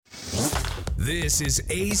This is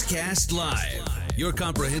A's Cast Live, your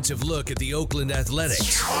comprehensive look at the Oakland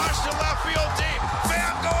Athletics. Launch to left field deep.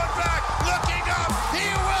 Pham going back, looking up. He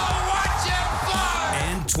will watch it fly.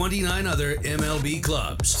 And 29 other MLB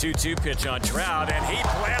clubs. 2-2 pitch on Trout, and he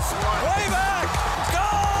blasts one. Way back.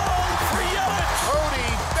 Goal for Yelich.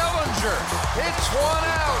 Cody Bellinger hits one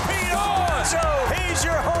out. Pete So he's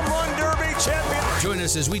your home run derby champion. Join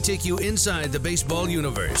us as we take you inside the baseball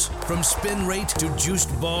universe. From spin rate to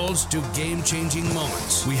juiced balls to game-changing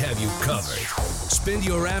moments, we have you covered. Spend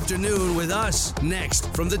your afternoon with us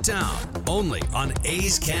next from the town, only on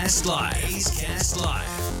A's Cast Live. A's Cast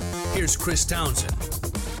Live. Here's Chris Townsend.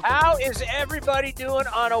 How is everybody doing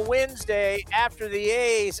on a Wednesday after the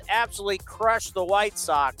A's absolutely crushed the White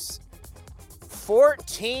Sox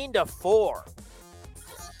 14-4?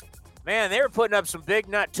 Man, they were putting up some big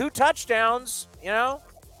 2 touchdowns, you know.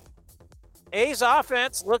 A's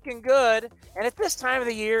offense looking good. And at this time of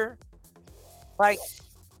the year, like,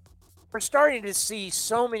 we're starting to see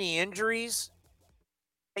so many injuries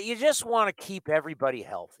that you just want to keep everybody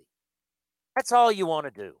healthy. That's all you want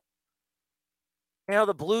to do. You know,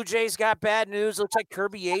 the Blue Jays got bad news. Looks like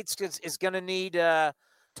Kirby Yates is going to need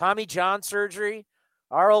Tommy John surgery.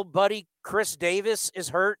 Our old buddy Chris Davis is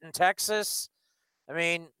hurt in Texas. I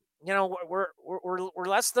mean, you know, we're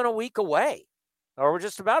less than a week away, or we're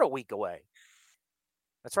just about a week away.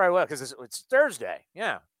 That's right, well, because it's Thursday.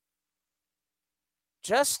 Yeah.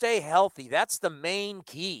 Just stay healthy. That's the main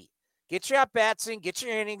key. Get your at-bats in, get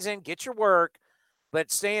your innings in, get your work,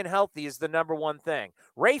 but staying healthy is the number one thing.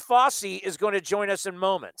 Ray Fosse is going to join us in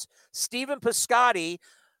moments. Stephen Piscotty,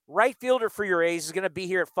 right fielder for your A's, is going to be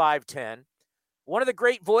here at 5:10. One of the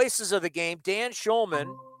great voices of the game, Dan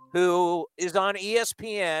Schulman, who is on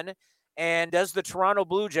ESPN and does the Toronto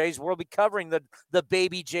Blue Jays. We'll be covering the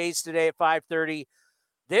baby Jays today at 5:30.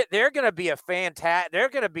 They're going to be a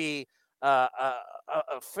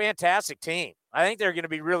fantastic team. I think they're going to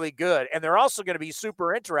be really good, and they're also going to be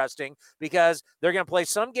super interesting because they're going to play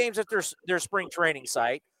some games at their spring training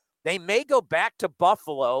site. They may go back to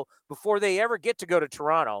Buffalo before they ever get to go to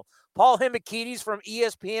Toronto. Paul Hembekides from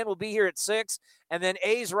ESPN will be here at 6, and then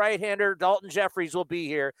A's right-hander Dalton Jeffries will be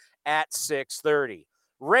here at 6:30.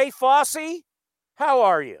 Ray Fosse, how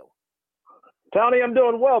are you? Tony, I'm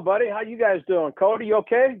doing well, buddy. How you guys doing? Cody, you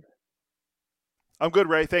okay? I'm good,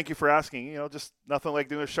 Ray. Thank you for asking. You know, just nothing like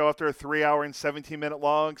doing a show after a 3-hour and 17-minute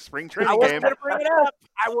long spring training game.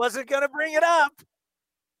 I wasn't going to bring it up.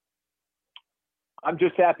 I'm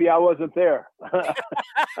just happy I wasn't there.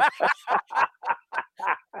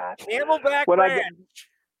 Camelback Ranch.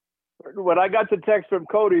 When I got the text from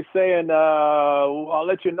Cody saying, I'll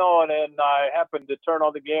let you know, and then I happened to turn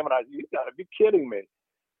on the game, and you got to be kidding me.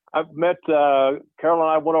 I've met Carol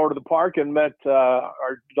and I went over to the park and met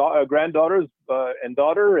our granddaughters and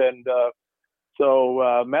daughter, and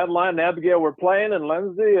so Madeline and Abigail were playing, and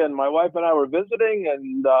Lindsay and my wife and I were visiting,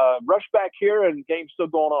 and rushed back here, and game's still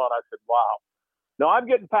going on. I said, wow. No, I'm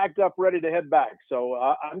getting packed up, ready to head back. So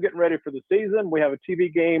I'm getting ready for the season. We have a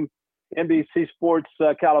TV game, NBC Sports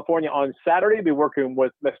California on Saturday. Be working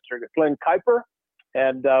with Mr. Glenn Kuiper,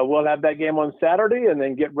 and we'll have that game on Saturday, and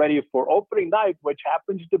then get ready for opening night, which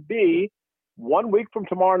happens to be 1 week from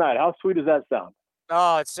tomorrow night. How sweet does that sound?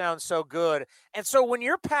 Oh, it sounds so good. And so when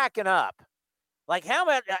you're packing up, like how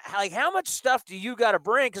much stuff do you got to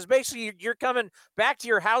bring? Because basically you're coming back to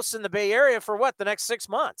your house in the Bay Area for what, the next 6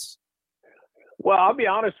 months? Well, I'll be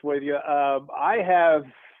honest with you. I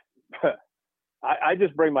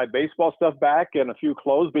just bring my baseball stuff back and a few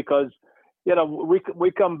clothes because, you know, we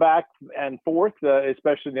come back and forth,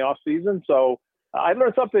 especially in the off season. So I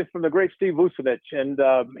learned something from the great Steve Vucinich, and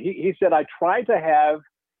he said I try to have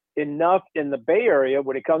enough in the Bay Area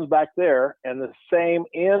when he comes back there, and the same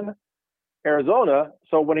in Arizona.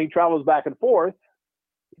 So when he travels back and forth,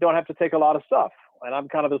 you don't have to take a lot of stuff. And I'm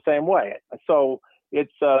kind of the same way. So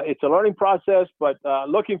it's a learning process, but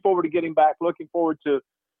looking forward to getting back, looking forward to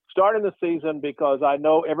starting the season because I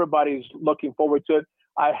know everybody's looking forward to it.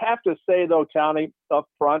 I have to say, though, Tony, up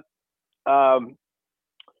front,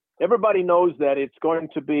 everybody knows that it's going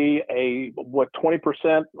to be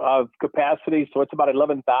 20% of capacity, so it's about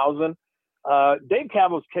 11,000. Dave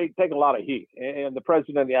Campbell's taking a lot of heat, and the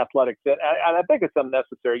president of the Athletics said, and I think it's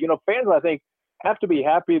unnecessary. You know, fans, I think, have to be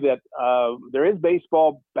happy that there is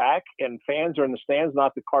baseball back and fans are in the stands,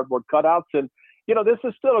 not the cardboard cutouts. And, you know, this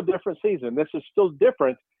is still a different season. This is still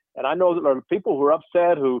different. And I know that there are people who are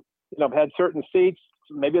upset who, you know, have had certain seats.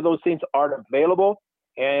 Maybe those seats aren't available.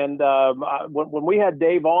 And when we had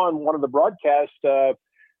Dave on one of the broadcasts,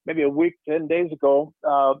 maybe a week, 10 days ago,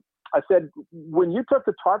 I said, when you took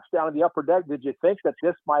the tarps down in the upper deck, did you think that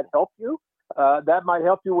this might help you? that might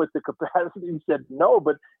help you with the capacity. He said no,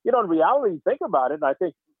 but in reality, think about it. And I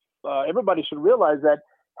think everybody should realize that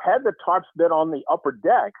had the tarps been on the upper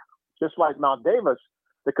deck, just like Mount Davis,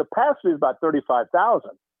 the capacity is about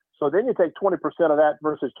 35,000. So then you take 20% of that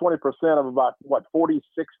versus 20% of about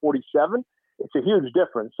 46, 47. It's a huge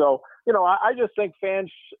difference. So, I just think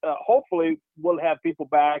fans hopefully will have people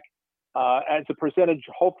back as the percentage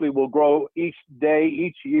hopefully will grow each day,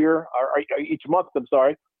 each year, or each month, I'm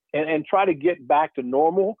sorry, and try to get back to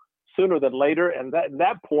normal sooner than later. And at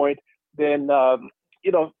that point, then,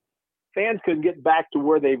 fans can get back to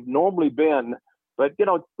where they've normally been. But,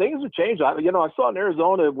 things have changed. I saw in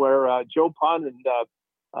Arizona where Joe Pun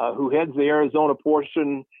and who heads the Arizona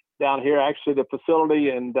portion down here, actually the facility,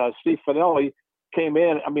 and Steve Finelli came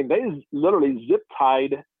in. I mean, they literally zip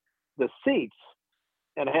tied the seats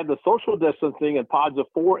and had the social distancing in pods of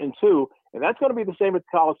 4 and 2. And that's going to be the same at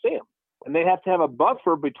the Coliseum. And they have to have a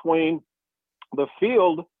buffer between the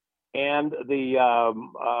field and the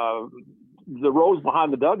rows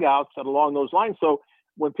behind the dugouts and along those lines. So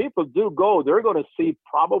when people do go, they're going to see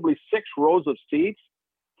probably 6 rows of seats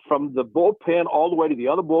from the bullpen all the way to the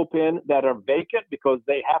other bullpen that are vacant because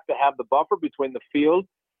they have to have the buffer between the field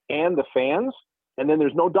and the fans. And then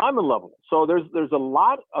there's no diamond level. So there's a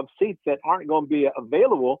lot of seats that aren't going to be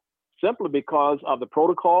available simply because of the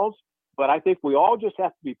protocols. But I think we all just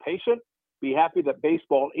have to be patient, be happy that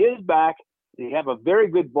baseball is back. You have a very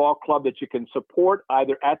good ball club that you can support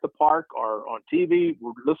either at the park or on TV,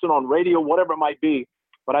 listen on radio, whatever it might be.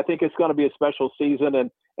 But I think it's going to be a special season,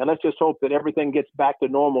 and let's just hope that everything gets back to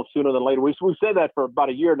normal sooner than later. We've said that for about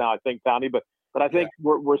a year now, I think, Tony, but I think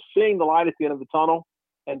we're seeing the light at the end of the tunnel,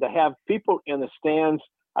 and to have people in the stands,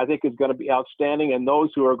 I think is going to be outstanding, and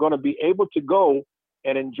those who are going to be able to go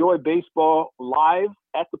and enjoy baseball live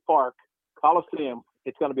at the park, Coliseum,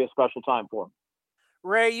 it's going to be a special time for them.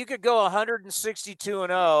 Ray, you could go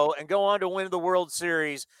 162-0 and go on to win the World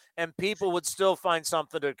Series, and people would still find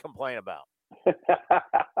something to complain about.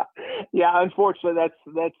 Yeah, unfortunately,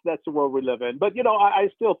 that's the world we live in. But I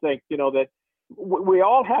still think that we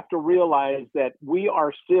all have to realize that we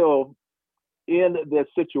are still in this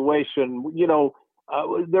situation.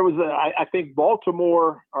 There was I think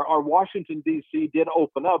Baltimore or Washington D.C. did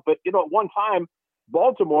open up, but at one time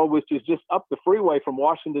Baltimore, which is just up the freeway from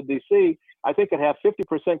Washington D.C., I think it had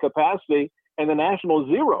 50% capacity, and the National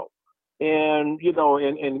 0. And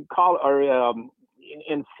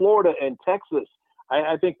in Florida and Texas,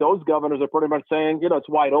 I think those governors are pretty much saying, it's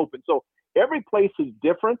wide open. So every place is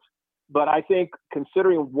different, but I think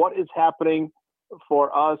considering what is happening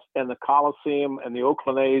for us and the Coliseum and the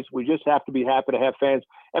Oakland A's, we just have to be happy to have fans.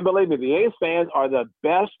 And believe me, the A's fans are the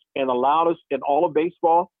best and the loudest in all of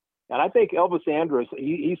baseball. And I think Elvis Andrus,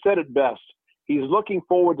 he said it best. He's looking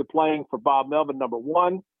forward to playing for Bob Melvin, number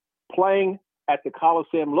one, playing at the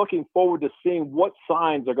Coliseum, looking forward to seeing what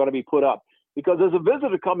signs are going to be put up. Because as a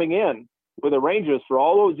visitor coming in with the Rangers for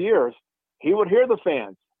all those years, he would hear the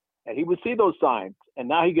fans and he would see those signs. And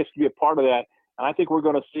now he gets to be a part of that. And I think we're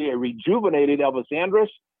going to see a rejuvenated Elvis Andrus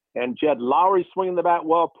and Jed Lowry swinging the bat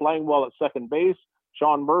well, playing well at second base.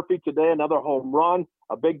 Sean Murphy today, another home run,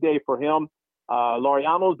 a big day for him.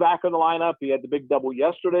 Laureano's back in the lineup. He had the big double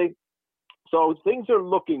yesterday. So things are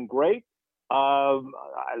looking great.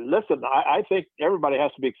 Listen, I think everybody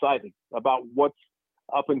has to be excited about what's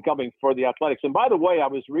up and coming for the Athletics. And by the way, I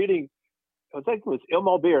was reading, I think it was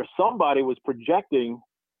MLB or somebody was projecting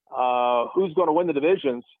who's going to win the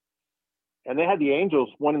divisions. And they had the Angels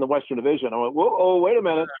winning the Western Division. I went, whoa, wait a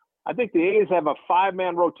minute. I think the A's have a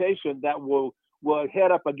 5-man rotation that will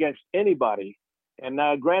head up against anybody. And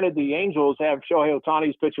granted, the Angels have Shohei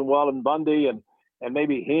Ohtani's pitching well, and Bundy and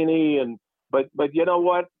maybe Heaney. But you know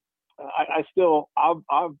what? I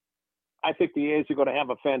think the A's are going to have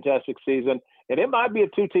a fantastic season. And it might be a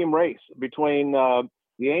 2-team race between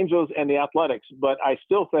the Angels and the Athletics. But I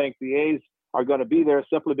still think the A's are going to be there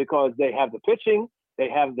simply because they have the pitching, they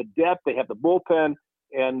have the depth, they have the bullpen.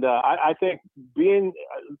 And I think being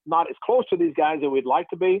not as close to these guys as we'd like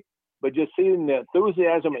to be, but just seeing the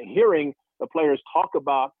enthusiasm and hearing the players talk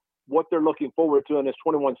about what they're looking forward to in this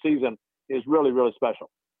 21 season is really, really special.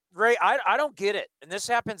 Ray, I don't get it. And this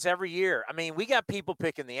happens every year. I mean, we got people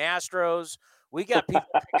picking the Astros. We got people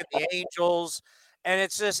picking the Angels. And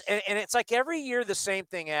it's just, and it's like every year the same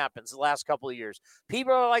thing happens the last couple of years.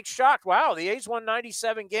 People are like shocked. Wow, the A's won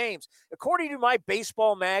 97 games. According to my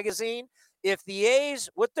baseball magazine, if the A's,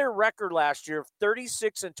 with their record last year of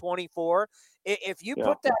 36-24, if you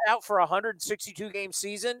put that out for a 162-game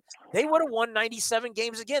season, they would have won 97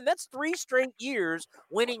 games again. That's 3 straight years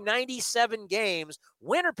winning 97 games.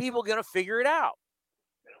 When are people going to figure it out?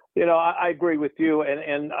 I agree with you.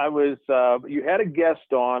 And I was, you had a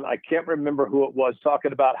guest on, I can't remember who it was,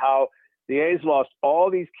 talking about how the A's lost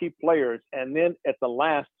all these key players. And then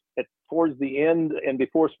towards the end and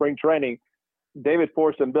before spring training, David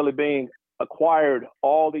Forst and Billy Beane acquired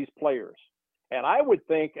all these players. And I would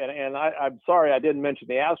think, and I'm sorry I didn't mention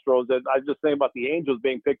the Astros, that I was just thinking about the Angels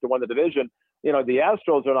being picked to win the division. The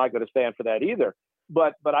Astros are not going to stand for that either.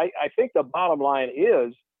 But I think the bottom line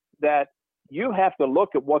is that you have to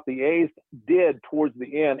look at what the A's did towards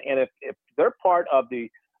the end. And if they're part of the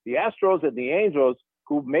Astros and the Angels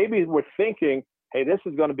who maybe were thinking, hey, this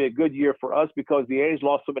is going to be a good year for us because the A's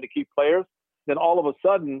lost so many key players, then all of a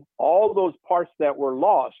sudden, all those parts that were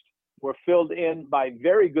lost were filled in by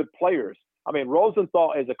very good players. I mean,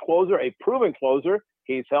 Rosenthal is a closer, a proven closer.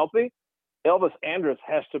 He's healthy. Elvis Andrus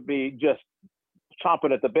has to be just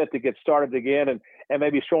chomping at the bit to get started again and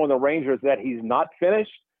maybe showing the Rangers that he's not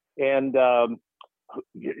finished. And,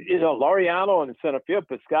 Laureano in center field,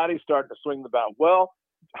 Piscotty's starting to swing the bat well.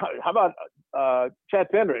 How about Chad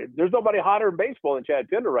Pinder? There's nobody hotter in baseball than Chad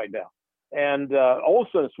Pinder right now. And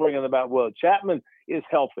Olson is swinging the bat well. Chapman is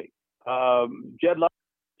healthy. Jed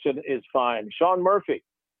Lutton is fine. Sean Murphy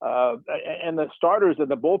and the starters in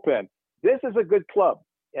the bullpen. This is a good club.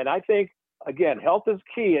 And I think, again, health is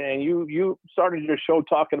key. And you started your show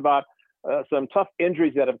talking about some tough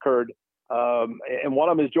injuries that have occurred. And one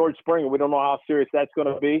of them is George Springer. We don't know how serious that's going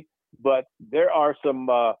to be. But there are some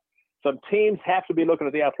teams have to be looking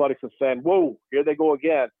at the Athletics and saying, whoa, here they go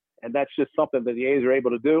again. And that's just something that the A's are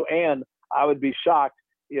able to do. And I would be shocked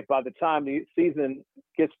if by the time the season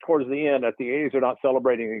gets towards the end that the A's are not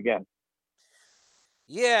celebrating again.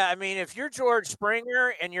 Yeah, I mean, if you're George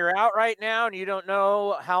Springer and you're out right now and you don't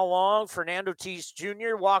know how long Fernando Tatis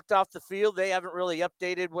Jr. walked off the field, they haven't really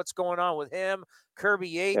updated what's going on with him. Kirby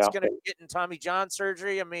Yates going to be getting Tommy John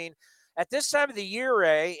surgery. I mean, at this time of the year,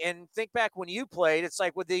 Ray, and think back when you played, it's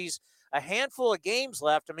like with a handful of games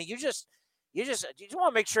left, I mean, you just want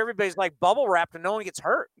to make sure everybody's like bubble wrapped and no one gets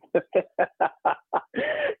hurt.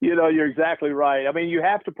 You're exactly right. I mean, you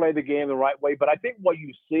have to play the game the right way, but I think what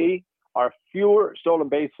you see are fewer stolen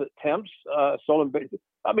base attempts. Why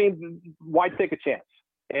take a chance?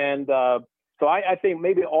 And so I think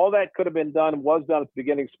maybe all that could have been done was done at the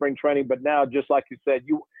beginning of spring training, but now, just like you said,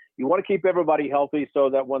 you want to keep everybody healthy so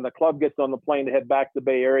that when the club gets on the plane to head back to the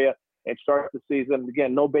Bay Area and start the season,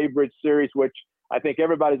 again, no Bay Bridge series, which I think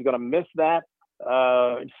everybody's going to miss that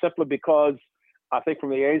simply because I think from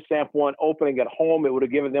the A's standpoint, opening at home, it would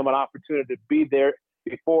have given them an opportunity to be there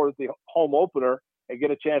before the home opener and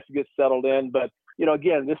get a chance to get settled in. But,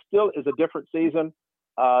 again, this still is a different season.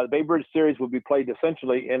 The Bay Bridge series will be played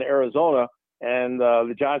essentially in Arizona, and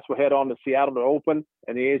the Giants will head on to Seattle to open,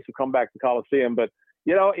 and the A's will come back to Coliseum. But,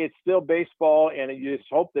 it's still baseball, and you just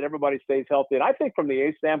hope that everybody stays healthy. And I think from the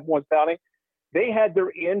A's standpoint, Tony, they had their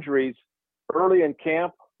injuries early in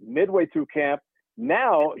camp, midway through camp.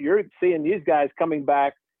 Now you're seeing these guys coming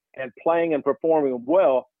back and playing and performing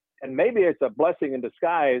well, and maybe it's a blessing in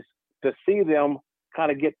disguise to see them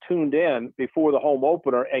kind of get tuned in before the home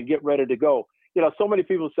opener and get ready to go. So many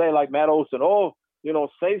people say, like Matt Olson,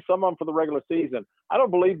 save some of them for the regular season. I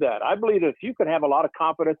don't believe that. I believe that if you can have a lot of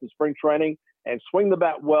confidence in spring training and swing the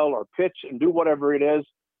bat well or pitch and do whatever it is,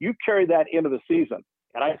 you carry that into the season.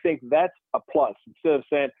 And I think that's a plus instead of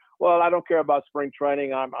saying, well, I don't care about spring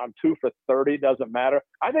training. I'm 2 for 30. Doesn't matter.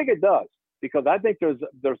 I think it does, because I think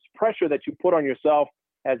there's pressure that you put on yourself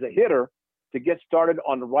as a hitter to get started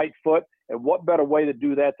on the right foot. And what better way to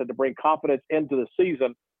do that than to bring confidence into the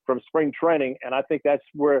season from spring training? And I think that's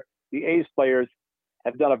where the A's players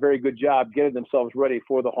have done a very good job getting themselves ready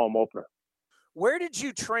for the home opener. Where did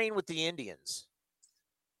you train with the Indians?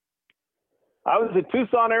 I was in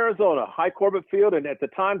Tucson, Arizona, High Corbett Field. And at the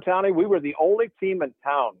time, Tony, we were the only team in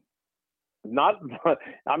town. When the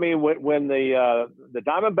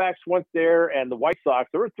Diamondbacks went there and the White Sox,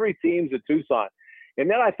 there were 3 teams in Tucson. And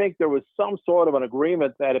then I think there was some sort of an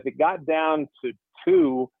agreement that if it got down to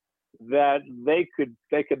 2, that they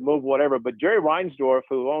could move whatever. But Jerry Reinsdorf,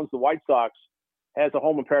 who owns the White Sox, has a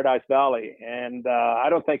home in Paradise Valley. And I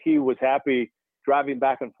don't think he was happy driving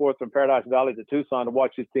back and forth from Paradise Valley to Tucson to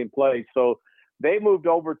watch his team play. So they moved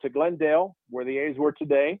over to Glendale, where the A's were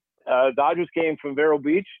today. Dodgers came from Vero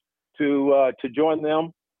Beach to join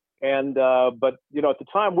them. And but at the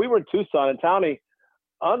time we were in Tucson, and Tony,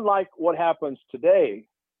 unlike what happens today,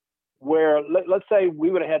 where let's say we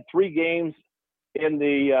would have had 3 games in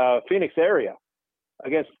the Phoenix area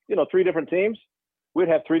against 3 different teams, we'd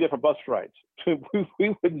have 3 different bus rides. We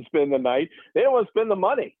wouldn't spend the night. They don't want to spend the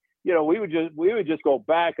money. We would just go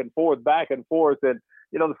back and forth. And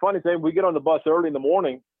the funny thing, we get on the bus early in the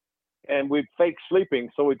morning, and we'd fake sleeping.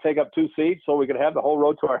 So we'd take up 2 seats so we could have the whole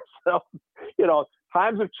road to ourselves.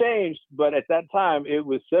 Times have changed, but at that time it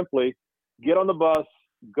was simply get on the bus,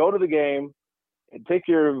 go to the game, and take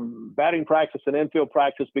your batting practice and infield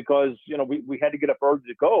practice because, we had to get up early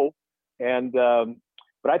to go. And,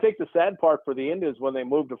 but I think the sad part for the Indians when they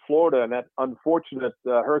moved to Florida and that unfortunate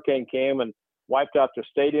hurricane came and wiped out their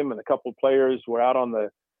stadium and a couple of players were out on the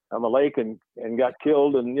lake and got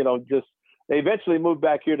killed. And, they eventually moved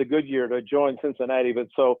back here to Goodyear to join Cincinnati. But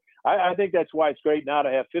so I think that's why it's great now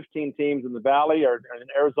to have 15 teams in the Valley or in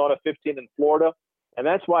Arizona, 15 in Florida. And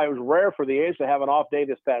that's why it was rare for the A's to have an off day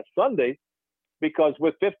this past Sunday, because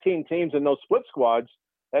with 15 teams in those split squads,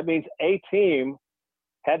 that means a team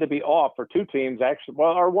had to be off, or 2 teams actually,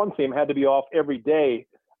 or 1 team had to be off every day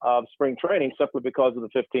of spring training simply because of the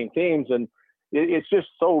 15 teams. And it's just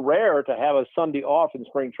so rare to have a Sunday off in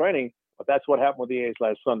spring training, but that's what happened with the A's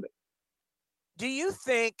last Sunday. Do you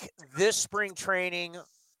think this spring training,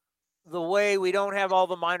 the way we don't have all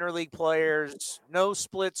the minor league players, no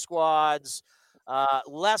split squads,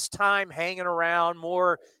 less time hanging around,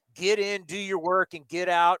 more get in, do your work, and get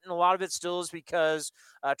out, and a lot of it still is because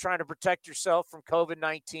trying to protect yourself from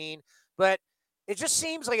COVID-19, but it just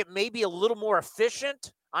seems like it may be a little more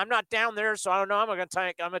efficient. I'm not down there, so I don't know. I'm going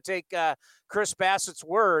to take Chris Bassett's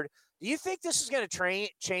word. Do you think this is going to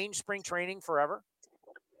change spring training forever?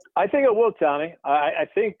 I think it will, Tony. I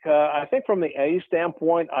think from the A's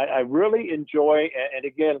standpoint, I really enjoy, and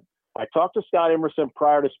again, I talked to Scott Emerson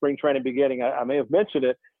prior to spring training beginning. I may have mentioned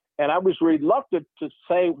it, and I was reluctant to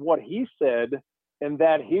say what he said, in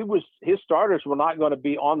that his starters were not going to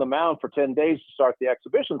be on the mound for 10 days to start the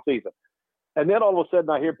exhibition season. And then all of a sudden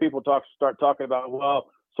I hear people start talking about,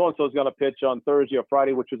 well, so-and-so is going to pitch on Thursday or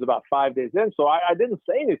Friday, which was about 5 days in. So I didn't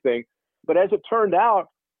say anything. But as it turned out,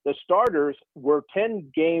 the starters were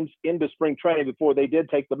 10 games into spring training before they did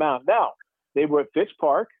take the mound. Now, they were at Fitch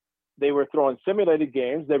Park. They were throwing simulated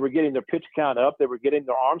games. They were getting their pitch count up. They were getting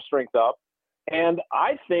their arm strength up. And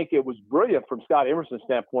I think it was brilliant from Scott Emerson's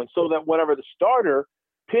standpoint, so that whenever the starter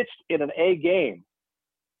pitched in an A game,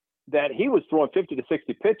 that he was throwing 50 to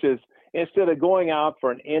 60 pitches instead of going out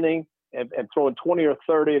for an inning and throwing 20 or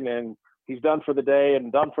 30, and then he's done for the day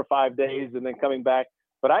and done for 5 days and then coming back.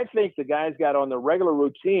 But I think the guys got on the regular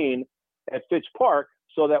routine at Fitch Park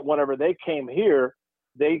so that whenever they came here,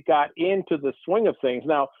 they got into the swing of things.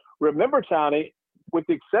 Now, remember, Tony, with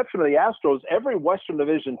the exception of the Astros, every Western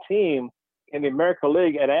Division team in the American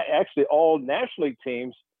League, and actually all National League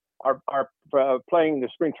teams, are playing the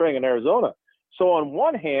spring training in Arizona. So on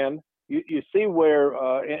one hand, you see where,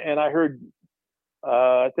 and I heard,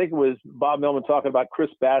 I think it was Bob Millman talking about Chris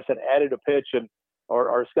Bassett added a pitch,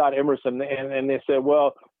 or Scott Emerson, and they said,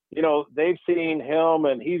 well, they've seen him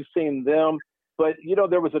and he's seen them. But,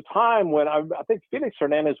 there was a time when I think Felix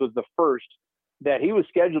Hernandez was the first that he was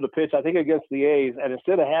scheduled to pitch, I think, against the A's. And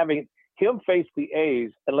instead of having him face the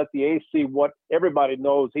A's and let the A's see what everybody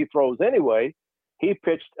knows he throws anyway, he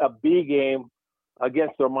pitched a B game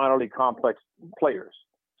against their minor league complex players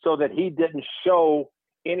so that he didn't show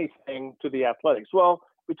anything to the Athletics. Well,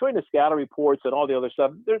 between the scouting reports and all the other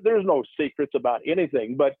stuff, there's no secrets about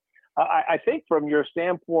anything. But I think from your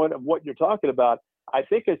standpoint of what you're talking about, I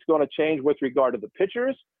think it's going to change with regard to the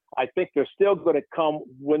pitchers. I think they're still going to come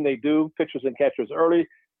when they do, pitchers and catchers, early,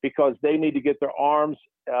 because they need to get their arms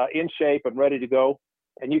in shape and ready to go.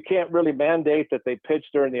 And you can't really mandate that they pitch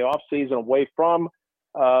during the off season away from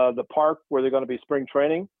the park where they're going to be spring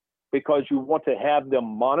training, because you want to have them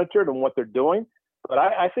monitored on what they're doing. But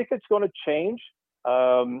I think it's going to change.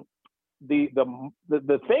 The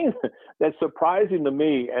thing that's surprising to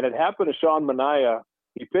me, and it happened to Sean Manaea,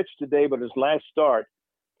 he pitched today, but his last start,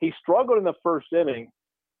 he struggled in the first inning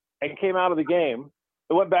and came out of the game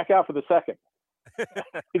and went back out for the second.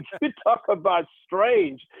 You talk about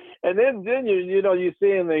strange. And then you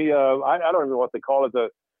see in the I don't know what they call it, the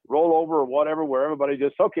rollover or whatever, where everybody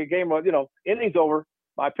just, okay, game, innings over.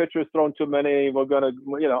 My pitcher's thrown too many. We're going to,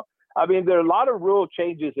 I mean, there are a lot of rule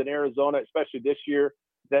changes in Arizona, especially this year,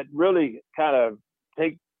 that really kind of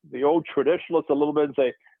take the old traditionalists a little bit and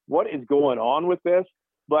say, what is going on with this?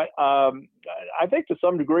 But I think to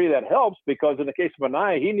some degree that helps, because in the case of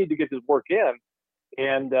Manaea, he needed to get his work in.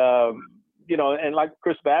 And, and like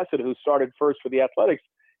Chris Bassett, who started first for the Athletics,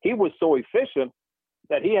 he was so efficient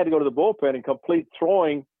that he had to go to the bullpen and complete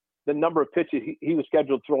throwing the number of pitches he was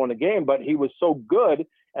scheduled to throw in a game. But he was so good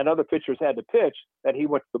and other pitchers had to pitch that he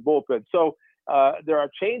went to the bullpen. So there are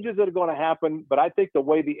changes that are going to happen, but I think the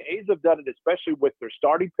way the A's have done it, especially with their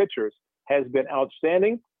starting pitchers, has been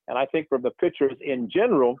outstanding. And I think from the pitchers in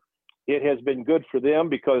general, it has been good for them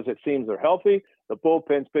because it seems they're healthy. The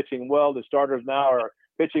bullpen's pitching well. The starters now are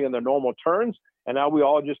pitching in their normal turns. And now we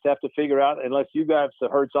all just have to figure out, unless you guys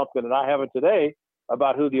have heard something that I haven't today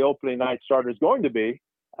about who the opening night starter is going to be,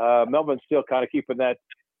 Melvin's still kind of keeping that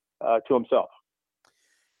to himself.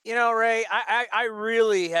 You know, Ray, I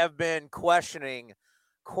really have been questioning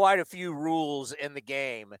quite a few rules in the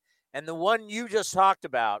game. And the one you just talked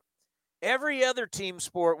about, every other team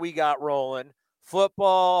sport we got rolling,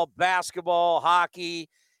 football, basketball, hockey,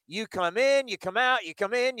 you come in, you come out, you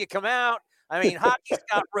come in, you come out. I mean, hockey's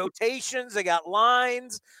got rotations, they got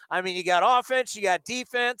lines. I mean, you got offense, you got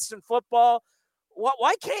defense in football.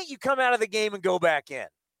 Why can't you come out of the game and go back in?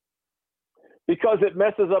 Because it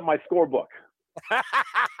messes up my scorebook.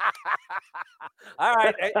 All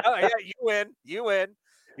right. Oh, yeah, you win.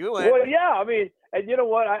 Well, yeah, I mean, and you know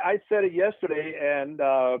what? I said it yesterday, and,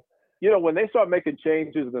 when they start making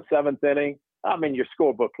changes in the seventh inning, I mean, your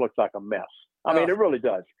scorebook looks like a mess. I mean, it really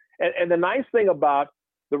does. And the nice thing about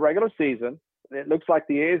the regular season, it looks like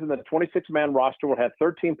the A's and the 26-man roster will have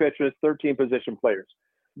 13 pitchers, 13 position players.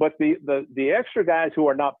 But the extra guys who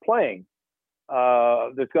are not playing,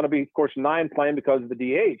 there's going to be, of course, 9 playing because of the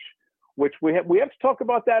DH, which we have to talk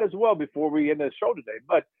about that as well before we end the show today.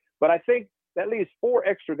 But I think that leaves 4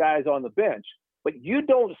 extra guys on the bench. But you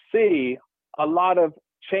don't see a lot of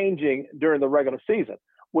changing during the regular season,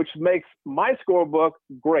 which makes my scorebook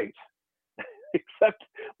great. Except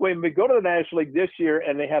when we go to the National League this year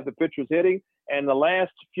and they have the pitchers hitting, and the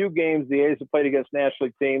last few games the A's have played against National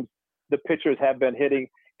League teams, the pitchers have been hitting,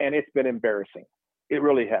 and it's been embarrassing. It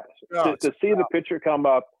really has. To see the pitcher come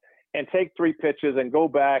up and take 3 pitches and go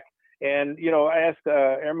back. And, I asked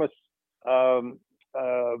Hermes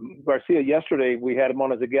Garcia yesterday, we had him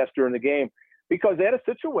on as a guest during the game, because they had a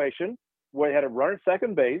situation where they had a runner at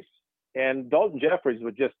second base, and Dalton Jeffries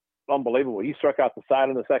was just unbelievable. He struck out the side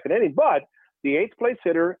in the second inning, but the 8th place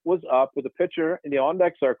hitter was up with a pitcher in the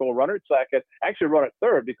on-deck circle, runner at second, actually run at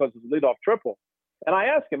third because it's a leadoff triple. And I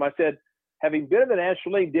asked him, I said, having been in the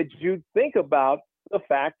National League, did you think about the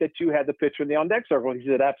fact that you had the pitcher in the on-deck circle? He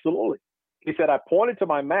said, absolutely. He said, I pointed to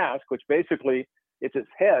my mask, which basically it's his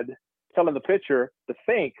head telling the pitcher to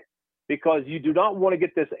think, because you do not want to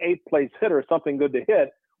get this 8th place hitter something good to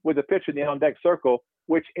hit with a pitcher in the on-deck circle,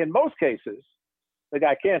 which in most cases, the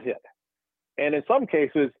guy can't hit. And in some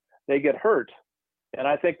cases, they get hurt. And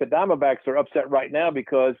I think the Diamondbacks are upset right now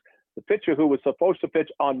because the pitcher who was supposed to pitch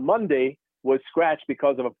on Monday was scratched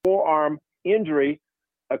because of a forearm injury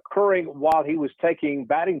occurring while he was taking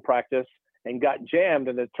batting practice and got jammed,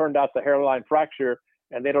 and it turned out the hairline fracture,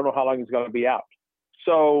 and they don't know how long he's going to be out.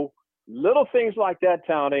 So little things like that,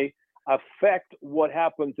 Tony, affect what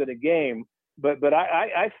happens in a game. But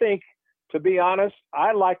I think, to be honest,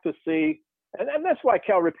 I like to see, and that's why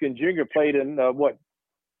Cal Ripken Jr. played in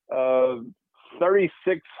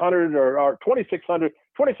 3,600 or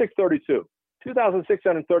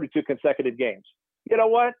 2,632 consecutive games. You know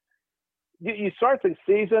what? You start the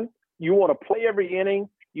season, you want to play every inning,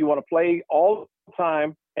 you want to play all the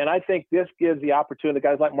time, and I think this gives the opportunity to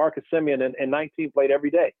guys like Marcus Semien and 19 played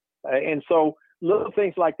every day. And so little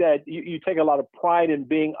things like that, you take a lot of pride in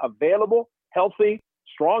being available, healthy,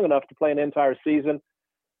 strong enough to play an entire season.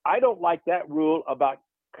 I don't like that rule about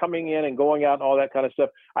coming in and going out and all that kind of stuff.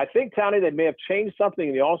 I think, Tony, they may have changed something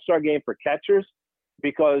in the All-Star game for catchers,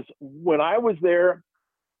 because when I was there,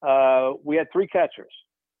 we had 3 catchers.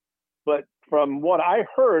 But from what I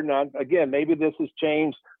heard, now, again, maybe this has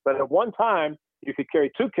changed, but at one time you could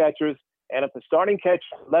carry 2 catchers, and if the starting catcher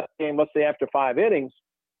left the game, let's say after 5 innings,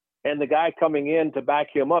 and the guy coming in to back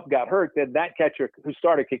him up got hurt, then that catcher who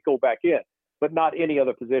started could go back in, but not any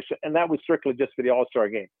other position. And that was strictly just for the All-Star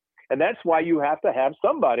game. And that's why you have to have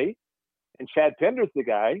somebody, and Chad Pender's the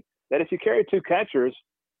guy, that if you carry 2 catchers,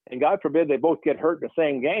 and God forbid they both get hurt in the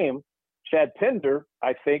same game, Chad Pender,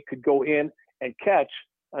 I think, could go in and catch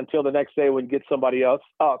until the next day when get somebody else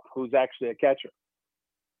up who's actually a catcher.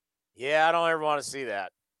 Yeah, I don't ever want to see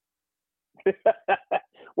that.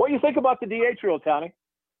 What do you think about the DH rule, Tony?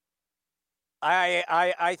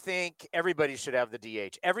 I think everybody should have the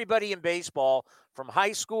DH. Everybody in baseball, from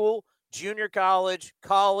high school, junior college,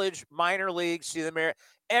 minor leagues, see the merit.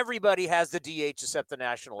 Everybody has the DH except the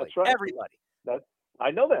National League. That's right. Everybody.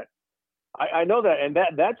 I know that. I know that, and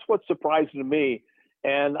that's what's surprising to me.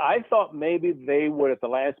 And I thought maybe they would at the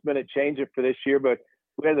last minute change it for this year, but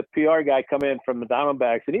we had the PR guy come in from the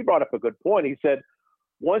Diamondbacks, and he brought up a good point. He said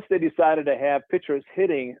once they decided to have pitchers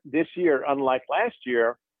hitting this year, unlike last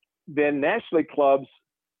year, then National League clubs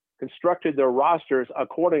constructed their rosters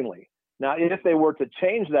accordingly. Now, if they were to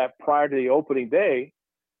change that prior to the opening day,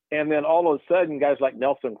 and then all of a sudden guys like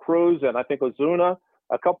Nelson Cruz and I think Ozuna,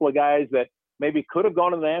 a couple of guys that maybe could have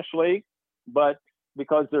gone to the National League, but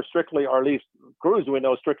because they're strictly, or at least Cruz, we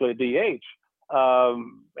know, strictly a DH,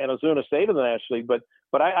 and Ozuna stayed in the National League.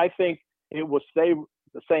 But I think it will stay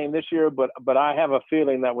the same this year. But I have a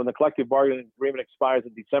feeling that when the collective bargaining agreement expires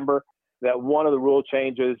in December, that one of the rule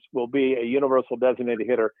changes will be a universal designated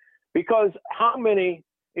hitter. Because how many,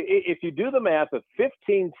 if you do the math of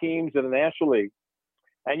 15 teams in the National League,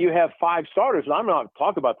 and you have 5 starters, and I'm not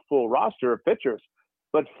talking about the full roster of pitchers,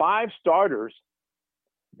 but 5 starters,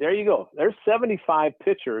 there you go. There's 75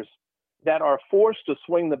 pitchers that are forced to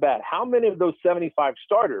swing the bat. How many of those 75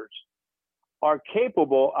 starters are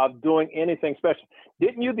capable of doing anything special?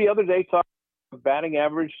 Didn't you the other day talk about the batting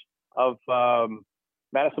average of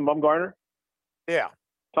Madison Bumgarner? Yeah.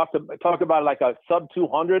 Talk about like a sub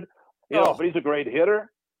 200, but he's a great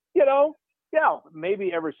hitter, Yeah,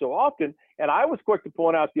 maybe every so often. And I was quick to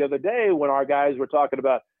point out the other day when our guys were talking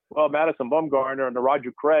about, Madison Bumgarner and the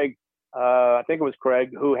Roger Craig, I think it was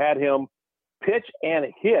Craig, who had him pitch and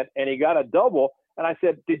hit, and he got a double. And I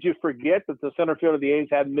said, did you forget that the center fielder of the A's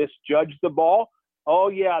had misjudged the ball? Oh,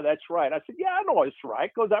 yeah, that's right. I said, yeah, I know it's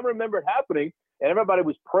right, because I remember it happening, and everybody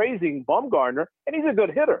was praising Bumgarner, and he's a good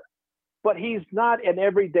hitter. But he's not an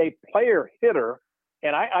everyday player hitter.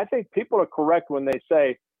 And I think people are correct when they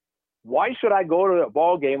say, why should I go to a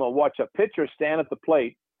ball game and watch a pitcher stand at the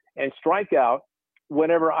plate and strike out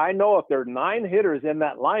whenever I know if there are 9 hitters in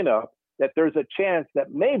that lineup, that there's a chance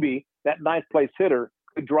that maybe that 9th place hitter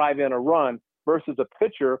could drive in a run versus a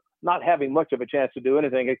pitcher not having much of a chance to do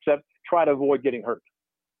anything except try to avoid getting hurt.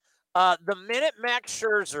 The minute Max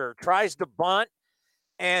Scherzer tries to bunt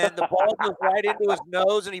and the ball goes right into his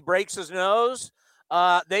nose and he breaks his nose,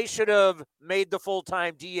 they should have made the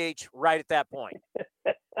full-time DH right at that point.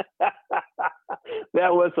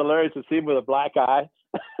 That was hilarious to see him with a black eye.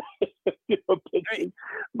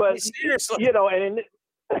 But seriously,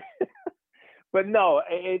 but no,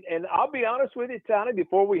 and I'll be honest with you, Tony,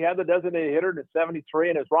 before we had the designated hitter in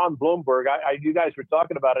 73, and it's Ron Blomberg. You guys were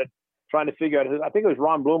talking about it, trying to figure out. I think it was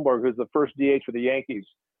Ron Blomberg who was the first DH for the Yankees.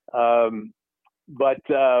 But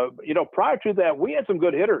prior to that, we had some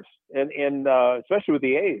good hitters, and especially with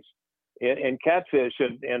the A's, and Catfish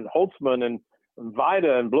and Holtzman and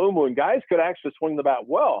Vida and Blue Moon. Guys could actually swing the bat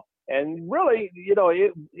well. And really,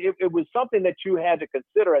 it was something that you had to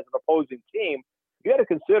consider as an opposing team. You had to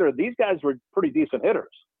consider these guys were pretty decent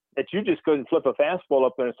hitters, that you just couldn't flip a fastball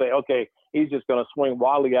up there and say, okay, he's just going to swing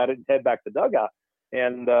wildly at it and head back to dugout.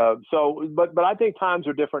 And but I think times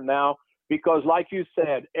are different now because, like you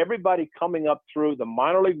said, everybody coming up through the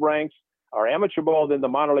minor league ranks or amateur ball, then the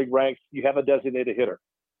minor league ranks, you have a designated hitter.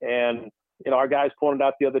 And, our guys pointed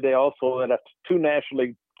out the other day also that if 2 National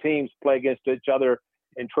League teams play against each other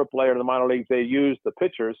in AAA or the minor leagues, they use the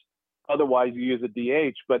pitchers. Otherwise, you use a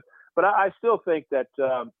DH. But I still think that,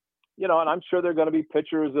 and I'm sure there are going to be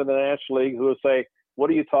pitchers in the National League who will say, what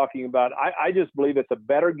are you talking about? I just believe it's a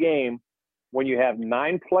better game when you have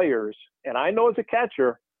 9 players. And I know as a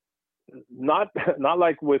catcher, not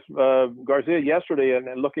like with Garcia yesterday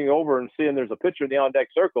and looking over and seeing there's a pitcher in the on-deck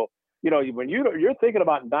circle. When you're thinking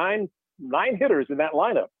about nine hitters in that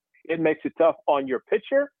lineup, it makes it tough on your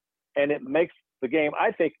pitcher, and it makes the game,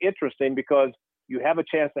 I think, interesting because you have a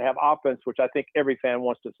chance to have offense, which I think every fan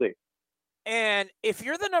wants to see. And if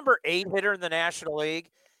you're the number 8 hitter in the National League,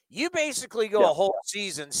 you basically go a whole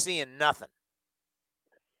season seeing nothing.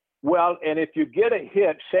 Well, and if you get a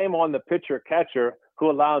hit, shame on the pitcher-catcher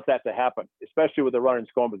who allows that to happen, especially with the runner in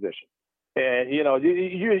scoring position. And,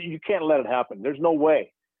 you can't let it happen. There's no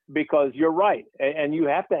way because you're right. And you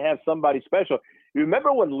have to have somebody special. You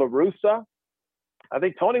remember when La Russa, I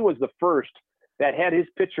think Tony was the first that had his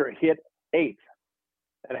pitcher hit 8th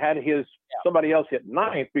and had somebody else hit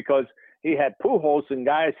 9th because he had Pujols and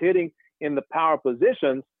guys hitting in the power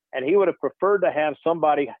positions, and he would have preferred to have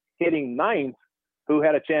somebody hitting 9th who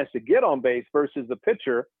had a chance to get on base versus the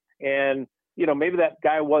pitcher. And, maybe that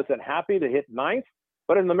guy wasn't happy to hit 9th,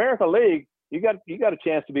 but in the American League, you got a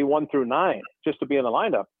chance to be 1 through 9 just to be in the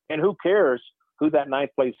lineup. And who cares who that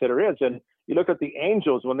 9th place hitter is? And you look at the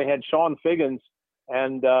Angels when they had Sean Figgins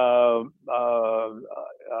and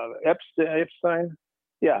Epstein.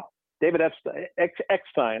 Yeah, David Epstein,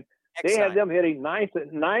 Eckstein. They had them hitting 9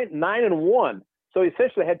 and 1. So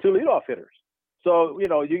essentially had 2 leadoff hitters. So,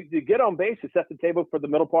 you get on base, it sets the table for the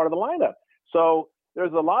middle part of the lineup. So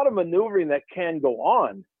there's a lot of maneuvering that can go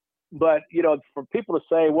on. But, for people to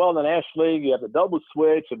say, well, in the National League, you have the double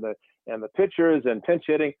switch and the pitchers and pinch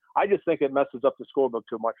hitting, I just think it messes up the scorebook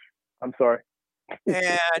too much. I'm sorry.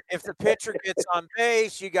 And if the pitcher gets on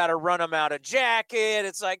base, you got to run him out of jacket.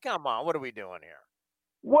 It's like, come on, what are we doing here?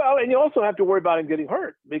 Well, and you also have to worry about him getting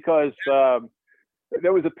hurt because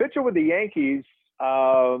there was a pitcher with the Yankees.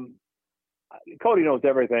 I Cody knows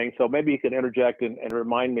everything, so maybe he can interject and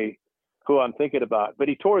remind me who I'm thinking about. But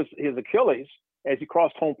he tore his Achilles as he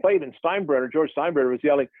crossed home plate, and George Steinbrenner was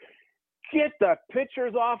yelling, "Get the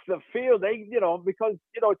pitchers off the field!" Because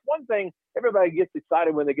it's one thing, everybody gets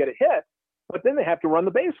excited when they get a hit, but then they have to run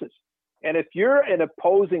the bases. And if you're an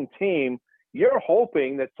opposing team, you're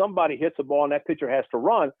hoping that somebody hits a ball and that pitcher has to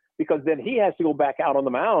run, because then he has to go back out on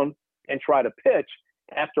the mound and try to pitch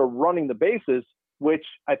after running the bases, which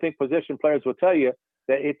I think position players will tell you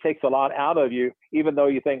that it takes a lot out of you, even though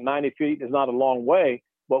you think 90 feet is not a long way.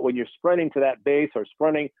 But when you're sprinting to that base or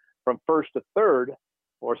sprinting from first to third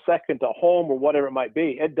or second to home or whatever it might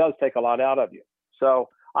be, it does take a lot out of you. So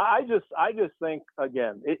I just think,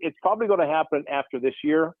 again, it's probably going to happen after this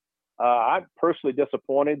year. I'm personally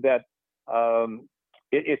disappointed that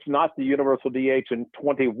it's not the universal DH in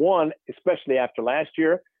 21, especially after last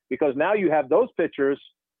year, because now you have those pitchers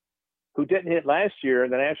who didn't hit last year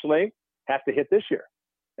in the National League have to hit this year.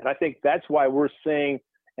 And I think that's why we're seeing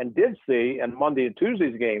and did see in Monday and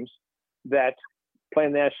Tuesday's games that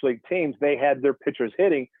playing National League teams, they had their pitchers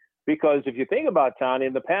hitting, because if you think about it, Tony,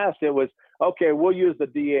 in the past it was, okay, we'll use the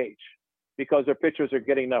DH because their pitchers are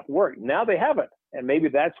getting enough work. Now they haven't. And maybe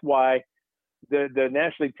that's why the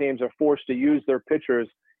National League teams are forced to use their pitchers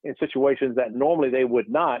in situations that normally they would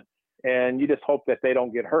not. And you just hope that they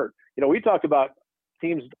don't get hurt. We talked about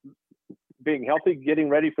teams being healthy, getting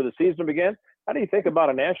ready for the season to begin. How do you think about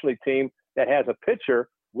a National League team that has a pitcher,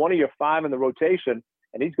 one of your 5 in the rotation,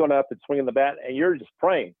 and he's going up and swinging the bat, and you're just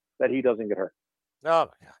praying that he doesn't get hurt? Oh,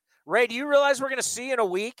 my God. Ray, do you realize we're going to see in a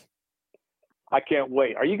week? I can't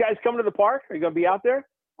wait. Are you guys coming to the park? Are you going to be out there?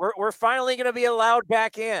 We're finally going to be allowed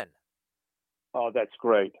back in. Oh, that's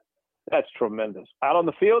great. That's tremendous. Out on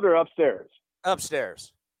the field or upstairs?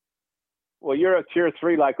 Upstairs. Well, you're a tier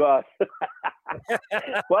 3 like us.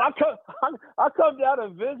 Well, I'll come down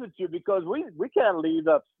and visit you, because we can't leave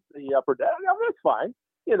up the upper deck. I mean, that's fine.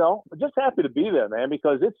 I'm just happy to be there, man,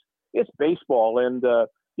 because it's baseball. And, I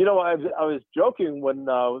was joking when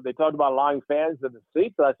they talked about allowing fans in the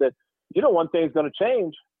seats. I said, one thing's going to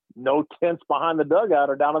change. No tents behind the dugout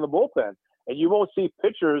or down in the bullpen. And you won't see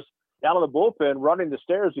pitchers down in the bullpen running the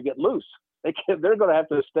stairs to get loose. They're going to have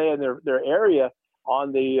to stay in their area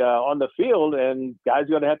on the field, and guys are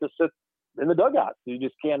going to have to sit in the dugout. You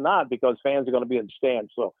just cannot, because fans are going to be in the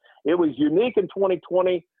stands. So it was unique in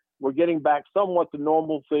 2020. We're getting back somewhat to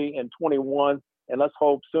normalcy in 21, and let's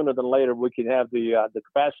hope sooner than later we can have the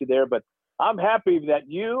capacity there. But I'm happy that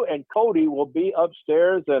you and Cody will be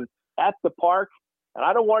upstairs and at the park. And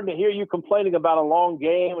I don't want to hear you complaining about a long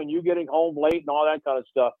game and you getting home late and all that kind of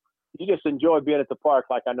stuff. You just enjoy being at the park,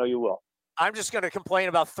 like I know you will. I'm just going to complain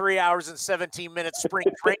about 3 hours and 17 minutes spring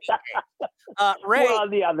training game. Ray, well,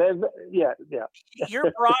 yeah. Your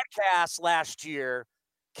broadcast last year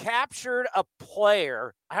captured a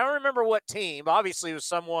player. I don't remember what team. Obviously, it was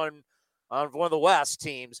someone on one of the West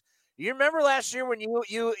teams. You remember last year when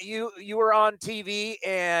you were on TV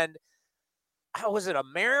and was it a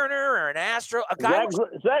Mariner or an Astro? A guy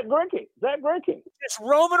Zach Greinke. Just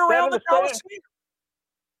roaming around the Coliseum.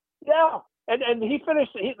 Yeah. And he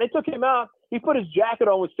finished. They took him out. He put his jacket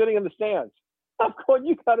on, was sitting in the stands. I'm going,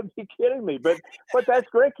 you got to be kidding me! But that's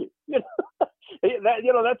Greinke.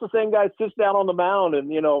 That's the same guy sits down on the mound.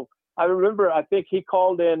 And I remember. I think he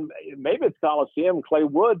called in. Maybe it's Coliseum, Clay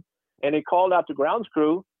Wood, and he called out the grounds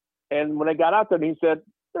crew. And when they got out there, he said,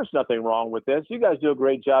 "There's nothing wrong with this. You guys do a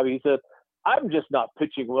great job." He said, "I'm just not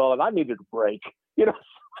pitching well, and I needed a break."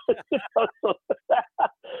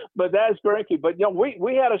 But that's Greinke. But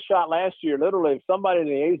we had a shot last year, literally, of somebody in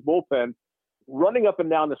the A's bullpen running up and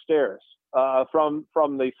down the stairs from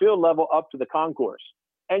the field level up to the concourse.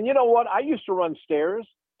 And you know what? I used to run stairs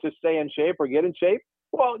to stay in shape or get in shape.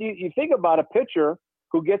 Well, you think about a pitcher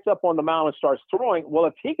who gets up on the mound and starts throwing. Well,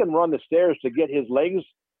 if he can run the stairs to get his legs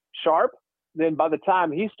sharp, then by the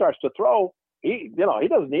time he starts to throw, he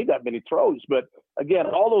doesn't need that many throws. But again,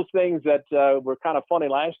 all those things that were kind of funny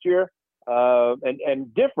last year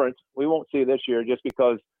and different, we won't see this year, just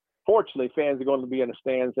because fortunately fans are going to be in the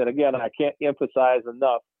stands. And again, I can't emphasize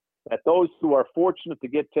enough that those who are fortunate to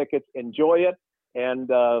get tickets enjoy it. And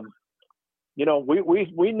we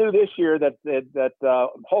knew this year that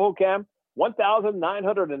Hohokam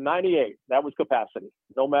 1,998, that was capacity.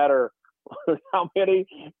 No matter how many,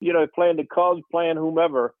 playing the Cubs, playing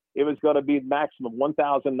whomever, it was going to be maximum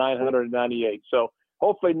 1,998. So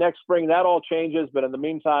hopefully next spring that all changes. But in the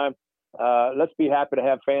meantime, let's be happy to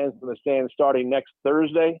have fans in the stands starting next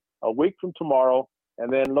Thursday, a week from tomorrow,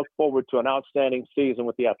 and then look forward to an outstanding season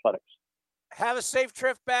with the Athletics. Have a safe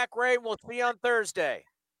trip back, Ray. We'll see you on Thursday.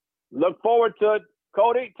 Look forward to it.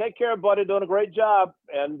 Cody, take care, buddy. Doing a great job.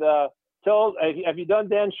 And have you done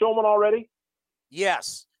Dan Shulman already?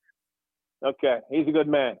 Yes. Okay, he's a good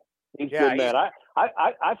man. He's a good man.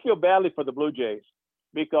 I feel badly for the Blue Jays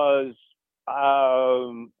because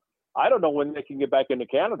I don't know when they can get back into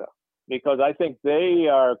Canada because I think they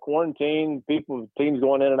are quarantined, teams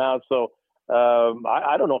going in and out. So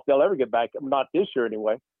I don't know if they'll ever get back. Not this year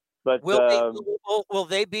anyway. But will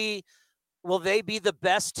they be the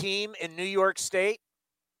best team in New York State?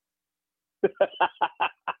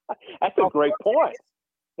 That's a great point.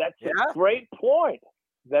 That's a great point.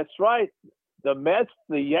 That's right. The Mets,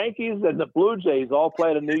 the Yankees, and the Blue Jays all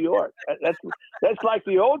played in New York. That's like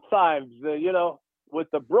the old times, with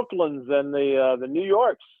the Brooklyns and the New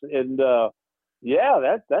Yorks. And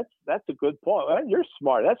that's a good point. Well, you're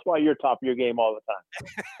smart. That's why you're top of your game all the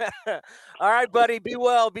time. All right, buddy. Be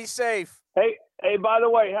well. Be safe. Hey. By the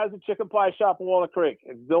way, how's the chicken pie shop in Walnut Creek?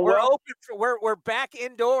 We're open. We're back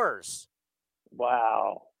indoors.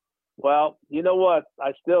 Wow. Well, you know what?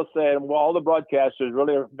 I still say, and all the broadcasters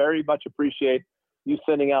really very much appreciate you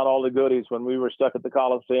sending out all the goodies when we were stuck at the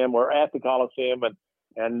Coliseum or at the Coliseum,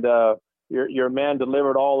 and your man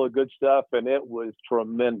delivered all the good stuff, and it was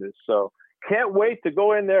tremendous. So can't wait to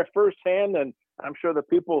go in there firsthand, and I'm sure the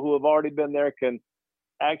people who have already been there can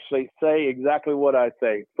actually say exactly what I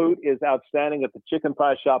say. Food is outstanding at the Chicken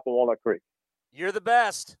Pie Shop in Walnut Creek. You're the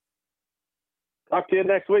best. Talk to you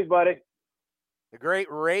next week, buddy. The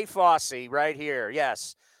great Ray Fosse right here.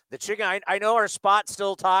 Yes. The chicken, I know our spot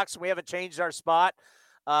still talks. We haven't changed our spot.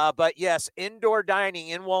 But, yes, indoor dining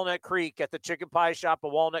in Walnut Creek at the Chicken Pie Shop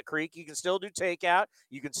of Walnut Creek. You can still do takeout.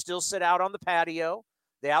 You can still sit out on the patio,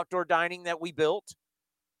 the outdoor dining that we built.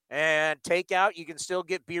 And takeout, you can still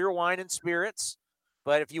get beer, wine, and spirits.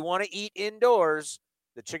 But if you want to eat indoors,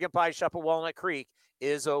 the Chicken Pie Shop of Walnut Creek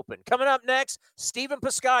is open. Coming up next, Stephen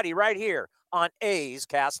Piscotty right here on A's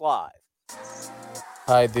Cast Live.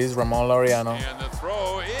 Hi, this is Ramon Laureano. And the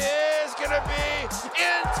throw is going to be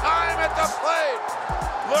in time at the plate.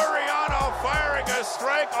 Laureano firing a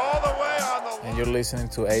strike all the way on the... And you're listening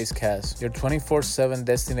to A's Cast, your 24/7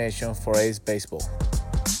 destination for A's baseball.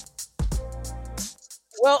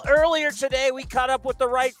 Well, earlier today, we caught up with the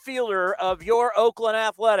right fielder of your Oakland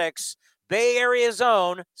Athletics, Bay Area's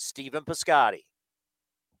own Stephen Piscotty.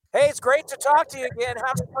 Hey, it's great to talk to you again.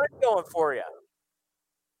 How's the hunt going for you?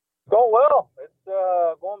 Going well. It's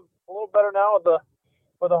going a little better now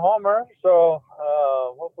with the homer. So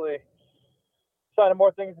hopefully, signing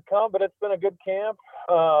more things to come. But it's been a good camp.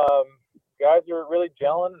 Guys are really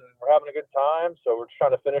gelling, and we're having a good time. So we're just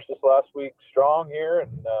trying to finish this last week strong here,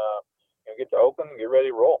 and get to Oakland and get ready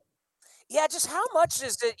to roll. Yeah, just how much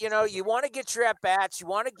is it? You want to get your at bats, you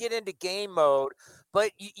want to get into game mode,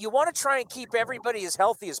 but you want to try and keep everybody as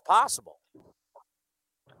healthy as possible.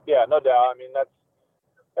 Yeah, no doubt. I mean, that's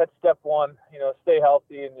step one, stay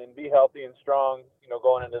healthy and be healthy and strong,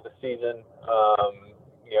 going into the season.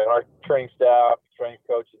 Our training staff, training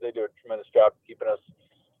coaches, they do a tremendous job keeping us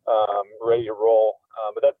ready to roll.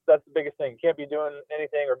 But that's the biggest thing. You can't be doing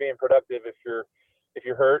anything or being productive if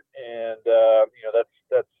you're hurt, and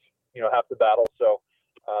that's half the battle. So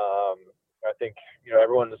I think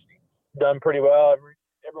everyone's done pretty well.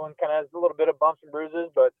 Everyone kind of has a little bit of bumps and bruises,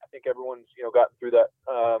 but I think everyone's gotten through that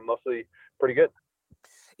mostly pretty good.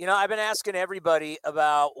 I've been asking everybody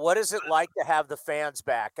about what is it like to have the fans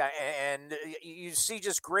back, and you see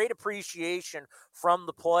just great appreciation from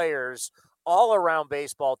the players all around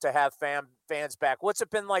baseball to have fans back. What's it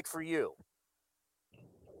been like for you?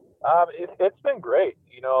 It's been great.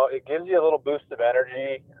 It gives you a little boost of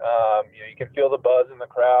energy. You can feel the buzz in the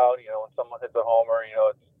crowd. When someone hits a homer,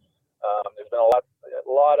 there's been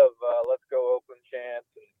a lot of "Let's go Oakland" chants,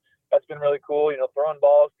 and that's been really cool. Throwing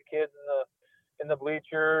balls to kids in the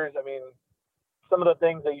bleachers. I mean, some of the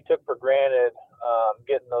things that you took for granted,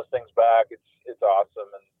 getting those things back, it's awesome,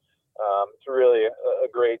 and it's really a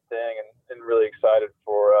great thing, and really excited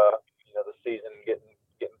for the season,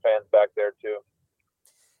 getting fans back there too.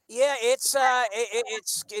 Yeah, it's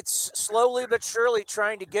slowly but surely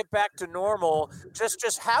trying to get back to normal.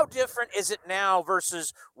 Just how different is it now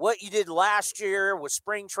versus what you did last year with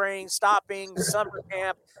spring training stopping, summer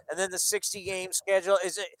camp, and then the 60-game schedule?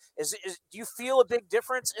 Is do you feel a big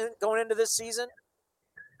difference going into this season?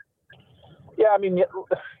 Yeah, I mean,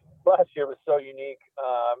 last year was so unique,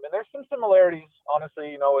 and there's some similarities,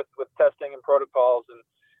 honestly. With testing and protocols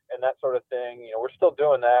and that sort of thing. We're still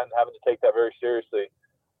doing that and having to take that very seriously.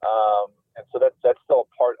 And so that's still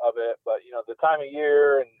a part of it, but the time of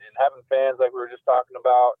year and having fans like we were just talking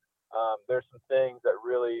about, there's some things that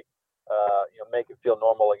really make it feel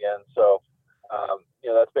normal again. So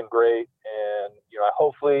that's been great, and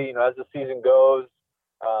hopefully as the season goes,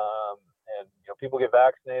 and people get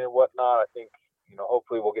vaccinated and whatnot, I think,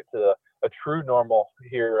 hopefully we'll get to a true normal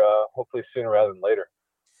here, hopefully sooner rather than later.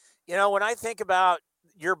 When I think about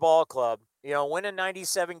your ball club, winning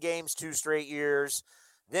 97 games 2 straight years,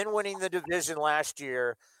 then winning the division last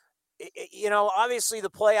year, obviously the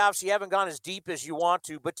playoffs, you haven't gone as deep as you want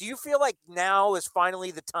to, but do you feel like now is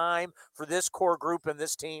finally the time for this core group and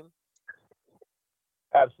this team?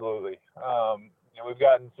 Absolutely. We've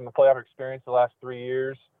gotten some playoff experience the last 3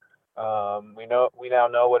 years. We now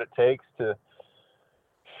know what it takes to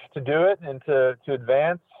do it and to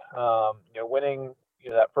advance. Winning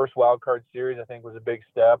that first wild card series, I think, was a big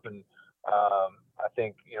step, and I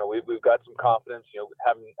think we've got some confidence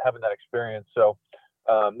having that experience. So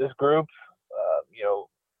this group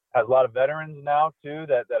has a lot of veterans now too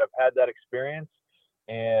that have had that experience,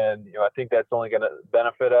 and I think that's only going to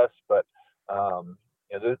benefit us. But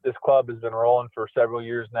this club has been rolling for several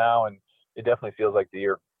years now, and it definitely feels like the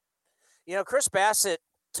year. Chris Bassett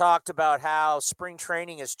talked about how spring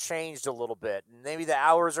training has changed a little bit. Maybe the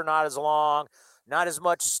hours are not as long, not as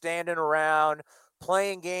much standing around,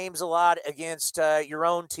 playing games a lot against your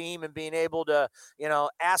own team and being able to,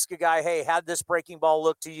 ask a guy, hey, how'd this breaking ball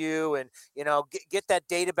look to you? And, get that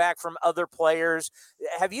data back from other players.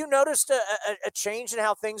 Have you noticed a change in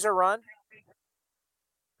how things are run?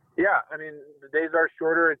 Yeah, I mean, the days are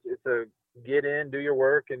shorter. It's a get in, do your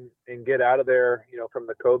work, and get out of there, from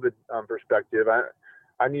the COVID perspective.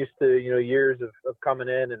 I'm used to, years of coming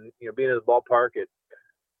in and, being at the ballpark at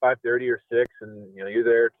 5:30 or 6, and, you're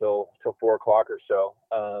there till 4 o'clock or so.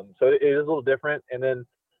 So it is a little different. And then,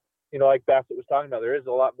 like Bassett was talking about, there is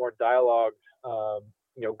a lot more dialogue,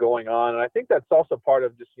 going on. And I think that's also part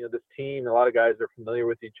of just, this team. A lot of guys are familiar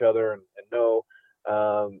with each other and know,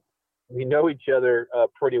 we know each other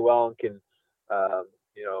pretty well and can,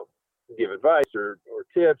 give advice or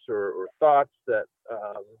tips or thoughts that,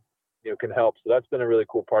 can help. So that's been a really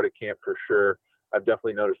cool part of camp for sure. I've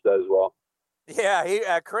definitely noticed that as well.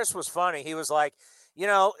 Yeah, Chris was funny. He was like,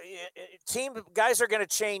 team guys are going to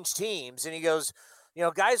change teams, and he goes,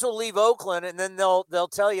 guys will leave Oakland, and then they'll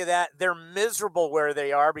tell you that they're miserable where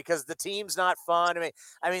they are because the team's not fun.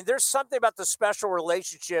 I mean, there's something about the special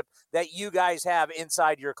relationship that you guys have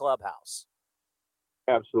inside your clubhouse.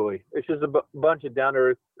 Absolutely, it's just a bunch of down to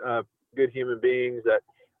earth, good human beings that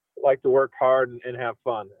like to work hard and have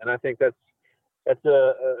fun, and I think that's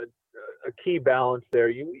a key balance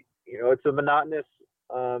there. It's a monotonous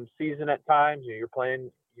season at times. You're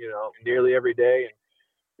playing, nearly every day, and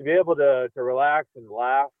to be able to relax and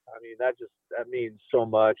laugh, I mean, that means so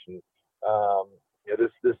much. And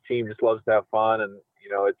this team just loves to have fun, and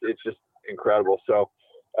it's just incredible. So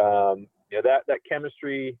that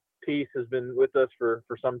chemistry piece has been with us for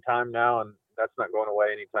some time now, and that's not going away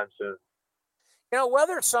anytime soon.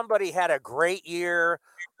 Whether somebody had a great year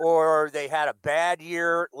or they had a bad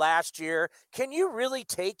year last year, can you really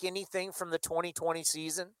take anything from the 2020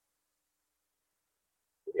 season?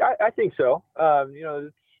 Yeah, I think so.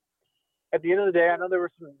 At the end of the day, I know there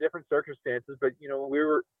were some different circumstances, but we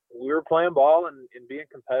were playing ball and being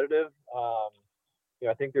competitive.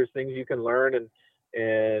 I think there's things you can learn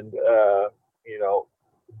and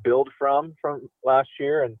build from last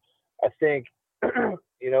year, and I think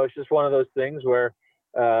it's just one of those things where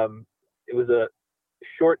it was a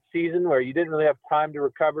short season where you didn't really have time to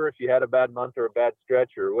recover if you had a bad month or a bad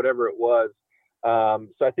stretch or whatever it was.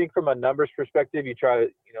 So I think from a numbers perspective, you try to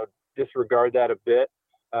disregard that a bit,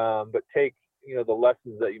 but take the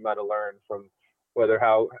lessons that you might have learned from whether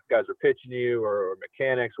how guys are pitching you or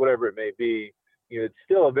mechanics, whatever it may be. It's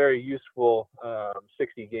still a very useful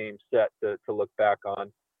 60 game set to look back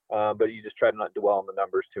on, but you just try to not dwell on the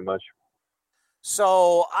numbers too much.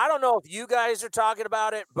 So I don't know if you guys are talking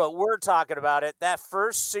about it, but we're talking about it. That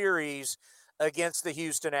first series against the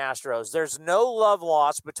Houston Astros, there's no love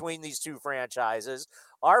lost between these two franchises.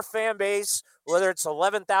 Our fan base, whether it's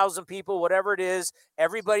 11,000 people, whatever it is,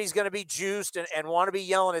 everybody's going to be juiced and want to be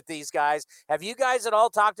yelling at these guys. Have you guys at all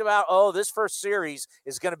talked about, this first series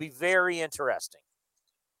is going to be very interesting?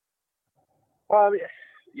 Well,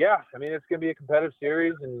 yeah. It's going to be a competitive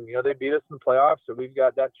series, and, they beat us in the playoffs, so we've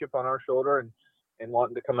got that chip on our shoulder and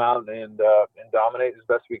wanting to come out and dominate as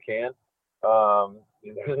best we can.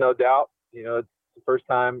 There's no doubt, it's the first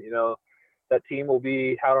time, that team will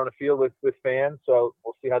be out on the field with fans. So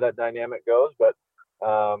we'll see how that dynamic goes, but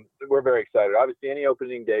we're very excited. Obviously any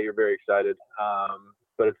opening day, you're very excited.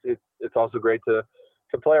 But it's also great to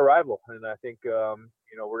play a rival. And I think, we're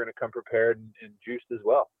going to come prepared and juiced as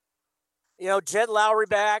well. Jed Lowry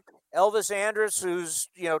back, Elvis Andrus, who's,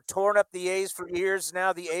 torn up the A's for years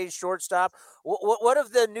now, the A's shortstop. What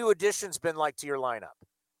have the new additions been like to your lineup?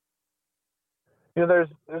 There's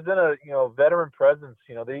been a veteran presence.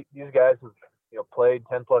 These guys have played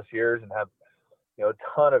 10 plus years and have a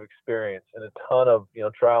ton of experience and a ton of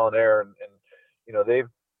trial and error, and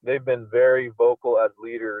they've been very vocal as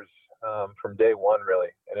leaders from day one, really,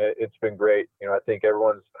 and it's been great. I think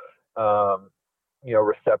everyone's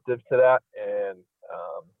receptive to that, and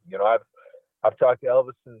I've talked to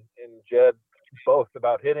Elvis and Jed both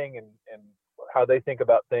about hitting and how they think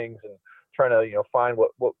about things, and trying to find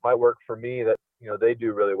what might work for me that they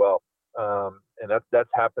do really well, and that's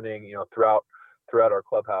happening throughout our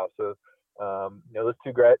clubhouse. So those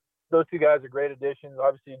two guys are great additions.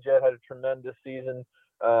 Obviously, Jed had a tremendous season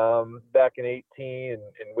back in 2018,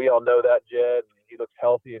 and we all know that Jed. He looks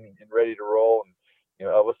healthy and ready to roll, and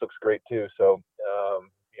Elvis looks great too. So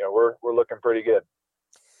we're looking pretty good.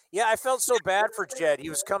 Yeah, I felt so bad for Jed. He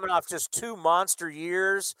was coming off just 2 monster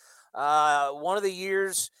years. One of the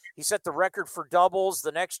years he set the record for doubles.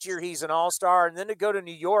 The next year he's an all-star, and then to go to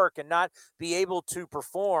New York and not be able to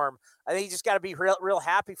perform, I think you just got to be real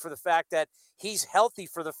happy for the fact that he's healthy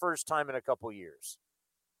for the first time in a couple years.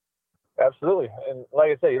 Absolutely, and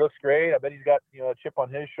like I said, he looks great. I bet he's got a chip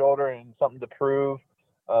on his shoulder and something to prove.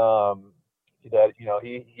 That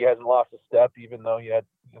he hasn't lost a step, even though he had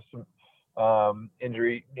some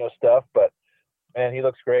injury stuff, but man, he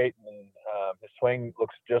looks great, and his swing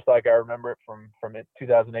looks just like I remember it from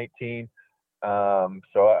 2018.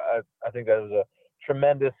 So I think that was a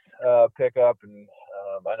tremendous pickup, and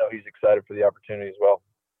I know he's excited for the opportunity as well.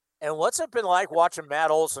 And what's it been like watching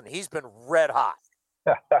Matt Olson? He's been red hot.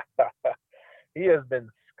 He has been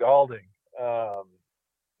scalding.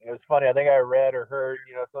 It was funny. I think I read or heard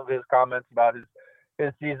some of his comments about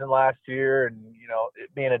his season last year, and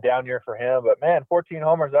it being a down year for him. But man, 14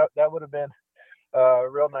 homers, that would have been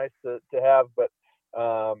real nice to have. But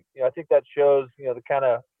I think that shows the kind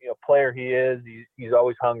of player he is. He's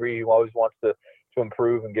always hungry. He always wants to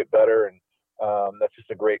improve and get better, and that's just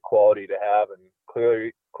a great quality to have. And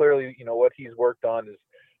clearly what he's worked on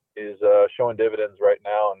is showing dividends right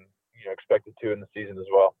now, and expected to in the season as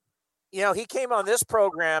well. He came on this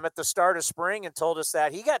program at the start of spring and told us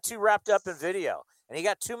that he got too wrapped up in video and he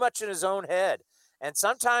got too much in his own head. And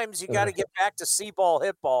sometimes you got to get back to see ball,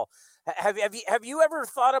 hit ball. Have you ever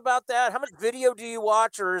thought about that? How much video do you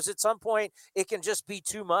watch, or is at some point it can just be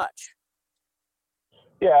too much?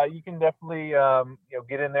 Yeah, you can definitely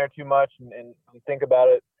get in there too much and think about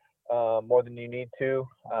it more than you need to.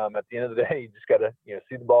 At the end of the day, you just got to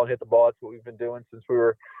see the ball and hit the ball. That's what we've been doing since we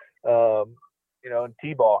were in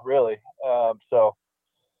T-ball, really. So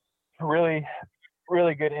really,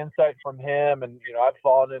 really good insight from him. And, I've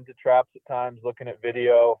fallen into traps at times looking at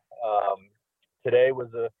video. Today was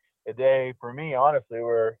a day for me, honestly,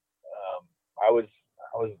 where I was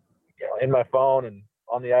in my phone and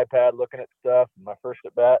on the iPad looking at stuff. And my first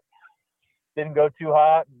at bat didn't go too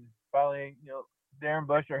hot. And finally, Darren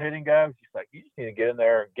Bush, our hitting guy, was just like, you just need to get in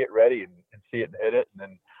there and get ready and see it and hit it. And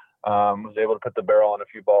then was able to put the barrel on a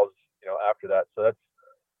few balls after that. So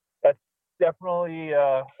that's definitely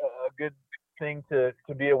a good thing to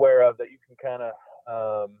be aware of, that you can kind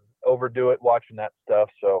of overdo it watching that stuff.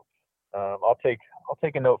 So I'll take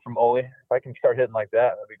a note from Ole. If I can start hitting like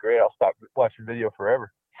that, that'd be great. I'll stop watching video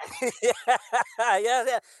forever.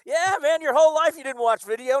 yeah, man. Your whole life you didn't watch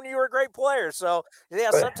video, and you were a great player. So yeah,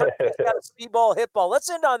 sometimes you got to see ball, hit ball. Let's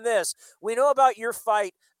end on this. We know about your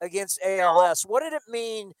fight against ALS. What did it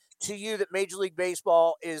mean to you that Major League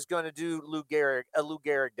Baseball is going to do Lou Gehrig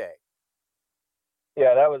Day?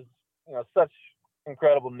 Yeah, that was such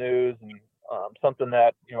incredible news, and something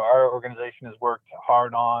that our organization has worked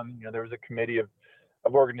hard on. There was a committee of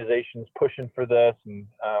organizations pushing for this, and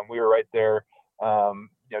we were right there,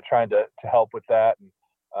 trying to help with that. And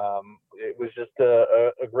it was just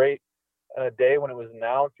a great day when it was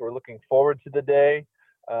announced. We're looking forward to the day.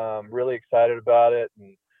 Really excited about it,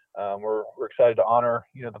 and we're excited to honor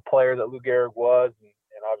the player that Lou Gehrig was, and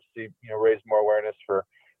obviously raise more awareness for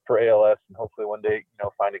ALS, and hopefully one day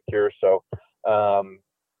find a cure. So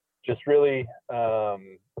just really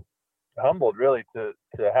humbled, really, to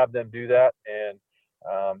have them do that. And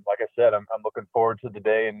like I said, I'm looking forward to the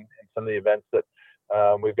day and some of the events that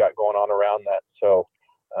we've got going on around that. So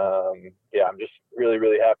yeah, I'm just really,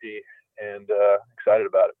 really happy and excited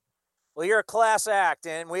about it. Well, you're a class act,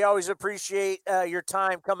 and we always appreciate your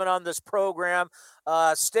time coming on this program.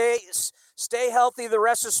 Stay healthy the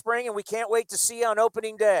rest of spring, and we can't wait to see you on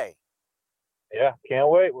opening day. Yeah, can't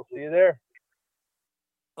wait. We'll see you there.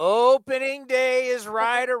 Opening day is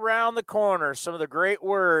right around the corner. Some of the great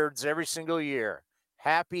words every single year.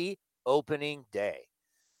 Happy opening day.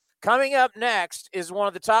 Coming up next is one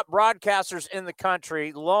of the top broadcasters in the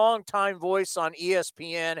country, longtime voice on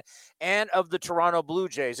ESPN and of the Toronto Blue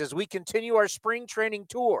Jays. As we continue our spring training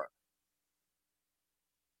tour,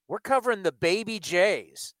 we're covering the baby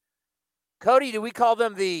Jays. Cody, do we call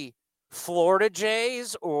them the Florida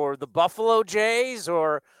Jays or the Buffalo Jays,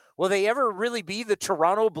 or will they ever really be the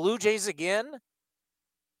Toronto Blue Jays again?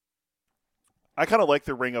 I kind of like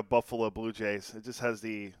the ring of Buffalo Blue Jays. It just has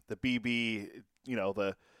the BB,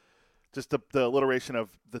 the alliteration of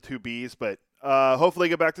the two Bs. But hopefully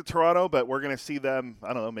get back to Toronto, but we're going to see them,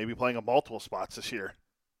 I don't know, maybe playing on multiple spots this year.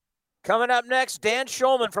 Coming up next, Dan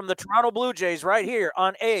Shulman from the Toronto Blue Jays right here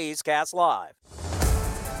on A's Cast Live.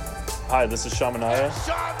 Hi, this is Sean Manaea.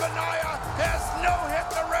 Sean Manaea has no-hit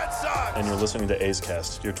the Red Sox. And you're listening to A's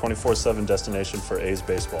Cast, your 24/7 destination for A's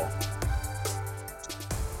baseball.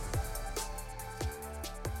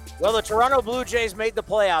 Well, the Toronto Blue Jays made the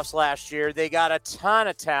playoffs last year. They got a ton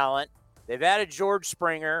of talent. They've added George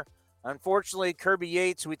Springer. Unfortunately, Kirby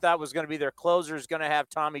Yates, we thought was going to be their closer, is going to have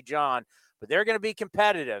Tommy John. But they're going to be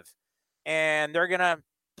competitive. And they're going to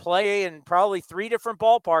play in probably 3 different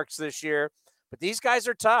ballparks this year. But these guys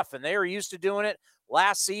are tough, and they were used to doing it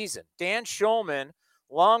last season. Dan Shulman,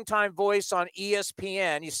 longtime voice on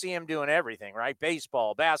ESPN. You see him doing everything, right?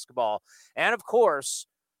 Baseball, basketball, and, of course,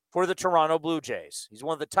 for the Toronto Blue Jays. He's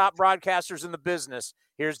one of the top broadcasters in the business.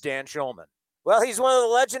 Here's Dan Shulman. Well, he's one of the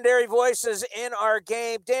legendary voices in our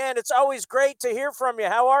game. Dan, it's always great to hear from you.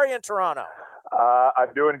 How are you in Toronto?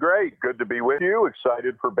 I'm doing great. Good to be with you.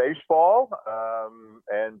 Excited for baseball,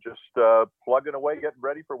 and just plugging away, getting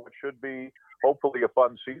ready for what should be hopefully a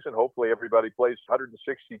fun season. Hopefully everybody plays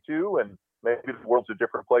 162, and maybe the world's a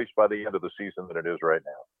different place by the end of the season than it is right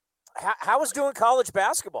now. How was doing college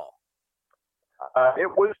basketball?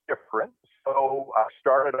 It was different. So I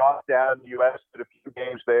started off down in the U.S., did a few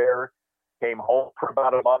games there, came home for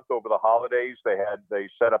about a month over the holidays. They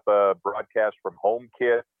set up a broadcast from home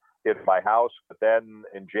kit in my house, but then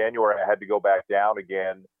in January I had to go back down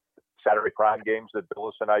again. Saturday prime games that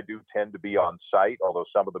Billis and I do tend to be on site, although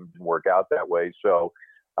some of them didn't work out that way. So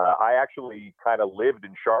I actually kind of lived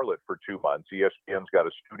in Charlotte for 2 months. ESPN's got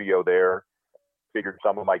a studio there. Figured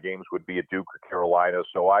some of my games would be at Duke or Carolina.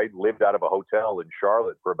 So I lived out of a hotel in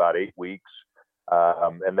Charlotte for about 8 weeks,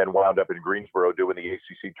 and then wound up in Greensboro doing the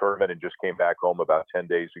ACC tournament and just came back home about 10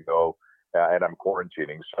 days ago. And I'm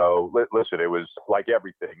quarantining. So listen, it was like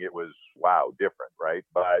everything. It was, wow, different, right?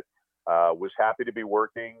 But was happy to be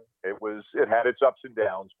working. It had its ups and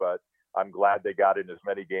downs, but I'm glad they got in as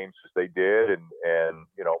many games as they did. And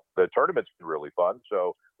the tournament's been really fun.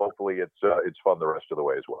 So hopefully it's fun the rest of the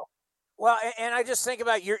way as well. Well, and I just think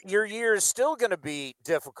about your year is still going to be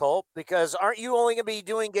difficult because aren't you only going to be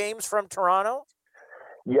doing games from Toronto?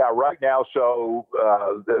 Yeah, right now. So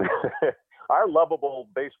our lovable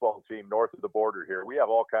baseball team north of the border here, we have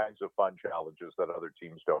all kinds of fun challenges that other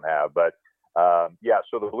teams don't have. But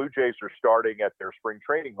so the Blue Jays are starting at their spring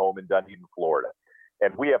training home in Dunedin, Florida.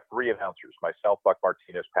 And we have 3 announcers, myself, Buck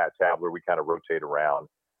Martinez, Pat Tabler. We kind of rotate around.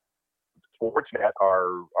 Sportsnet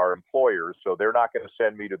are our employers, so they're not going to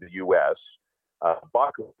send me to the U.S.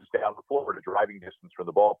 Buck is down to Florida, driving distance from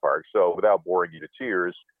the ballpark. So without boring you to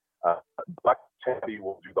tears, Buck Tabby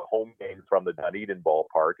will do the home game from the Dunedin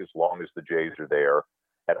ballpark as long as the Jays are there.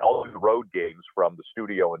 And I'll do the road games from the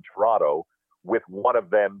studio in Toronto with one of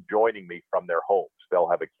them joining me from their homes. They'll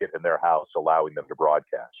have a kit in their house allowing them to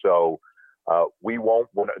broadcast. So we won't,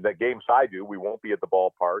 the games I do, we won't be at the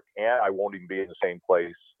ballpark, and I won't even be in the same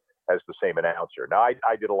place as the same announcer. Now,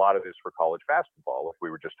 I did a lot of this for college basketball, if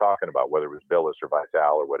we were just talking about whether it was Billis or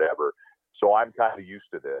Vital or whatever. So I'm kind of used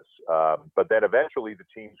to this. But then eventually the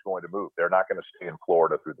team's going to move. They're not going to stay in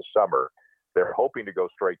Florida through the summer. They're hoping to go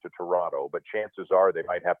straight to Toronto, but chances are they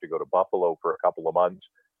might have to go to Buffalo for a couple of months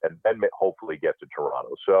and then hopefully get to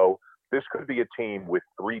Toronto. So this could be a team with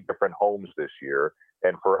 3 different homes this year.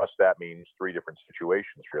 And for us, that means 3 different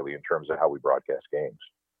situations, really, in terms of how we broadcast games.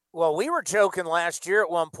 Well, we were joking last year at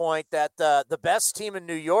one point that the best team in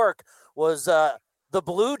New York was the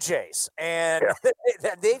Blue Jays. And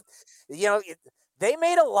they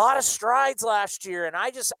made a lot of strides last year. And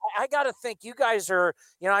I got to think you guys are,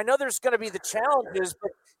 I know there's going to be the challenges,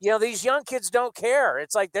 but, these young kids don't care.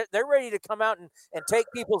 It's like they're ready to come out and take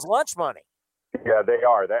people's lunch money. Yeah, they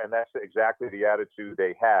are. And that's exactly the attitude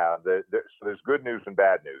they have. So there's good news and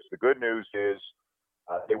bad news. The good news is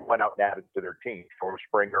they went out and added to their team, George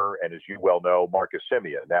Springer, and as you well know, Marcus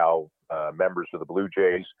Semien, now members of the Blue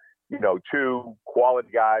Jays. 2 quality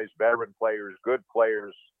guys, veteran players, good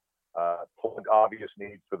players, obvious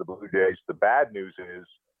needs for the Blue Jays. The bad news is,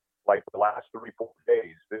 like the last 3-4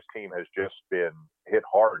 days, this team has just been hit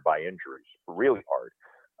hard by injuries, really hard.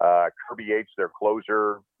 Kirby Yates, their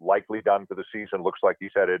closer, likely done for the season. Looks like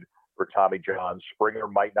he's headed for Tommy John. Springer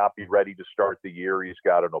might not be ready to start the year. He's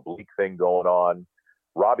got an oblique thing going on.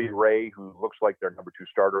 Robbie Ray, who looks like their number 2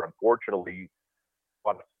 starter, unfortunately,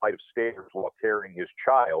 on a flight of stairs while carrying his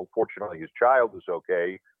child. Fortunately, his child is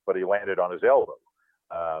okay, but he landed on his elbow.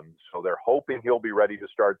 So they're hoping he'll be ready to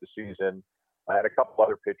start the season. And a couple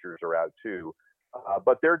other pitchers are out too.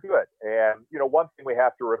 But they're good. And, one thing we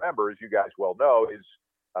have to remember, as you guys well know, is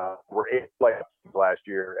we're 8 playoff teams last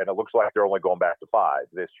year, and it looks like they're only going back to 5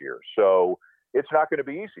 this year. So it's not going to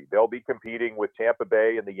be easy. They'll be competing with Tampa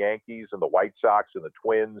Bay and the Yankees and the White Sox and the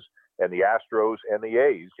Twins and the Astros and the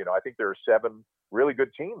A's. I think there are 7 really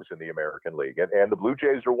good teams in the American League, and the Blue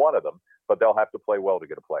Jays are one of them, but they'll have to play well to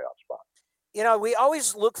get a playoff spot. We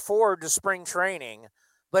always look forward to spring training,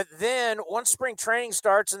 but then once spring training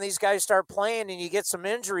starts and these guys start playing and you get some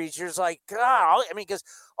injuries, you're just like, God, because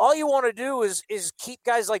all you want to do is keep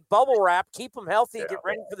guys like bubble wrap, keep them healthy, and get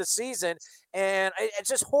ready for the season. And it's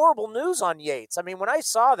just horrible news on Yates. When I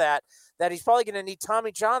saw that he's probably going to need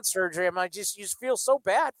Tommy John surgery, you just feel so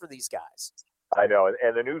bad for these guys. I know.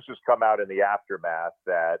 And the news has come out in the aftermath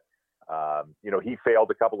that, he failed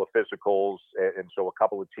a couple of physicals. And so a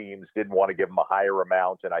couple of teams didn't want to give him a higher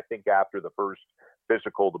amount. And I think after the first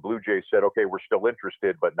physical, the Blue Jays said, okay, we're still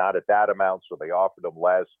interested, but not at that amount. So they offered him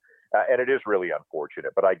less. And it is really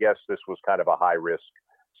unfortunate. But I guess this was kind of a high risk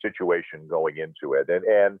situation going into it.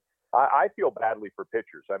 And I feel badly for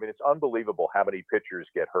pitchers. It's unbelievable how many pitchers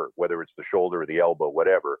get hurt, whether it's the shoulder or the elbow,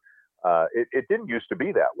 whatever. It didn't used to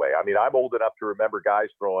be that way. I'm old enough to remember guys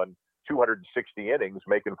throwing 260 innings,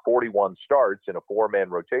 making 41 starts in a 4-man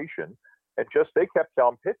rotation, and they kept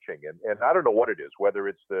on pitching. And I don't know what it is, whether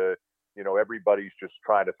it's everybody's just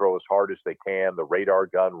trying to throw as hard as they can, the radar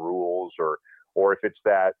gun rules, or if it's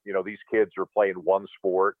that, these kids are playing one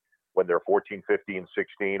sport when they're 14, 15,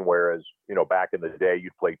 16, whereas, back in the day,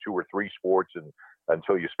 you'd play 2 or 3 sports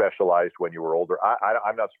until you specialized when you were older.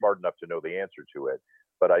 I'm not smart enough to know the answer to it.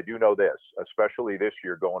 But I do know this, especially this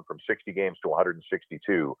year, going from 60 games to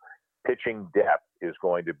 162, pitching depth is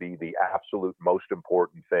going to be the absolute most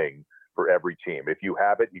important thing for every team. If you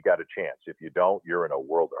have it, you got a chance. If you don't, you're in a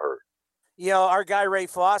world of hurt. Our guy Ray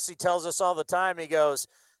Fosse tells us all the time, he goes,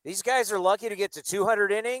 these guys are lucky to get to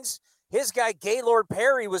 200 innings. His guy Gaylord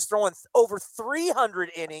Perry was throwing over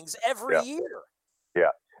 300 innings every year.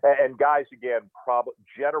 Yeah. And guys, again, probably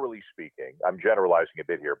generally speaking, I'm generalizing a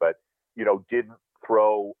bit here, but, didn't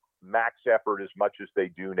throw max effort as much as they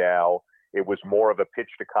do now. It was more of a pitch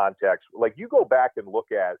to contact. Like, you go back and look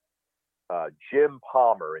at Jim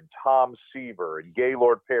Palmer and Tom Seaver and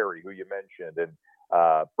Gaylord Perry, who you mentioned,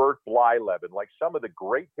 and Bert Blyleven, like some of the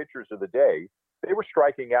great pitchers of the day, they were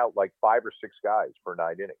striking out like 5 or 6 guys per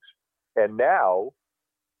 9 innings. And now,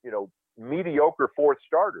 mediocre 4th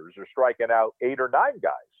starters are striking out 8 or 9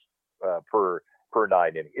 guys per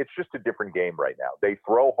 9 innings. It's just a different game right now. They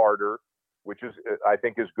throw harder, which is, I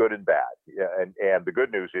think, is good and bad. And the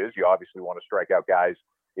good news is you obviously want to strike out guys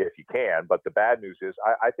if you can. But the bad news is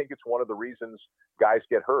I think it's one of the reasons guys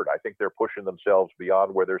get hurt. I think they're pushing themselves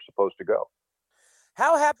beyond where they're supposed to go.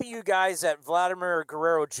 How happy you guys that Vladimir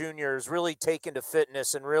Guerrero Jr. is really taken to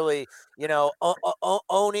fitness and really,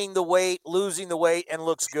 owning the weight, losing the weight, and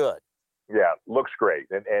looks good? Yeah, looks great.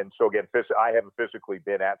 And so, again, I haven't physically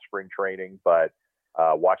been at spring training, but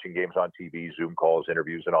watching games on TV, Zoom calls,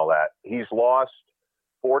 interviews, and all that. He's lost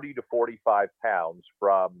 40 to 45 pounds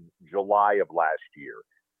from July of last year.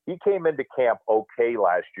 He came into camp okay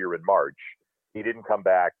last year in March. He didn't come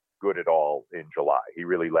back good at all in July. He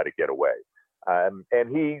really let it get away.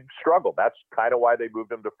 And he struggled. That's kind of why they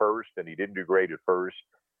moved him to first, and he didn't do great at first.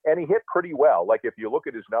 And he hit pretty well. Like, if you look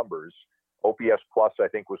at his numbers, OPS plus, I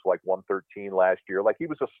think, was like 113 last year. Like, he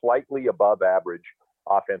was a slightly above average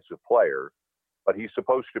offensive player, but he's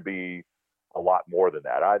supposed to be a lot more than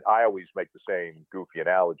that. I always make the same goofy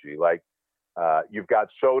analogy. Like, you've got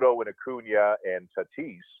Soto and Acuna and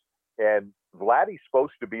Tatis, and Vladdy's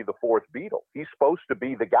supposed to be the 4th Beatle. He's supposed to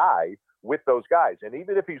be the guy with those guys. And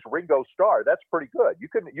even if he's Ringo Starr, that's pretty good. You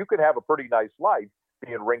can have a pretty nice life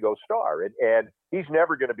being Ringo Starr. And he's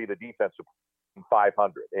never going to be the defensive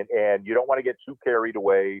 500. And you don't want to get too carried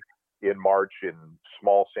away in March in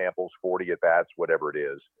small samples, 40 at bats, whatever it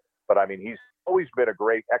is. But I mean, he's always been a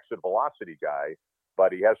great exit velocity guy,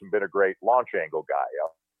 but he hasn't been a great launch angle guy.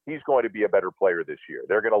 He's going to be a better player this year.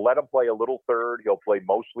 They're going to let him play a little third. He'll play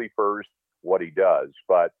mostly first, what he does.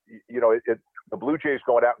 But, the Blue Jays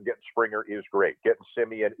going out and getting Springer is great. Getting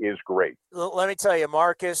Simeon is great. Let me tell you,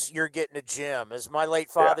 Marcus, you're getting a gem. As my late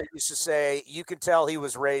father used to say, you can tell he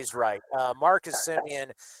was raised right. Marcus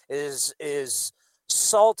Simeon is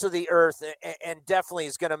salt of the earth and definitely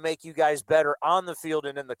is going to make you guys better on the field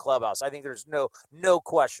and in the clubhouse. I think there's no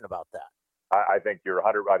question about that. I think you're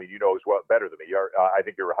 100. I mean, you know as well better than me. I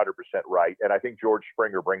think you're 100% right, and I think George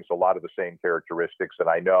Springer brings a lot of the same characteristics. And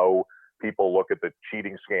I know people look at the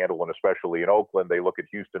cheating scandal, and especially in Oakland, they look at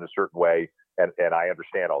Houston a certain way, and I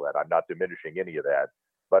understand all that. I'm not diminishing any of that,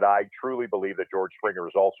 but I truly believe that George Springer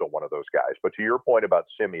is also one of those guys. But to your point about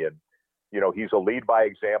Simeon, you know, he's a lead by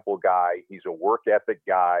example guy. He's a work ethic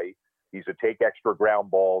guy. He's a take extra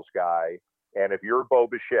ground balls guy. And if you're Bo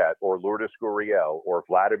Bichette or Lourdes Gurriel or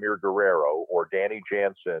Vladimir Guerrero or Danny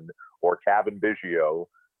Jansen or Kevin Biggio,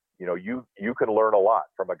 you know, you can learn a lot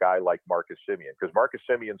from a guy like Marcus Semien, because Marcus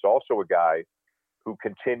Semien's also a guy who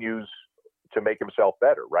continues to make himself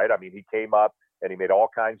better, right? I mean, he came up and he made all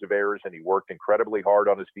kinds of errors and he worked incredibly hard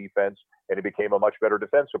on his defense and he became a much better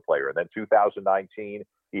defensive player. And then 2019,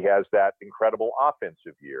 he has that incredible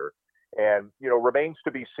offensive year. And, you know, remains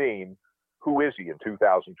to be seen, who is he in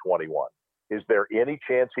 2021? Is there any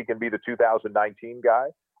chance he can be the 2019 guy?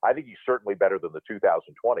 I think he's certainly better than the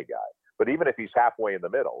 2020 guy. But even if he's halfway in the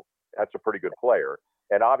middle, that's a pretty good player.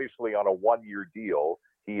 And obviously on a one-year deal,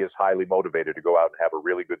 he is highly motivated to go out and have a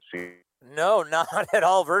really good season. No, not at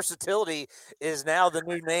all. Versatility is now the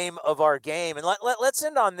new name of our game. And let's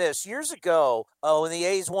end on this. Years ago, when the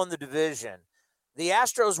A's won the division, the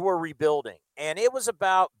Astros were rebuilding, and it was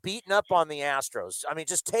about beating up on the Astros. I mean,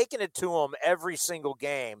 just taking it to them every single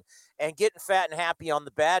game and getting fat and happy on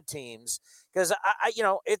the bad teams. Because,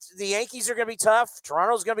 it's the Yankees are going to be tough.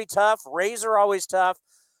 Toronto's going to be tough. Rays are always tough.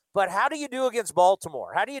 But how do you do against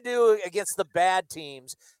Baltimore? How do you do against the bad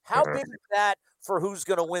teams? How big is that for who's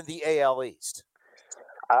going to win the AL East?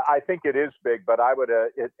 I think it is big, but I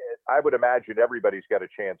would imagine everybody's got a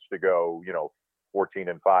chance to go,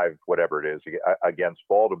 14-5, whatever it is, against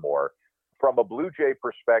Baltimore. From a Blue Jay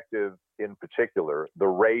perspective in particular, the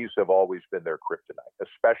Rays have always been their kryptonite,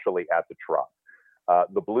 especially at the Trop.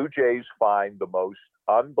 The Blue Jays find the most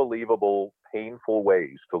unbelievable, painful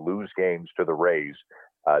ways to lose games to the Rays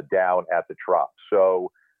down at the Trop.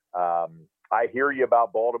 So I hear you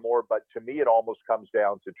about Baltimore, but to me, it almost comes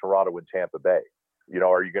down to Toronto and Tampa Bay.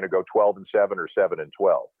 Are you going to go 12-7 or 7-12?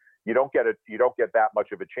 You don't get that much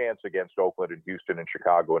of a chance against Oakland and Houston and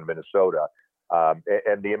Chicago and Minnesota.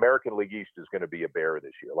 And the American League East is going to be a bear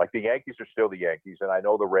this year. Like, the Yankees are still the Yankees, and I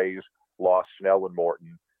know the Rays lost Snell and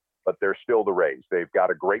Morton, but they're still the Rays. They've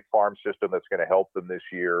got a great farm system that's going to help them this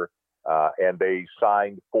year, and they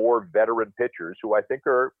signed 4 veteran pitchers who I think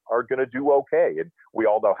are going to do okay. And we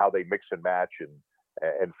all know how they mix and match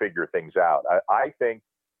and figure things out. I think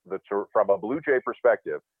from a Blue Jay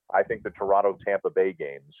perspective, I think the Toronto-Tampa Bay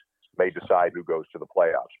games may decide who goes to the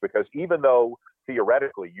playoffs, because even though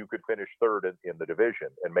theoretically you could finish third in the division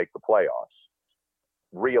and make the playoffs,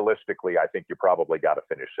 realistically, I think you probably got to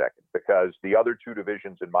finish second, because the other 2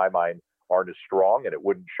 divisions in my mind aren't as strong, and it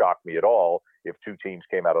wouldn't shock me at all if 2 teams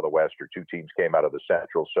came out of the West or 2 teams came out of the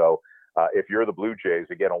Central. So if you're the Blue Jays,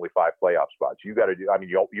 again, only 5 playoff spots. You got to do,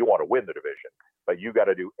 you want to win the division, but you got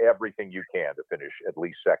to do everything you can to finish at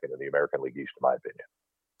least second in the American League East, in my opinion.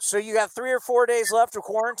 So you got 3 or 4 days left of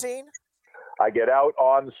quarantine? I get out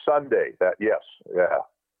on Sunday.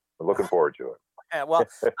 I'm looking forward to it. Yeah, well,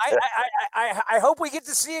 I hope we get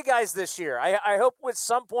to see you guys this year. I hope at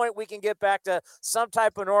some point we can get back to some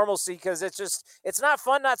type of normalcy, because it's not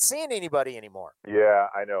fun not seeing anybody anymore. Yeah,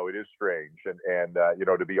 I know. It is strange. And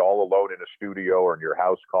to be all alone in a studio or in your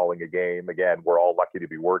house calling a game, again, we're all lucky to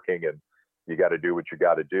be working, and you got to do what you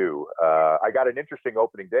got to do. I got an interesting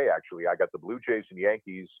opening day, actually. I got the Blue Jays and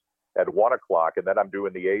Yankees at 1 o'clock, and then I'm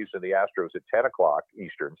doing the A's and the Astros at 10 o'clock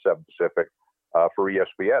Eastern, 7 Pacific, for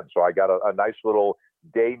ESPN. So I got a nice little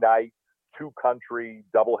day-night, 2-country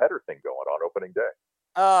doubleheader thing going on opening day.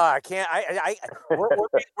 I can't.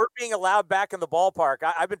 We're being allowed back in the ballpark.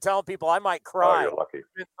 I've been telling people I might cry. Oh, you're lucky.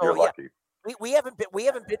 You're lucky. We haven't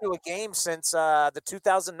been to a game since the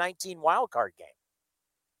 2019 wild card game.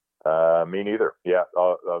 Me neither. Yeah,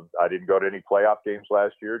 I didn't go to any playoff games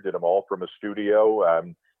last year. Did them all from a studio,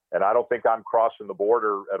 and I don't think I'm crossing the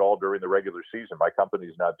border at all during the regular season. My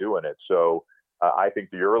company's not doing it, so I think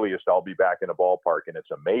the earliest I'll be back in a ballpark, and it's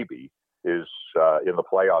a maybe, is in the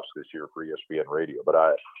playoffs this year for ESPN Radio. But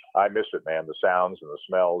I miss it, man. The sounds and the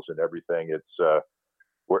smells and everything. It's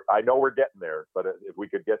I know we're getting there, but if we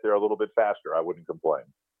could get there a little bit faster, I wouldn't complain.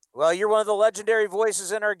 Well, you're one of the legendary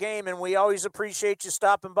voices in our game, and we always appreciate you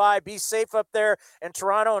stopping by. Be safe up there in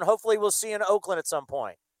Toronto, and hopefully we'll see you in Oakland at some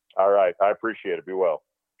point. All right. I appreciate it. Be well.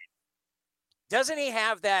 Doesn't he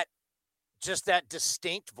have that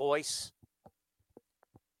distinct voice?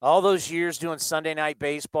 All those years doing Sunday Night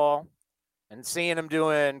Baseball and seeing him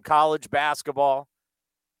doing college basketball,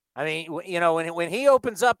 I mean, when he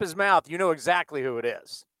opens up his mouth, you know exactly who it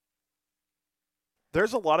is.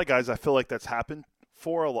 There's a lot of guys I feel like that's happened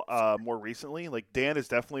for more recently. Like Dan is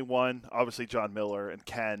definitely one. Obviously John Miller and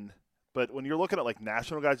Ken. But when you're looking at like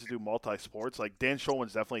national guys who do multi-sports, like Dan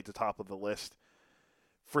Shulman's definitely at the top of the list.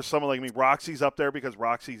 For someone like me, Roxy's up there because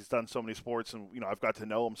Roxy's done so many sports, and I've got to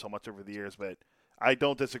know him so much over the years. But I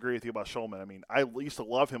don't disagree with you about Shulman. I mean, I used to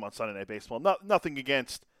love him on Sunday Night Baseball. Nothing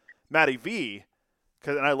against Matty V,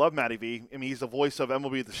 and I love Matty V. I mean, he's the voice of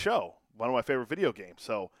MLB The Show, one of my favorite video games.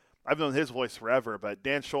 So I've known his voice forever. But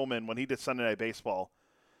Dan Shulman, when he did Sunday Night Baseball,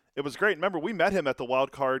 it was great. Remember, we met him at the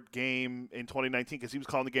wild card game in 2019 because he was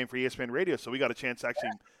calling the game for ESPN Radio, so we got a chance to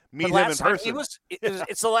actually meet him in person.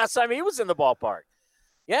 It's the last time he was in the ballpark.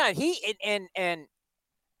 Yeah, and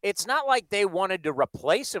it's not like they wanted to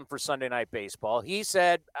replace him for Sunday Night Baseball. He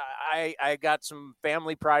said, "I got some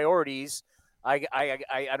family priorities. I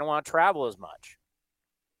don't want to travel as much."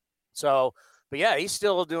 So, but yeah, he's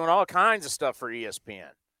still doing all kinds of stuff for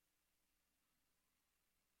ESPN.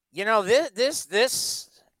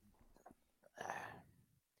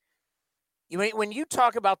 When you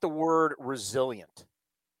talk about the word resilient,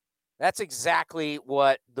 that's exactly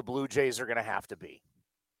what the Blue Jays are going to have to be.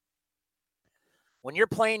 When you're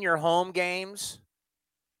playing your home games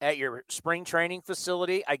at your spring training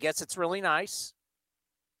facility, I guess it's really nice.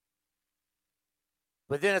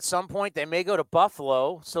 But then at some point they may go to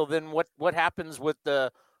Buffalo. So then what happens with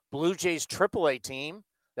the Blue Jays AAA team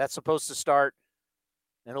that's supposed to start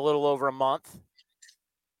in a little over a month?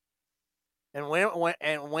 And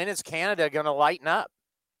when is Canada going to lighten up?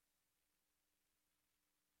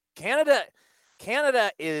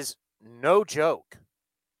 Canada is no joke.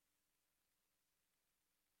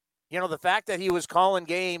 The fact that he was calling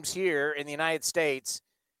games here in the United States,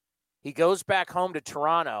 he goes back home to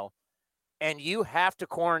Toronto, and you have to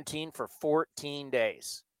quarantine for 14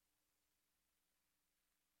 days.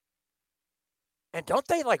 And don't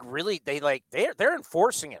they they're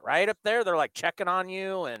enforcing it right up there? They're like checking on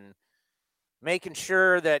you and making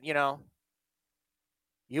sure that,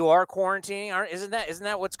 you are quarantining. Isn't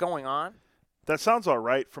that what's going on? That sounds all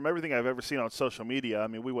right. From everything I've ever seen on social media, I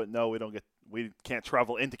mean, we wouldn't know. We can't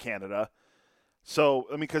travel into Canada. So,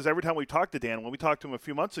 I mean, because every time we talked to Dan, when we talked to him a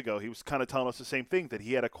few months ago, he was kind of telling us the same thing, that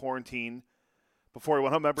he had a quarantine before he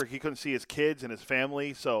went home. Remember, he couldn't see his kids and his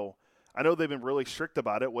family. So I know they've been really strict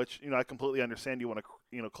about it, which, I completely understand. You want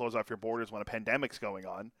to, close off your borders when a pandemic's going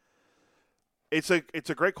on. It's a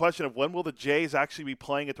great question of when will the Jays actually be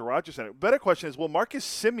playing at the Rogers Center. Better question is, will Marcus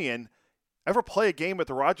Semien ever play a game at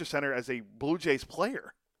the Rogers Center as a Blue Jays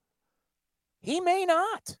player? He may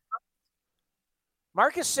not.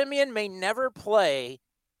 Marcus Semien may never play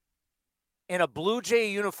in a Blue Jay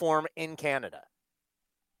uniform in Canada.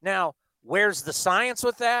 Now, where's the science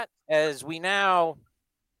with that? As we now,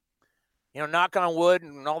 knock on wood,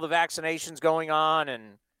 and all the vaccinations going on,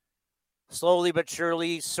 and slowly but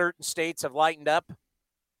surely certain states have lightened up.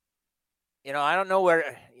 I don't know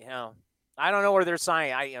where, I don't know where there's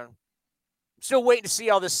science. I'm still waiting to see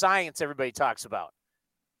all this science everybody talks about.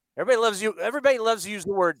 Everybody loves to use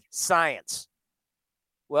the word science.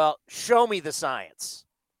 Well, show me the science.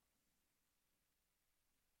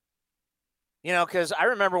 Because I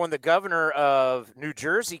remember when the governor of New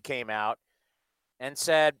Jersey came out and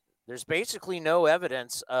said there's basically no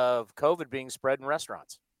evidence of COVID being spread in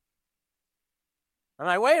restaurants. I'm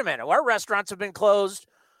like, wait a minute. Our restaurants have been closed.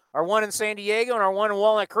 Our one in San Diego and our one in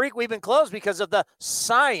Walnut Creek, we've been closed because of the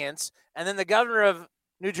science. And then the governor of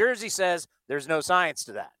New Jersey says there's no science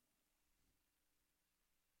to that.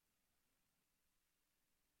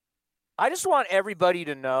 I just want everybody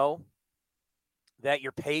to know that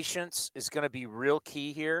your patience is going to be real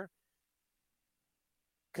key here.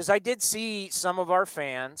 Because I did see some of our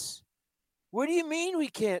fans. What do you mean we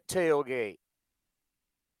can't tailgate?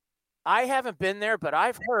 I haven't been there, but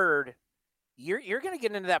I've heard you're going to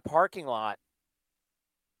get into that parking lot,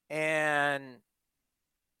 and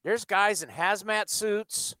there's guys in hazmat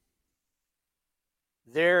suits.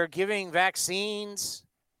 They're giving vaccines.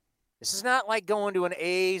 This is not like going to an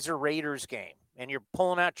A's or Raiders game, and you're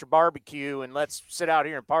pulling out your barbecue and let's sit out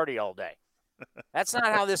here and party all day. That's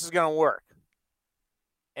not how this is going to work.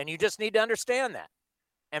 And you just need to understand that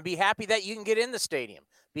and be happy that you can get in the stadium.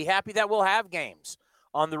 Be happy that we'll have games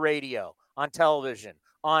on the radio, on television,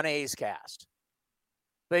 on A's Cast.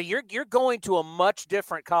 But you're going to a much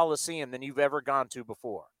different Coliseum than you've ever gone to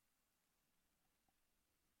before.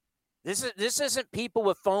 This isn't people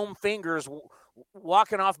with foam fingers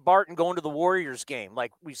walking off BART and going to the Warriors game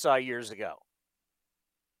like we saw years ago.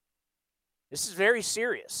 This is very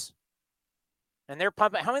serious. And they're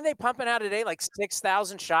pumping. How many are they pumping out a day? Like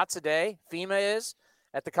 6,000 shots a day, FEMA is.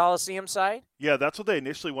 at the Coliseum side? Yeah, that's what they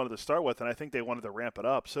initially wanted to start with, and I think they wanted to ramp it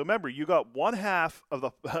up. So remember, you got half of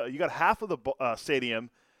the stadium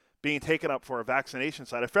being taken up for a vaccination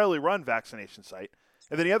site, a fairly run vaccination site,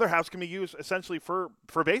 and then the other half's can be used essentially for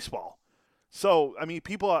baseball. So I mean,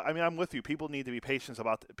 I'm with you. People need to be patient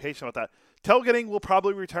about that. Tailgating will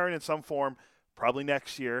probably return in some form, probably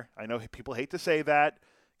next year. I know people hate to say that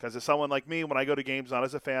because as someone like me, when I go to games, not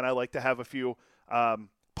as a fan, I like to have a few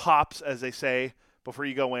pops, as they say, before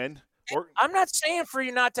you go in. I'm not saying for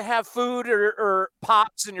you not to have food or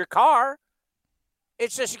pops in your car.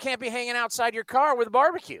 It's just you can't be hanging outside your car with a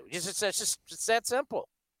barbecue. It's that simple.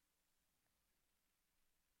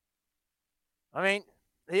 I mean,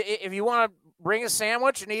 if you want to bring a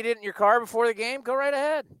sandwich and eat it in your car before the game, go right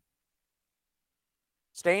ahead.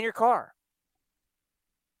 Stay in your car.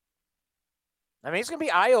 I mean, it's going to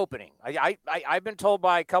be eye-opening. I've been told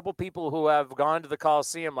by a couple people who have gone to the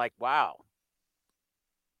Coliseum, like, wow,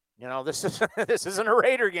 you know, this isn't a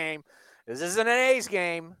Raider game. This isn't an A's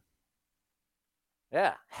game.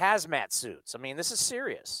 Yeah, hazmat suits. I mean, this is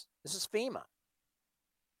serious. This is FEMA.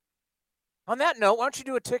 On that note, why don't you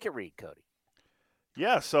do a ticket read, Cody?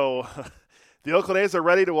 Yeah, so the Oakland A's are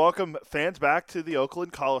ready to welcome fans back to the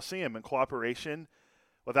Oakland Coliseum in cooperation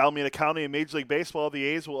with Alameda County and Major League Baseball. The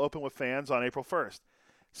A's will open with fans on April 1st.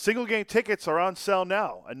 Single-game tickets are on sale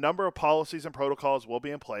now. A number of policies and protocols will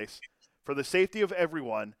be in place for the safety of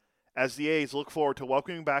everyone as the A's look forward to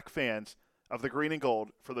welcoming back fans of the green and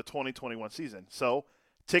gold for the 2021 season. So,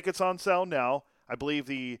 tickets on sale now. I believe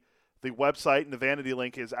the website and the vanity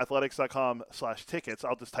link is athletics.com/tickets.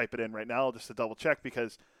 I'll just type it in right now just to double check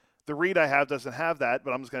because the read I have doesn't have that,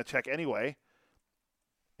 but I'm just going to check anyway.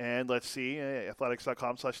 And let's see,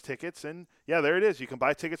 athletics.com/tickets. And yeah, there it is. You can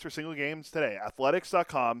buy tickets for single games today.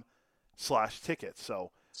 Athletics.com/tickets.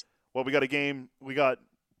 So, well, we got a game. We got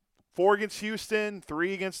 4 against Houston,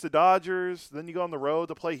 3 against the Dodgers. Then you go on the road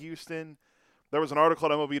to play Houston. There was an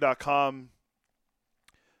article at MLB.com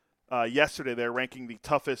yesterday. They're ranking the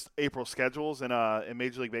toughest April schedules in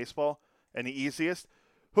Major League Baseball and the easiest.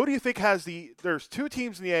 Who do you think has there's 2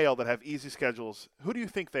 teams in the AL that have easy schedules. Who do you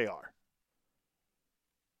think they are?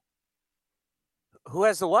 Who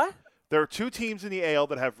has the what? There are 2 teams in the AL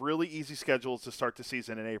that have really easy schedules to start the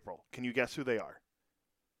season in April. Can you guess who they are?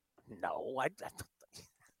 No,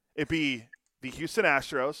 It'd be the Houston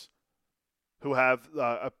Astros, who have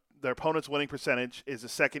their opponent's winning percentage is the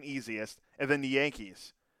second easiest, and then the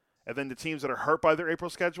Yankees. And then the teams that are hurt by their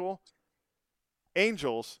April schedule,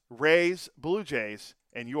 Angels, Rays, Blue Jays,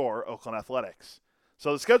 and your Oakland Athletics.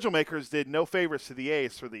 So the schedule makers did no favors to the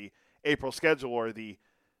A's for the April schedule, or the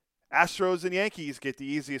Astros and Yankees get the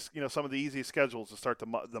easiest, some of the easiest schedules to start the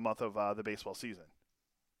month of the baseball season.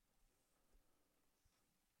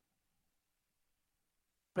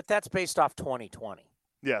 But that's based off 2020.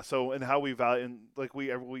 Yeah. So, and how we value, and like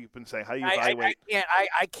we've been saying, how do you evaluate?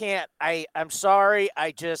 I can't. I'm sorry.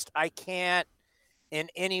 I can't in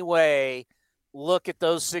any way look at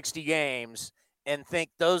those 60 games and think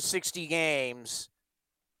those 60 games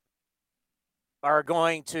are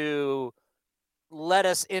going to let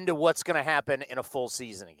us into what's going to happen in a full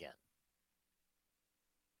season again.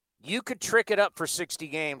 You could trick it up for 60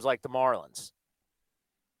 games like the Marlins.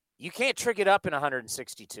 You can't trick it up in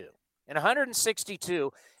 162. In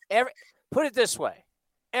 162, put it this way,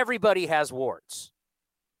 everybody has warts.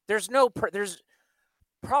 There's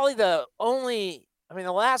probably the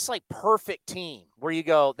last perfect team where you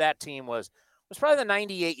go, that team was probably the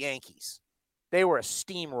 98 Yankees. They were a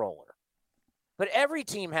steamroller. But every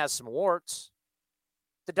team has some warts.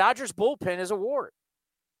 The Dodgers bullpen is a wart,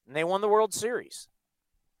 and they won the World Series.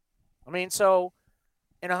 I mean, so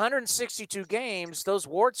in 162 games, those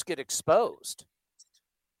warts get exposed.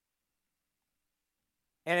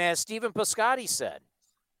 And as Stephen Piscotty said,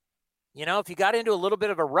 if you got into a little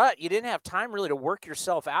bit of a rut, you didn't have time really to work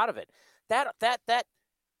yourself out of it. That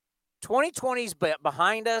 2020 is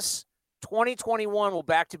behind us. 2021 will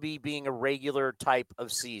back to being a regular type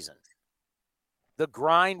of season. The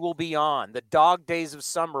grind will be on. The dog days of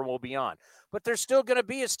summer will be on. But there's still going to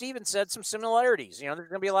be, as Steven said, some similarities. There's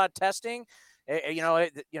going to be a lot of testing.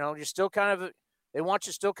 You're still they want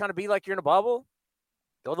you to still kind of be like you're in a bubble.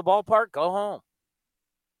 Go to the ballpark, go home.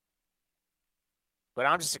 But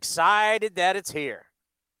I'm just excited that it's here.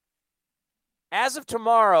 As of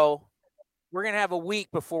tomorrow, we're going to have a week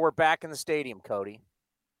before we're back in the stadium, Cody.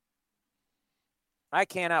 I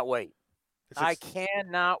cannot wait. I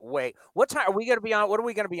cannot wait. What time are we going to be on? What are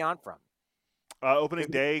we going to be on from? Opening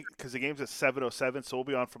day, because the game's at 7:07, so we'll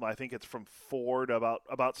be on from, I think it's from 4 to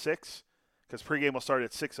about 6, because pregame will start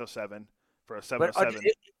at 6:07 for a 7:07.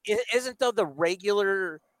 Isn't, though, the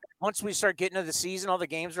regular once we start getting to the season, all the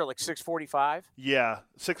games are like 6:45. Yeah,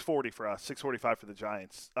 6:40 for us, 6:45 for the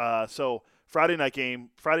Giants. So Friday night's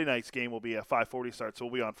game will be a 5:40 start, so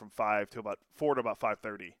we'll be on from 4 to about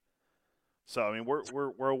 5:30. So I mean, we're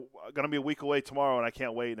going to be a week away tomorrow, and I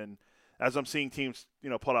can't wait. And as I'm seeing teams,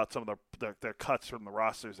 pull out some of their cuts from the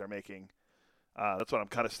rosters they're making, that's what I'm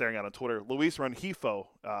kind of staring at on Twitter. Luis Rengifo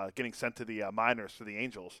getting sent to the minors for the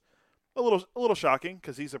Angels. A little shocking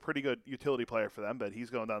because he's a pretty good utility player for them, but he's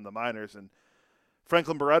going down to the minors. And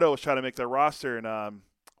Franklin Barreto was trying to make their roster, and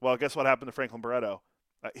well, guess what happened to Franklin Barreto?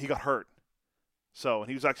 He got hurt. So, and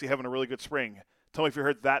he was actually having a really good spring. Tell me if you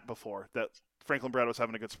heard that before, that Franklin Barreto was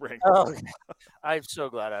having a good spring. Oh, I'm so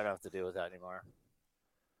glad I don't have to deal with that anymore.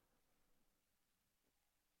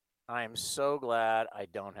 I am so glad I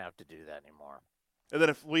don't have to do that anymore. And then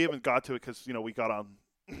if we haven't got to it because, we got on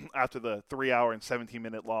after the 3-hour and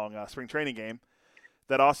 17-minute long spring training game,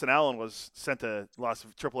 that Austin Allen was sent to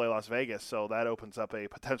AAA Las Vegas, so that opens up a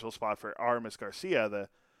potential spot for Aramis Garcia, the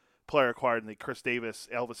player acquired in the Chris Davis,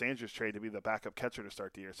 Elvis Andrus trade to be the backup catcher to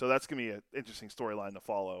start the year. So that's going to be an interesting storyline to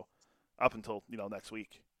follow up until, next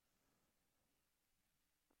week.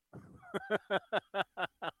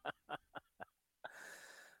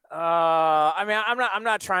 I mean, I'm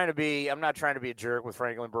not trying to be a jerk with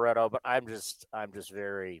Franklin Barreto, but I'm just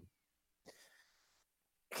very,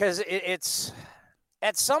 because it's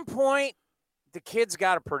at some point the kid's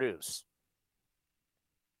got to produce.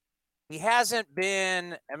 He hasn't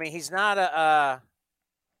been. I mean, he's not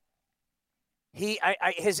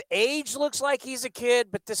his age looks like he's a kid,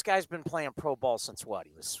 but this guy's been playing pro ball since what?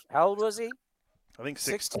 How old was he? I think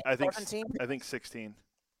 16. I think 17? I think 16.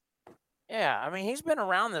 Yeah, I mean, he's been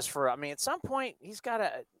around this for. I mean, at some point he's got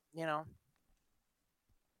to, at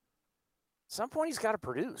some point he's got to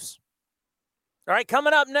produce. All right,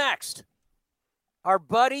 coming up next, our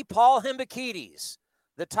buddy Paul Hembekides,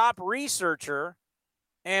 the top researcher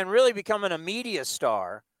and really becoming a media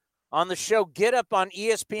star on the show Get Up on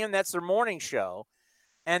ESPN. That's their morning show.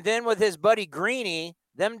 And then with his buddy Greeny,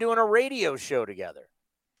 them doing a radio show together.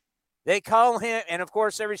 They call him, and of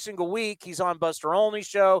course, every single week he's on Buster Olney's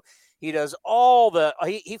show. He does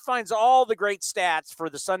he finds all the great stats for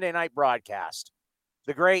the Sunday night broadcast.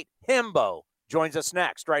 The great Hembo joins us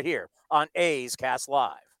next right here on A's Cast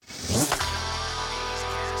Live.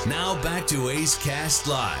 Now back to A's Cast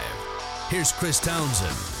Live. Here's Chris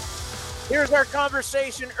Townsend. Here's our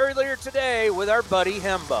conversation earlier today with our buddy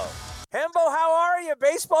Hembo. Hembo, how are you?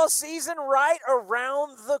 Baseball season right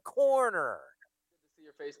around the corner. Good to see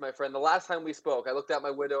your face, my friend. The last time we spoke, I looked out my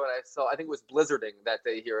window and I think it was blizzarding that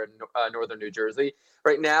day here in northern New Jersey.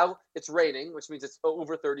 Right now, it's raining, which means it's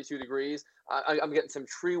over 32 degrees. I'm getting some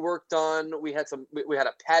tree work done. We had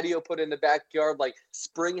a patio put in the backyard. Like,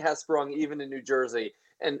 spring has sprung even in New Jersey.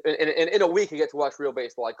 And in a week, I get to watch real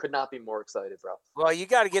baseball. I could not be more excited, bro. Well, you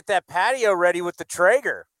got to get that patio ready with the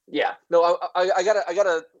Traeger. Yeah, no, I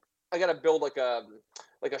gotta build like a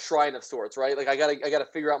shrine of sorts, right? Like I gotta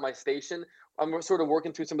figure out my station. I'm sort of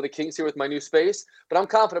working through some of the kinks here with my new space, but I'm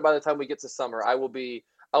confident by the time we get to summer, I'll be.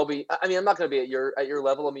 I mean, I'm not gonna be at your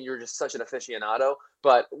level. I mean, you're just such an aficionado,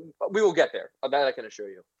 but we will get there. That I can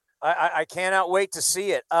assure you. I cannot wait to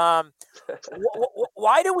see it.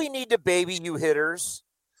 Why do we need to baby you hitters?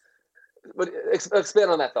 But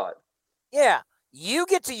expand on that thought. Yeah, you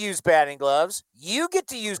get to use batting gloves. You get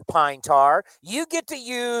to use pine tar. You get to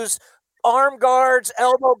use arm guards,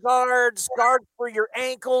 elbow guards, guards for your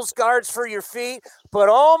ankles, guards for your feet. But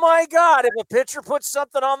oh my God, if a pitcher puts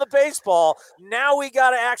something on the baseball, now we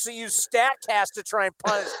got to actually use StatCast to try and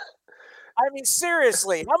punish. I mean,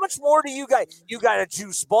 seriously, how much more do you got? You got a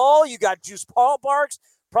juice ball. You got juice ballparks.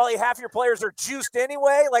 Probably half your players are juiced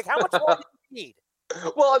anyway. Like, how much more do you need?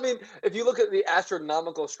 Well, I mean, if you look at the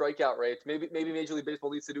astronomical strikeout rates, maybe Major League Baseball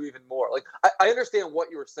needs to do even more. Like, I understand what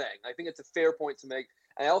you were saying. I think it's a fair point to make,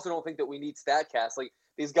 and I also don't think that we need StatCast. Like,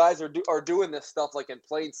 these guys are doing this stuff like in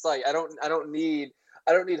plain sight. I don't need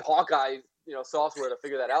Hawkeye, software to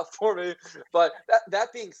figure that out for me. But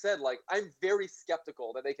that being said, like, I'm very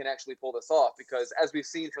skeptical that they can actually pull this off because, as we've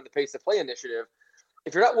seen from the Pace of Play initiative,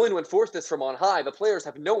 if you're not willing to enforce this from on high, the players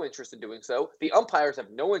have no interest in doing so. The umpires have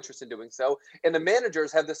no interest in doing so. And the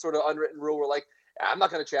managers have this sort of unwritten rule where, like, I'm not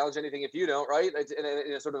going to challenge anything if you don't, right? It's in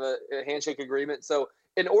a sort of a handshake agreement. So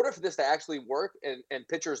in order for this to actually work and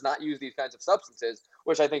pitchers not use these kinds of substances,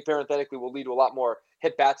 which I think parenthetically will lead to a lot more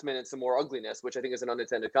hit batsmen and some more ugliness, which I think is an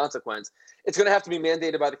unintended consequence, it's going to have to be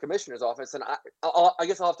mandated by the commissioner's office. And I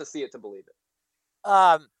guess I'll have to see it to believe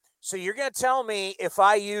it. So you're going to tell me if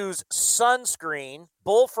I use sunscreen,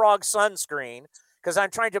 Bullfrog sunscreen, because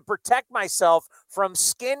I'm trying to protect myself from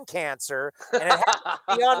skin cancer, and it has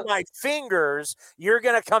to be on my fingers. You're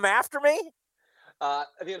going to come after me?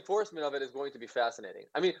 The enforcement of it is going to be fascinating.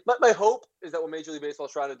 I mean, my hope is that what Major League Baseball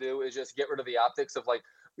is trying to do is just get rid of the optics of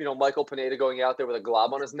Michael Pineda going out there with a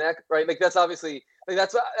glob on his neck, right? Like that's obviously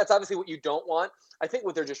what you don't want. I think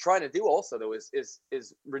what they're just trying to do also though is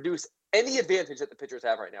reduce any advantage that the pitchers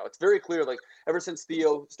have right now. It's very clear, like ever since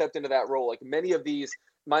Theo stepped into that role, like many of these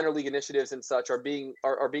minor league initiatives and such are being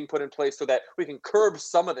put in place so that we can curb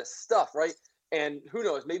some of this stuff, right? And who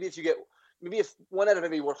knows, maybe if 1 out of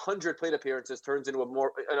every 100 plate appearances turns into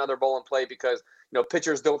another ball in play because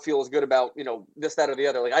pitchers don't feel as good about this, that, or the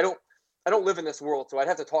other. Like I don't live in this world, so I'd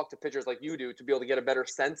have to talk to pitchers like you do to be able to get a better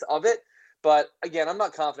sense of it. But again, I'm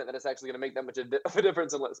not confident that it's actually going to make that much of a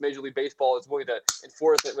difference unless Major League Baseball is willing to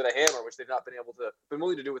enforce it with a hammer, which they've not been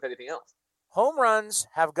willing to do with anything else. Home runs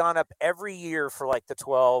have gone up every year for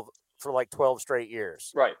 12 straight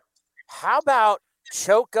years. Right. How about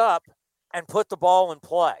choke up and put the ball in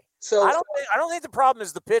play? So I don't think the problem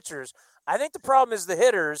is the pitchers. I think the problem is the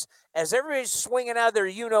hitters, as everybody's swinging out of their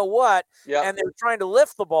and they're trying to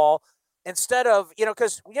lift the ball instead of,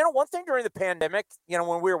 because, one thing during the pandemic,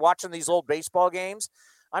 when we were watching these old baseball games,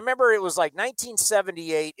 I remember it was like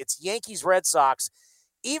 1978, it's Yankees, Red Sox.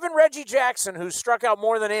 Even Reggie Jackson, who struck out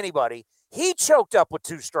more than anybody, he choked up with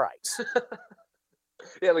 2 strikes.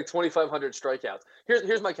 Yeah, like 2,500 strikeouts.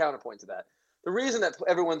 Here's my counterpoint to that. The reason that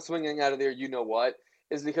everyone's swinging out of there,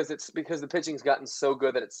 is because the pitching's gotten so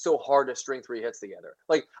good that it's so hard to string 3 hits together.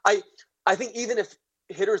 Like I think even if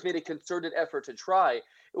hitters made a concerted effort to try,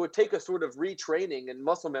 it would take a sort of retraining and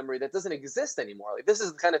muscle memory that doesn't exist anymore. Like this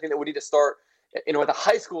is the kind of thing that we need to start, at the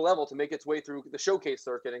high school level to make its way through the showcase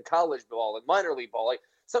circuit and college ball and minor league ball. Like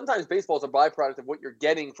sometimes baseball is a byproduct of what you're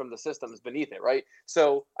getting from the systems beneath it, right?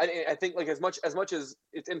 So I think like as much as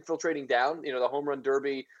it's infiltrating down, the home run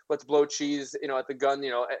derby, let's blow cheese, at the gun,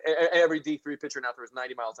 every D3 pitcher now throws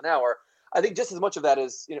 90 miles an hour. I think just as much of that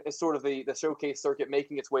is sort of the showcase circuit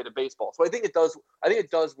making its way to baseball. So I think it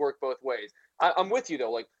does work both ways. I'm with you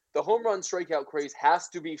though. Like the home run strikeout craze has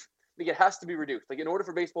to be reduced. Like in order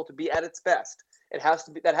for baseball to be at its best, that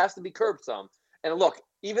has to be curbed some. And look,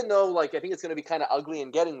 even though I think it's going to be kind of ugly in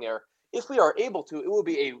getting there, if we are able to, it will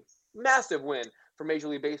be a massive win for Major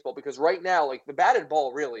League Baseball because right now, the batted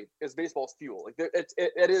ball really is baseball's fuel.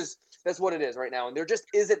 That's what it is right now, and there just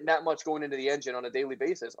isn't that much going into the engine on a daily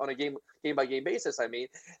basis, on a game by game basis. I mean,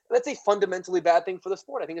 that's a fundamentally bad thing for the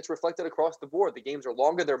sport. I think it's reflected across the board. The games are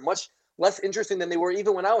longer; they're much less interesting than they were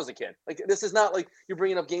even when I was a kid. This is not like you're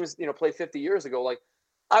bringing up games played 50 years ago.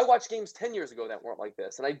 I watched games 10 years ago that weren't like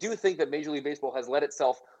this, and I do think that Major League Baseball has let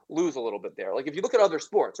itself lose a little bit there. If you look at other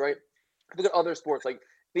sports, right? Look at other sports like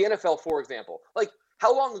the NFL, for example.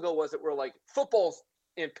 How long ago was it where football's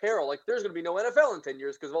in peril? There's going to be no NFL in 10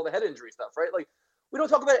 years because of all the head injury stuff, right? We don't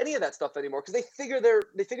talk about any of that stuff anymore because they figure their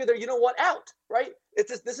out, right?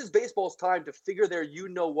 This is baseball's time to figure their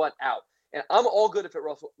out, and I'm all good if it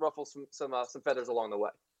ruffles some feathers along the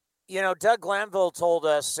way. Doug Glanville told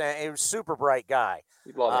us, he was a super bright guy.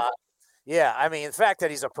 We'd love it. Yeah, I mean, the fact that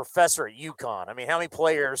he's a professor at UConn. I mean, how many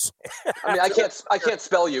players? I mean, I can't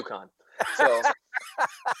spell UConn. So,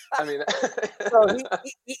 I mean, so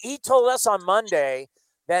he told us on Monday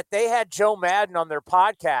that they had Joe Madden on their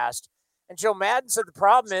podcast, and Joe Madden said the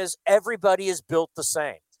problem is everybody is built the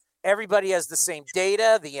same. Everybody has the same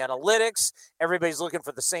data, the analytics. Everybody's looking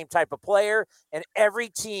for the same type of player, and every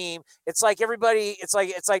team, it's like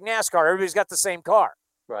NASCAR. Everybody's got the same car.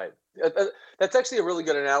 Right. That's actually a really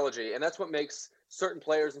good analogy, and that's what makes certain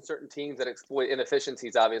players and certain teams that exploit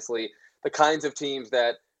inefficiencies, obviously, the kinds of teams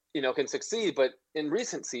that can succeed. But in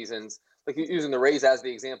recent seasons, using the Rays as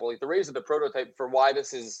the example, the Rays are the prototype for why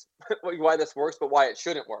this works, but why it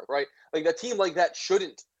shouldn't work, right? A team like that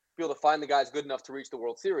shouldn't be able to find the guys good enough to reach the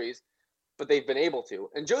World Series, but they've been able to.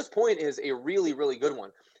 And Joe's point is a really, really good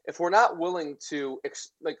one. If we're not willing to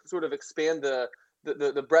sort of expand the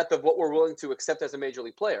breadth of what we're willing to accept as a major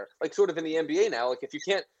league player, sort of in the NBA now, if you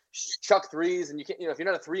can't chuck threes and you can't, if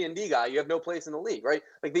you're not a 3-and-D guy, you have no place in the league, right?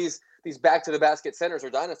 These back to the basket centers are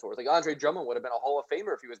dinosaurs. Andre Drummond would have been a Hall of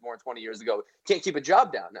Famer if he was born 20 years ago. Can't keep a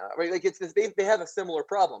job down now, right? They have a similar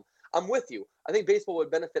problem. I'm with you. I think baseball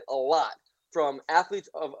would benefit a lot from athletes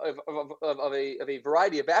of a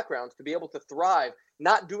variety of backgrounds to be able to thrive,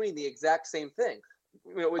 not doing the exact same thing.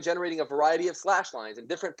 We're generating a variety of slash lines and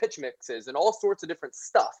different pitch mixes and all sorts of different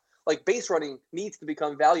stuff. Base running needs to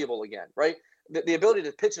become valuable again, right? The ability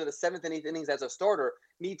to pitch into the 7th and 8th innings as a starter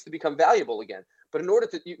needs to become valuable again. But in order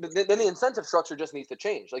to, then the incentive structure just needs to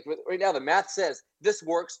change. Right now, the math says this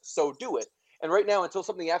works, so do it. And right now, until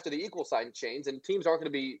something after the equal sign change, and teams aren't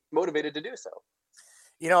going to be motivated to do so.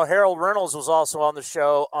 You know, Harold Reynolds was also on the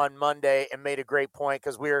show on Monday and made a great point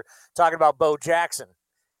because we were talking about Bo Jackson.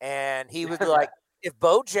 And he was like, if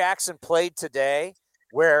Bo Jackson played today,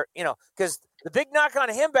 where, you know, because the big knock on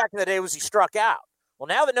him back in the day was he struck out. Well,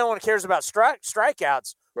 now that no one cares about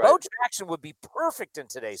strikeouts, right. Bo Jackson would be perfect in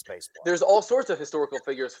today's baseball. There's all sorts of historical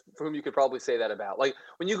figures for whom you could probably say that about. Like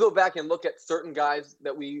when you go back and look at certain guys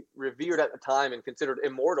that we revered at the time and considered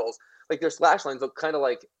immortals, like their slash lines look kind of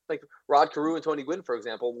like Rod Carew and Tony Gwynn, for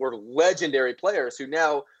example, were legendary players who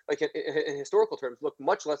now, like in historical terms, look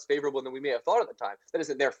much less favorable than we may have thought at the time. That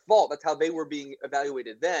isn't their fault. That's how they were being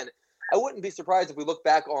evaluated then. I wouldn't be surprised if we look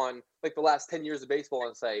back on like the last 10 years of baseball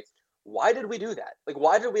and say, why did we do that? Like,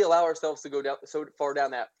 why did we allow ourselves to go down so far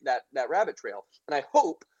down that rabbit trail? And I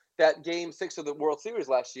hope that Game 6 of the World Series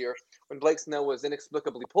last year, when Blake Snell was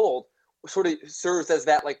inexplicably pulled, sort of serves as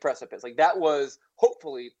that like precipice. Like that was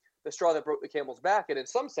hopefully the straw that broke the camel's back. And in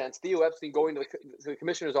some sense, Theo Epstein going to the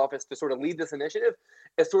commissioner's office to sort of lead this initiative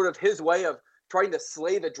is sort of his way of trying to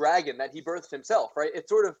slay the dragon that he birthed himself, right? It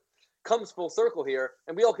sort of comes full circle here,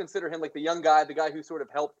 and we all consider him like the young guy, the guy who sort of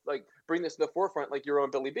helped like bring this to the forefront, like your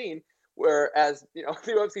own Billy Beane. Whereas, you know,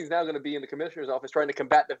 Theo Epstein's now going to be in the commissioner's office trying to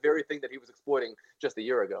combat the very thing that he was exploiting just a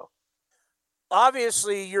year ago.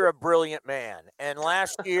 Obviously, you're a brilliant man, and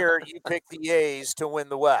last year you picked the A's to win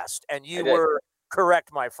the West, and you were correct,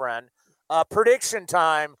 my friend. Prediction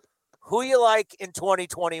time. Who you like in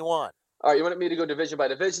 2021? All right, you wanted me to go division by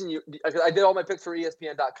division? I did all my picks for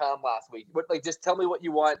ESPN.com last week. But just tell me what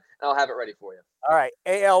you want, and I'll have it ready for you. All right,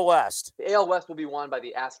 AL West. The AL West will be won by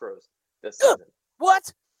the Astros this season.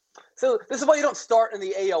 What? So this is why you don't start in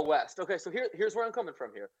the AL West. Okay, so here's where I'm coming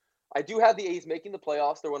from here. I do have the A's making the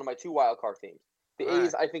playoffs. They're one of my 2 wild card teams. The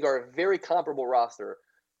A's, I think, are a very comparable roster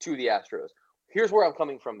to the Astros. Here's where I'm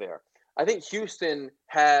coming from there. I think Houston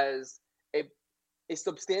has a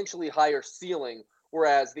substantially higher ceiling,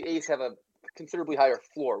 whereas the A's have a considerably higher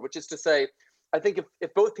floor, which is to say, I think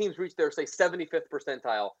if both teams reach their, say, 75th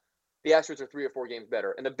percentile, the Astros are 3 or 4 games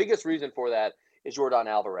better. And the biggest reason for that is Yordan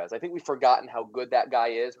Alvarez. I think we've forgotten how good that guy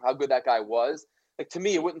is, how good that guy was. Like, to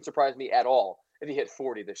me, it wouldn't surprise me at all if he hit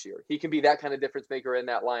 40 this year. He can be that kind of difference maker in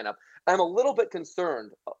that lineup. I'm a little bit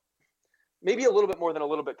concerned, maybe a little bit more than a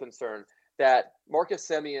little bit concerned, that Marcus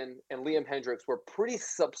Semien and Liam Hendriks were pretty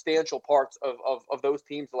substantial parts of those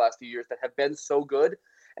teams the last few years that have been so good.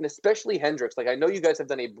 And especially Hendriks. Like, I know you guys have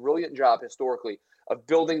done a brilliant job historically of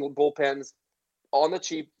building bullpens on the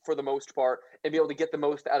cheap for the most part and be able to get the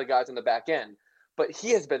most out of guys on the back end. But he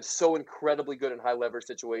has been so incredibly good in high leverage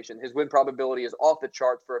situation. His win probability is off the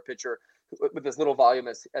charts for a pitcher with as little volume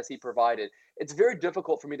as he provided. It's very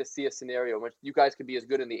difficult for me to see a scenario in which you guys could be as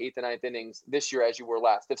good in the 8th and 9th innings this year as you were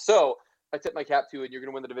last. If so, I tip my cap to you, and you're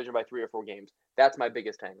going to win the division by 3 or 4 games. That's my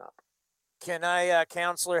biggest hang-up. Can I,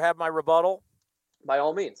 counselor, have my rebuttal? By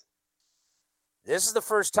all means. This is the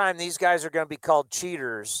first time these guys are going to be called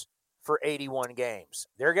cheaters for 81 games.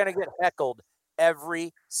 They're going to get heckled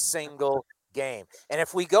every single game. And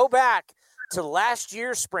if we go back to last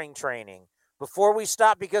year's spring training, before we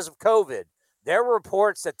stopped because of COVID, there were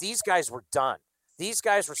reports that these guys were done. These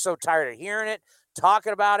guys were so tired of hearing it,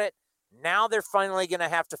 talking about it. Now they're finally going to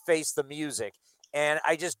have to face the music. And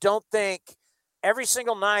I just don't think every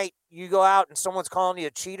single night you go out and someone's calling you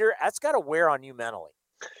a cheater, that's got to wear on you mentally.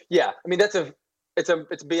 Yeah, I mean, it's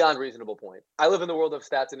a beyond reasonable point. I live in the world of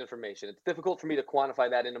stats and information. It's difficult for me to quantify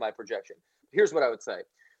that into my projection. Here's what I would say.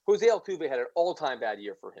 Jose Altuve had an all-time bad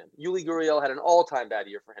year for him. Yuli Gurriel had an all-time bad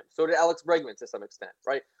year for him. So did Alex Bregman to some extent,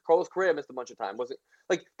 right? Carlos Correa missed a bunch of time.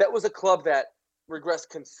 That was a club that regressed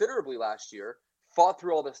considerably last year, fought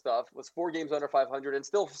through all this stuff, was 4 games under 500, and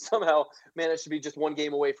still somehow managed to be just 1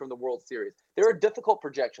 game away from the World Series. They're a difficult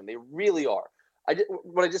projection. They really are.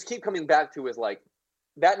 What I just keep coming back to is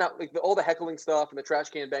all the heckling stuff and the trash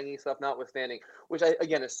can banging stuff notwithstanding, which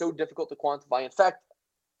again is so difficult to quantify. In fact,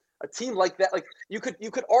 a team like that, you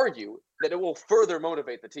could argue that it will further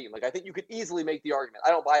motivate the team. I think you could easily make the argument.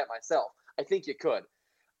 I don't buy it myself. I think you could.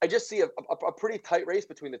 I just see a pretty tight race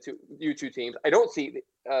between you two teams. I don't see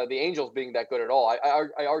the Angels being that good at all.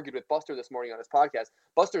 I argued with Buster this morning on his podcast.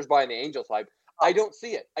 Buster's buying the Angels hype. I don't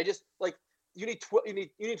see it. I just you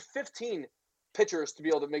need 15 pitchers to be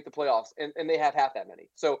able to make the playoffs, and they have half that many.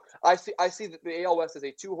 So I see that the AL West is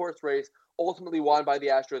a 2-horse race, ultimately won by the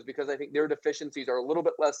Astros, because I think their deficiencies are a little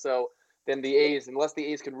bit less so than the A's, unless the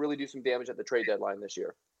A's can really do some damage at the trade deadline this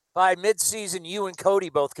year. By midseason, you and Cody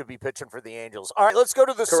both could be pitching for the Angels. All right, let's go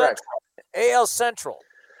to the Central. AL Central.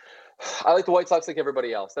 I like the White Sox like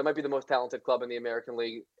everybody else. That might be the most talented club in the American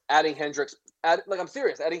League. Adding Hendriks, I'm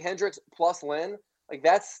serious. Adding Hendriks plus Lynn, I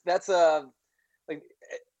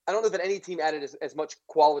I don't know that any team added as much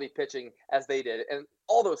quality pitching as they did. And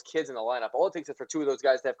all those kids in the lineup, all it takes is for two of those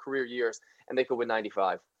guys to have career years, and they could win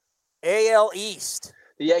 95. AL East.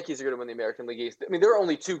 The Yankees are going to win the American League East. I mean, there are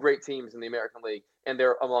only two great teams in the American League, and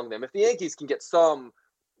they're among them. If the Yankees can get some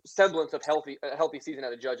semblance of a healthy season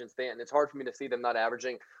out of Judge and Stanton, it's hard for me to see them not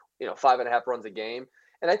averaging, 5.5 runs a game.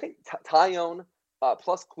 And I think Tyone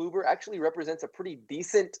plus Kluber actually represents a pretty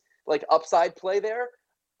decent upside play there.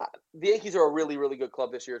 The Yankees are a really, really good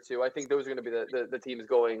club this year too. I think those are going to be the teams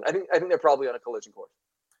going. I think they're probably on a collision course.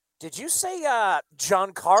 Did you say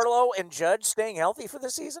Giancarlo and Judge staying healthy for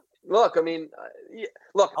the season? Look, I mean,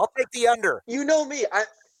 I'll take the under. You know me.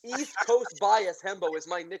 East Coast Bias Hembo is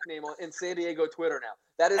my nickname in San Diego Twitter now.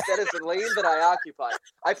 That is the lane that I occupy.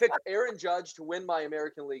 I picked Aaron Judge to win my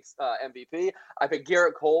American League MVP. I picked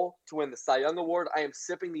Garrett Cole to win the Cy Young Award. I am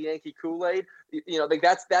sipping the Yankee Kool-Aid.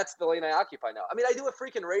 That's the lane I occupy now. I mean, I do a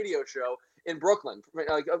freaking radio show in Brooklyn,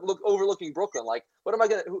 overlooking Brooklyn. Like, what am I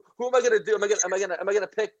gonna? Who am I gonna do? Am I gonna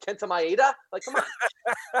pick Kenta Maeda? Like, come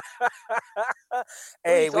on.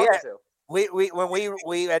 Hey, when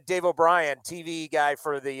we had Dave O'Brien, TV guy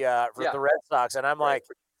for the Red Sox, and I'm like,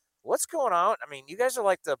 what's going on? I mean, you guys are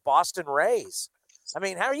like the Boston Rays. I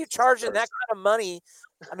mean, how are you charging that kind of money?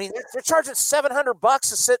 I mean, they're charging $700 to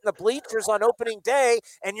sit in the bleachers on opening day,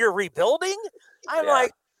 and you're rebuilding. I'm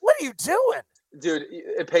like, what are you doing, dude?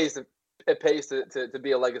 It pays to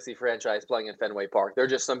be a legacy franchise playing in Fenway Park. There are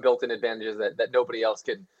just some built-in advantages that nobody else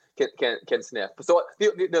can sniff. So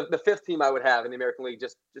the fifth team I would have in the American League,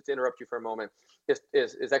 just to interrupt you for a moment,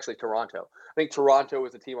 is actually Toronto. I think Toronto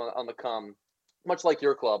is a team on the come, much like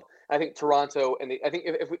your club. I think Toronto, and I think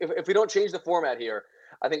if we don't change the format here,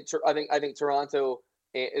 I think Toronto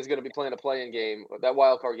is going to be playing a play-in game, that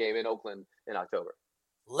wild card game in Oakland in October.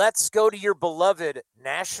 Let's go to your beloved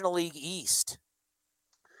National League East.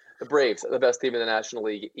 The Braves are the best team in the National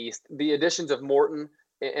League East. The additions of Morton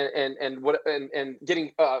and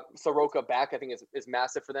getting Soroka back, I think is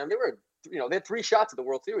massive for them. They had 3 shots at the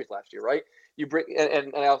World Series last year, right? You bring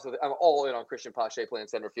and I'm all in on Christian Pache playing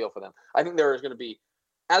center field for them. I think there is going to be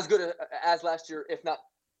as good as last year, if not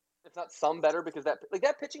some better, because that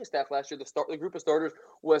pitching staff last year, the group of starters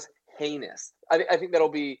was heinous. I think that'll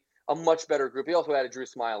be a much better group. He also added Drew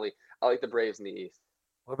Smiley. I like the Braves in the East.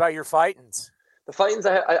 What about your Fightins? The Fightins,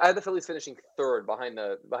 I had the Phillies finishing third behind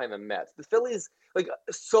the Mets. The Phillies,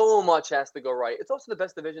 so much has to go right. It's also the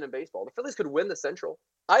best division in baseball. The Phillies could win the Central,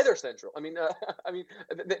 either Central. I mean,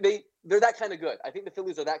 they're that kind of good. I think the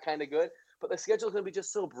Phillies are that kind of good, but the schedule is going to be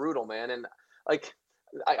just so brutal, man. And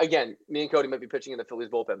again, me and Cody might be pitching in the Phillies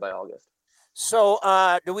bullpen by August. So,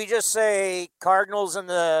 do we just say Cardinals in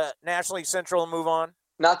the National League Central and move on?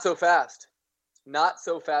 Not so fast. Not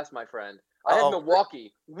so fast, my friend. I have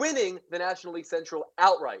Milwaukee winning the National League Central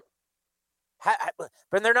outright.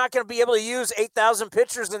 But they're not going to be able to use 8,000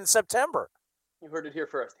 pitchers in September. You heard it here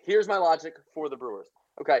first. Here's my logic for the Brewers.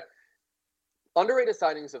 Okay. Underrated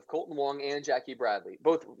signings of Colton Wong and Jackie Bradley,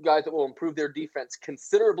 both guys that will improve their defense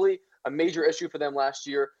considerably, a major issue for them last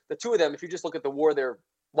year. The two of them, if you just look at the WAR they're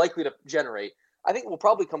likely to generate, I think will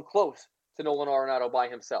probably come close to Nolan Arenado by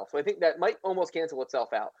himself. So I think that might almost cancel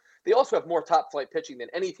itself out. They also have more top-flight pitching than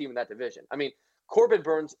any team in that division. I mean, Corbin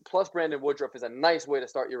Burns plus Brandon Woodruff is a nice way to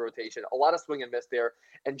start your rotation. A lot of swing and miss there.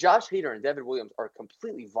 And Josh Hader and Devin Williams are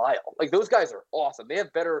completely vile. Those guys are awesome. They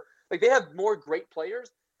have they have more great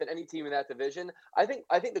players than any team in that division. I think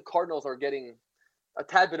the Cardinals are getting a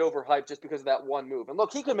tad bit overhyped just because of that one move. And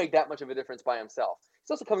look, he could make that much of a difference by himself.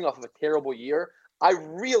 He's also coming off of a terrible year. I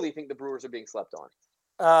really think the Brewers are being slept on.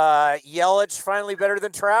 Yelich finally better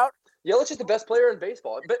than Trout? Yelich is the best player in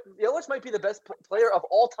baseball, but Yelich might be the best player of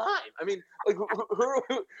all time. I mean, who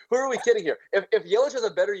are we kidding here? If Yelich has a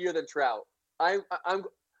better year than Trout, I'm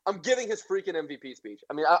giving his freaking MVP speech.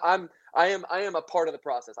 I mean, I am a part of the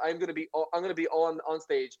process. I'm going to be on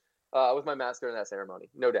stage with my mask during that ceremony,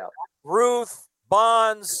 no doubt. Ruth,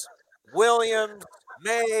 Bonds, Williams,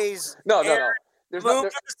 Mays. No. There's move to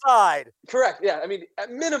the side. Correct. Yeah. I mean,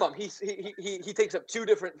 at minimum, he takes up 2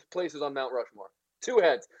 different places on Mount Rushmore. 2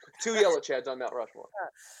 heads, 2 Yelich heads on Mount Rushmore.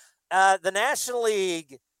 The National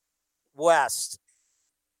League West,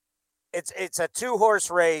 it's a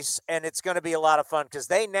 2-horse race, and it's going to be a lot of fun because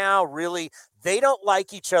they don't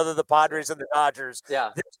like each other, the Padres and the Dodgers.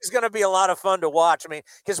 Yeah, this is going to be a lot of fun to watch. I mean,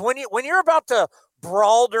 because when you're about to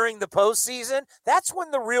brawl during the postseason, that's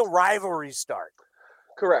when the real rivalries start.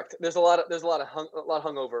 Correct. There's a lot of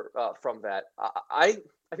hungover from that. I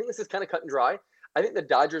think this is kind of cut and dry. I think the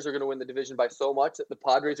Dodgers are going to win the division by so much that the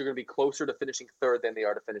Padres are going to be closer to finishing third than they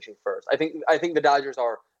are to finishing first. I think the Dodgers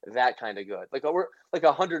are that kind of good. We're like a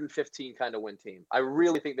 115 kind of win team. I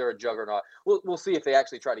really think they're a juggernaut. We'll see if they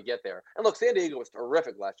actually try to get there. And look, San Diego was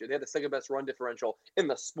terrific last year. They had the second best run differential in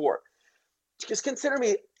the sport. Just consider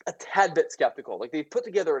me a tad bit skeptical. Like, they put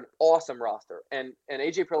together an awesome roster, and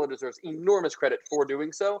AJ Preller deserves enormous credit for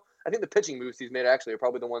doing so. I think the pitching moves he's made actually are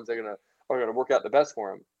probably the ones that are gonna work out the best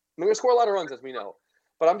for him. They're going to score a lot of runs, as we know.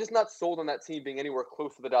 But I'm just not sold on that team being anywhere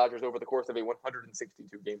close to the Dodgers over the course of a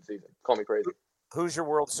 162-game season. Call me crazy. Who's your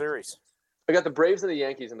World Series? I got the Braves and the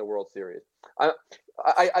Yankees in the World Series. So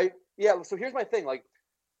here's my thing. Like,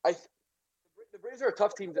 the Braves are a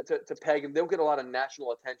tough team to peg, and they don't get a lot of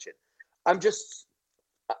national attention. I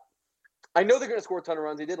know they're going to score a ton of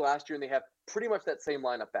runs. They did last year, and they have pretty much that same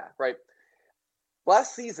lineup back, right?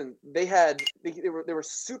 Last season, they were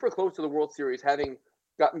super close to the World Series, having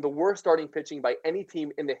gotten the worst starting pitching by any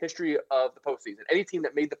team in the history of the postseason. Any team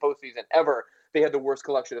that made the postseason ever, they had the worst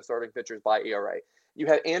collection of starting pitchers by ERA. You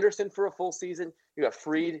had Anderson for a full season. You have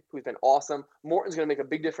Fried, who's been awesome. Morton's going to make a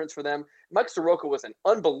big difference for them. Mike Soroka was an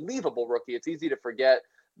unbelievable rookie. It's easy to forget.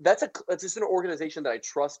 That's just an organization that I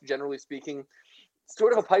trust, generally speaking.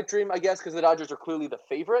 Sort of a pipe dream, I guess, because the Dodgers are clearly the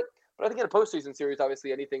favorite. But I think in a postseason series,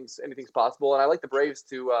 obviously anything's possible. And I like the Braves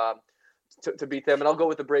to beat them. And I'll go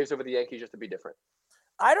with the Braves over the Yankees just to be different.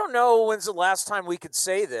 I don't know when's the last time we could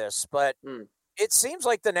say this, but it seems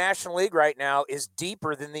like the National League right now is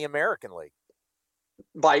deeper than the American League.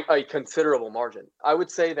 By a considerable margin. I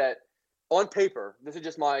would say that on paper, this is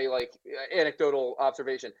just my anecdotal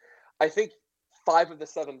observation, I think 5 of the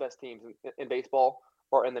 7 best teams in baseball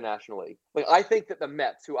are in the National League. Like, I think that the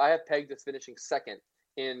Mets, who I have pegged as finishing second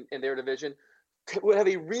in their division, would have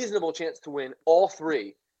a reasonable chance to win all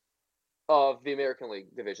 3 of the American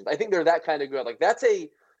League divisions. I think they're that kind of good. Like, that's a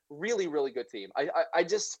really, really good team. I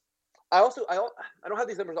don't have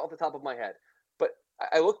these numbers off the top of my head, but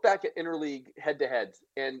I look back at interleague head-to-heads,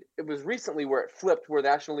 and it was recently where it flipped, where the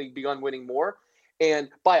National League began winning more, and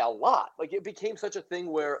by a lot. Like, it became such a thing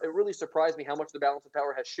where it really surprised me how much the balance of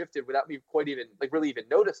power has shifted without me quite even, really even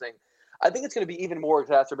noticing. I think it's going to be even more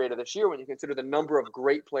exacerbated this year when you consider the number of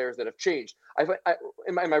great players that have changed.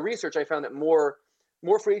 In my research, I found that more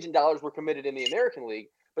free agent dollars were committed in the American League.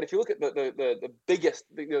 But if you look at the biggest,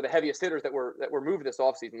 the heaviest hitters that were moved this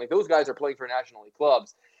offseason, like, those guys are playing for National League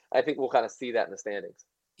clubs. I think we'll kind of see that in the standings.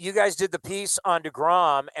 You guys did the piece on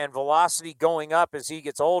DeGrom and velocity going up as he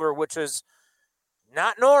gets older, which is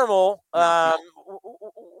not normal.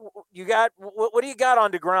 You got what do you got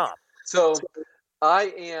on DeGrom? So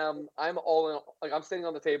I'm all in. Like, I'm sitting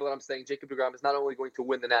on the table and I'm saying Jacob DeGrom is not only going to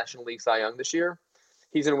win the National League Cy Young this year,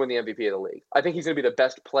 he's going to win the MVP of the league. I think he's going to be the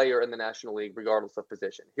best player in the National League, regardless of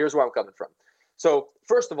position. Here's where I'm coming from. So,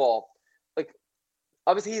 first of all, like,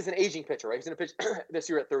 obviously he's an aging pitcher, right? He's going to pitch this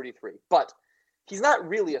year at 33, but he's not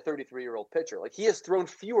really a 33-year-old pitcher. Like, he has thrown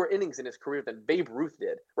fewer innings in his career than Babe Ruth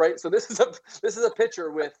did, right? So this is a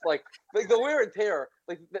pitcher with like the wear and tear.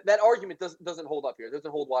 Like, that argument doesn't hold up here. It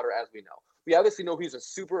doesn't hold water, as we know. We obviously know he's a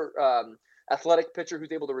super athletic pitcher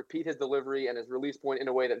who's able to repeat his delivery and his release point in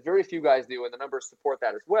a way that very few guys do, and the numbers support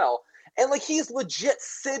that as well. And, like, he's legit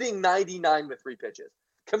sitting 99 with 3 pitches,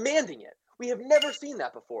 commanding it. We have never seen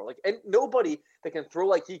that before. Like, and nobody that can throw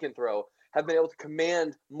like he can throw have been able to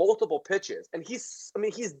command multiple pitches. And he's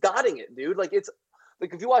dotting it, dude. Like, it's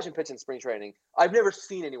like, if you watch him pitch in spring training, I've never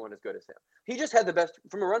seen anyone as good as him. He just had the best,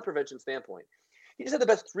 from a run prevention standpoint, he just had the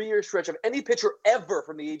best 3-year stretch of any pitcher ever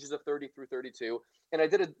from the ages of 30 through 32. And I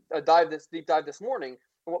did a deep dive this morning,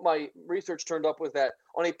 and what my research turned up was that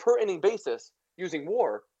on a per inning basis, using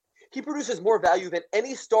WAR, he produces more value than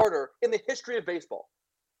any starter in the history of baseball.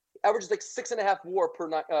 Averages like 6.5 WAR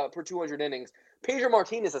per 200 innings. Pedro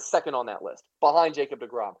Martinez is second on that list, behind Jacob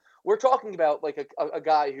DeGrom. We're talking about like a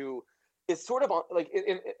guy who is sort of like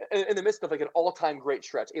in the midst of like an all-time great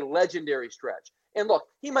stretch, a legendary stretch. And look,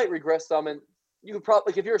 he might regress some, and you could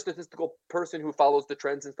probably, like, if you're a statistical person who follows the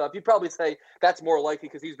trends and stuff, you'd probably say that's more likely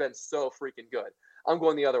because he's been so freaking good. I'm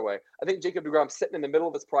going the other way. I think Jacob DeGrom's sitting in the middle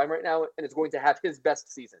of his prime right now, and is going to have his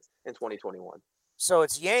best seasons in 2021. So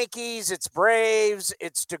it's Yankees, it's Braves,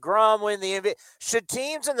 it's DeGrom winning the NBA. Should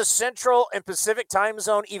teams in the Central and Pacific time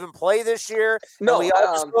zone even play this year? No, we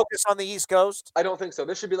all just focus on the East Coast? I don't think so.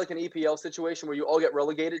 This should be like an EPL situation where you all get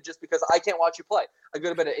relegated just because I can't watch you play. I go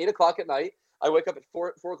to bed at 8 o'clock at night. I wake up at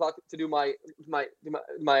 4 o'clock to do my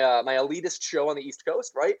elitist show on the East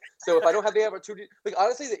Coast, right? So if I don't have the opportunity, like,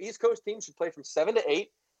 honestly, the East Coast team should play from 7 to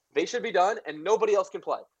 8. They should be done, and nobody else can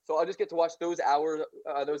play. So I'll just get to watch those hour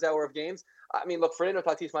of games. I mean, look, Fernando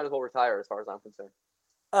Tatis might as well retire, as far as I'm concerned.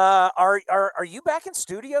 Are you back in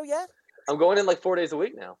studio yet? I'm going in like 4 days a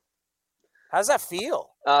week now. How's that feel?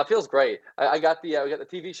 Feels great. I got we got the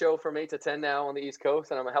TV show from 8 to 10 now on the East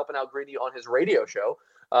Coast, and I'm helping out Greeny on his radio show.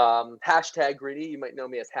 Hashtag Greeny. You might know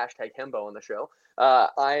me as hashtag Hembo on the show.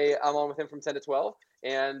 I'm on with him from 10 to 12,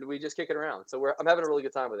 and we just kick it around. So I'm having a really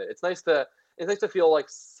good time with it. It's nice to feel like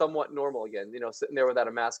somewhat normal again. Sitting there without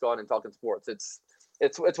a mask on and talking sports.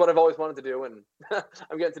 It's what I've always wanted to do, and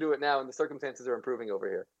I'm getting to do it now, and the circumstances are improving over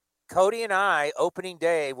here. Cody and I, opening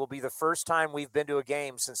day will be the first time we've been to a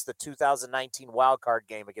game since the 2019 wild card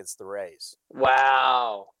game against the Rays.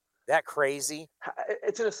 Wow. That crazy?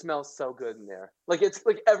 It's gonna smell so good in there. Like it's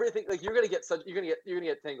like everything. Like you're gonna get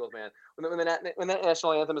tingles, man. When that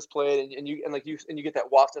national anthem is played and you get that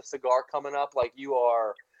waft of cigar coming up, like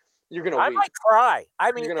you're gonna weep. I might cry.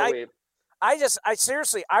 I mean, you're gonna weep. I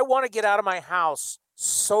seriously, I want to get out of my house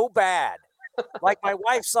so bad. Like my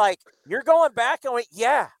wife's like, "You're going back?" I went,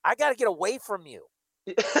 "Yeah, I got to get away from you."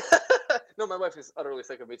 No, my wife is utterly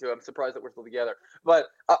sick of me too. I'm surprised that we're still together. But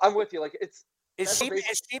I'm with you. Like is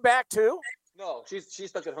she back too? No, she's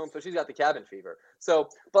stuck at home, so she's got the cabin fever. So,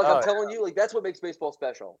 but I'm telling you, like that's what makes baseball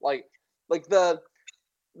special. Like the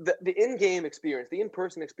in-game experience, the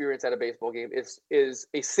in-person experience at a baseball game is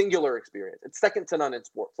a singular experience. It's second to none in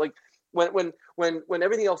sports. Like when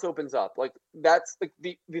everything else opens up, like that's like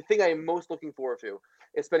the thing I am most looking forward to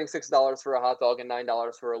is spending $6 for a hot dog and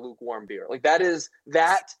 $9 for a lukewarm beer. Like that is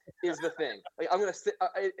the thing. Like I'm gonna sit.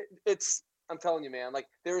 I'm telling you, man. Like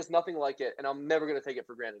there is nothing like it, and I'm never gonna take it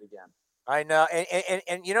for granted again. I know, and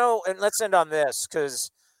and let's end on this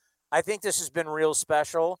because I think this has been real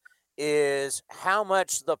special. Is how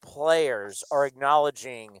much the players are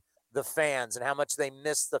acknowledging the fans and how much they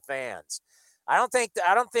miss the fans. I don't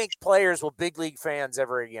think players will big league fans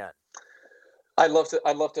ever again. I'd love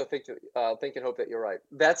to think and hope that you're right.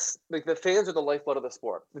 That's like the fans are the lifeblood of the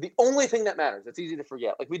sport. The only thing that matters. It's easy to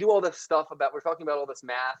forget. Like we do all this stuff we're talking about all this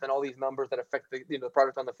math and all these numbers that affect the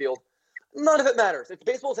product on the field. None of it matters.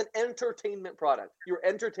 Baseball is an entertainment product. You're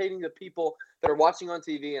entertaining the people that are watching on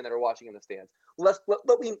TV and that are watching in the stands.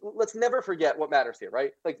 Let's never forget what matters here,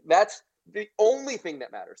 right? Like that's the only thing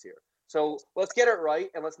that matters here. So let's get it right,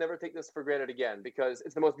 and let's never take this for granted again because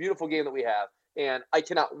it's the most beautiful game that we have, and I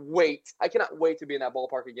cannot wait. I cannot wait to be in that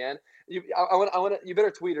ballpark again. You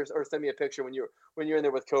better tweet or send me a picture when you're in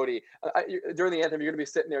there with Cody during the anthem. You're gonna be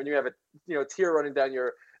sitting there and you have a tear running down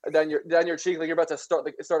your cheek like you're about to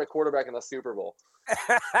start a quarterback in the Super Bowl.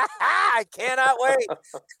 I cannot wait.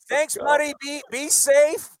 Thanks, buddy. Be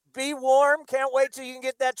safe. Be warm. Can't wait till you can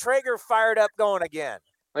get that Traeger fired up going again.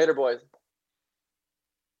 Later, boys.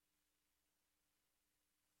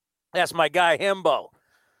 That's my guy, Hembo.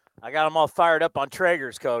 I got him all fired up on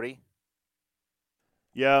Traegers, Cody.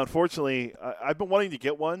 Yeah, unfortunately, I've been wanting to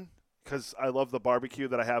get one because I love the barbecue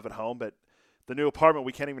that I have at home, but the new apartment,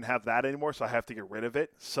 we can't even have that anymore, so I have to get rid of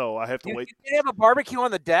it. So I have to wait. You have a barbecue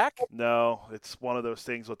on the deck? No, it's one of those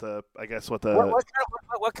things with the.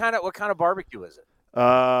 What kind of barbecue is it?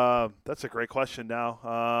 That's a great question. Now,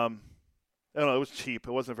 I don't know. It was cheap.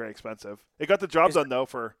 It wasn't very expensive. It got the job done though.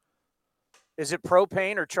 Is it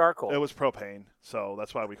propane or charcoal? It was propane, so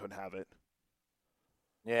that's why we couldn't have it.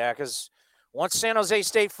 Yeah, because once San Jose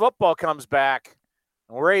State football comes back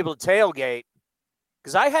and we're able to tailgate,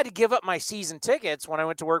 because I had to give up my season tickets when I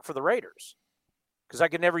went to work for the Raiders because I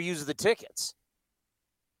could never use the tickets.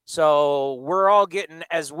 So we're all getting,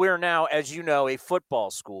 as we're now, as you know, a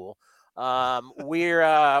football school. We're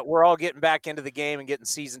all getting back into the game and getting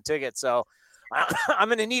season tickets. So I'm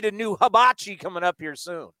going to need a new hibachi coming up here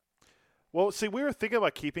soon. Well, see, we were thinking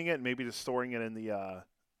about keeping it and maybe just storing it in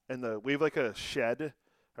the we have like a shed,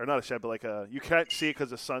 or not a shed, but like you can't see it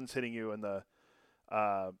because the sun's hitting you in the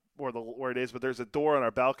where it is, but there's a door on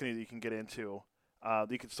our balcony that you can get into. We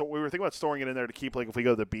were thinking about storing it in there to keep like if we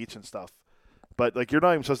go to the beach and stuff. But like you're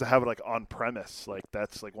not even supposed to have it like on premise. Like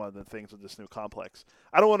that's like one of the things with this new complex.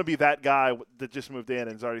 I don't want to be that guy that just moved in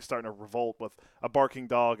and is already starting to revolt with a barking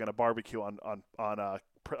dog and a barbecue on the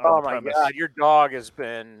oh my premise. God, your dog has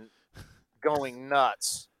been going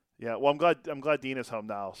nuts. Yeah, well, I'm glad Dina's home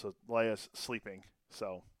now, so Leia's sleeping.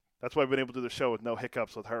 So that's why I've been able to do the show with no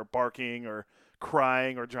hiccups with her barking or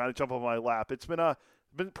crying or trying to jump on my lap. It's been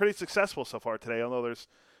pretty successful so far today, although there's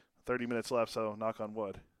 30 minutes left, so knock on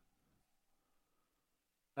wood.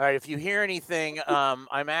 All right, if you hear anything,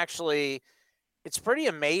 it's pretty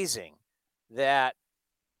amazing that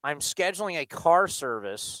I'm scheduling a car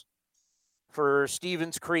service for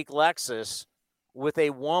Stevens Creek Lexus with a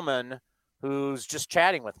woman who's just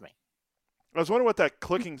chatting with me. I was wondering what that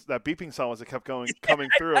beeping sound was that kept coming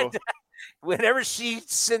through. Whenever she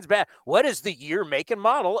sends back, what is the year, make, and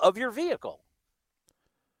model of your vehicle?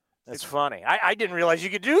 That's funny. I didn't realize you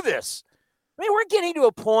could do this. I mean, we're getting to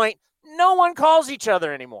a point no one calls each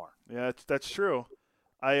other anymore. Yeah, that's true.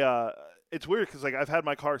 It's weird because like I've had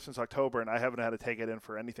my car since October and I haven't had to take it in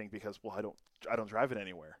for anything because I don't drive it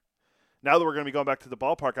anywhere. Now that we're going to be going back to the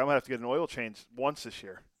ballpark, I'm going to have to get an oil change once this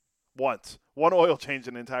year. One oil change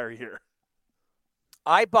an entire year.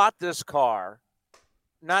 I bought this car,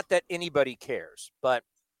 not that anybody cares, but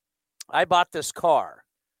I bought this car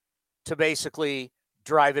to basically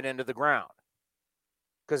drive it into the ground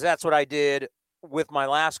because that's what I did with my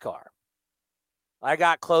last car. I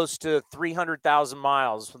got close to 300,000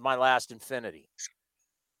 miles with my last Infiniti.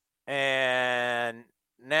 And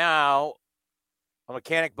now a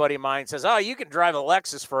mechanic buddy of mine says, oh, you can drive a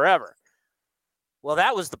Lexus forever. Well,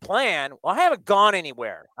 that was the plan. Well, I haven't gone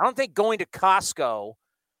anywhere. I don't think going to Costco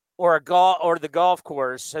or the golf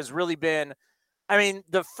course has really been. I mean,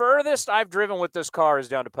 the furthest I've driven with this car is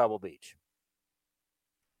down to Pebble Beach.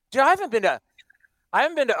 Dude, I haven't been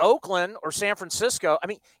to Oakland or San Francisco. I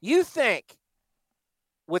mean, you think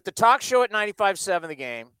with the talk show at 95.7 The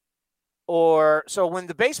Game, so when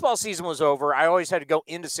the baseball season was over, I always had to go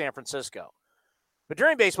into San Francisco. But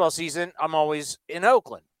during baseball season, I'm always in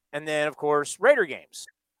Oakland. And then, of course, Raider games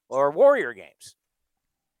or Warrior games.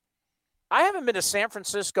 I haven't been to San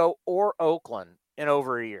Francisco or Oakland in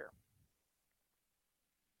over a year.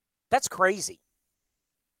 That's crazy.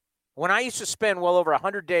 When I used to spend well over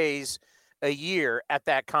 100 days a year at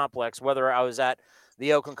that complex, whether I was at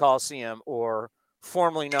the Oakland Coliseum or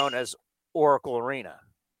formerly known as Oracle Arena.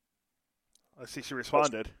 I see she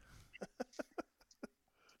responded.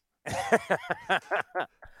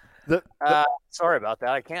 Sorry about that.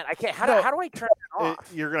 I can't. How do I turn it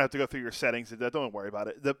off? You're gonna have to go through your settings. Don't worry about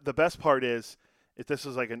it. The best part is if this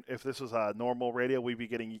was a normal radio, we'd be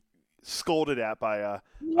getting scolded at by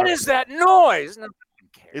What is that noise? No one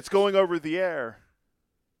cares. It's going over the air.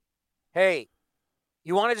 Hey,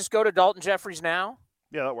 you want to just go to Dalton Jeffries now?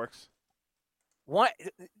 Yeah, that works. What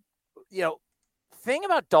thing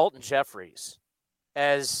about Dalton Jeffries,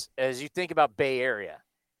 as you think about Bay Area,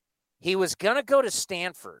 he was gonna go to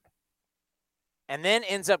Stanford. And then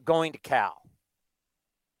ends up going to Cal.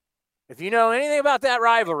 If you know anything about that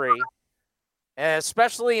rivalry,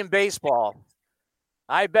 especially in baseball,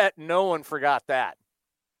 I bet no one forgot that.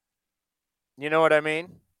 You know what I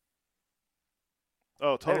mean?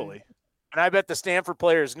 Oh, totally. And I bet the Stanford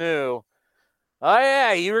players knew, oh,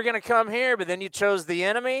 yeah, you were going to come here, but then you chose the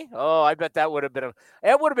enemy? Oh, I bet that would have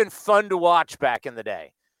been fun to watch back in the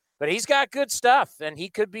day. But he's got good stuff, and he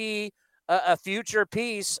could be a future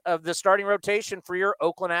piece of the starting rotation for your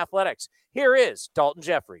Oakland Athletics. Here is Dalton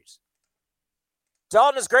Jeffries.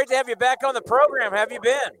 Dalton, it's great to have you back on the program. How have you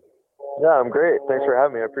been? Yeah, I'm great. Thanks for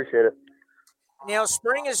having me. I appreciate it.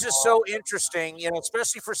 Spring is just so interesting,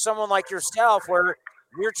 especially for someone like yourself where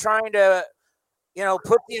you're trying to,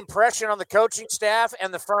 put the impression on the coaching staff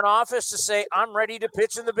and the front office to say, I'm ready to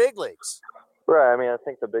pitch in the big leagues. Right. I mean, I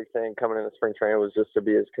think the big thing coming into spring training was just to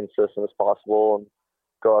be as consistent as possible and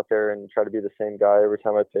go out there and try to be the same guy every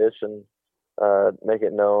time I pitch and make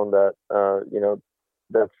it known that,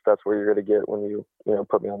 that's where you're going to get when you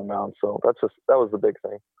put me on the mound. So that was the big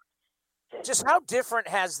thing. Just how different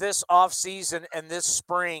has this offseason and this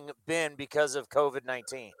spring been because of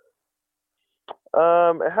COVID-19?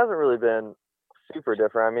 It hasn't really been super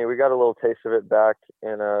different. I mean, we got a little taste of it back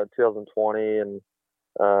in 2020 and,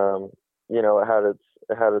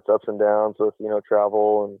 it had its ups and downs with,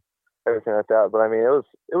 travel and everything like that. But I mean,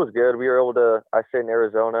 it was good. We were able to, I stayed in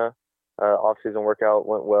Arizona, off-season workout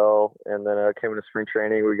went well. And then came into spring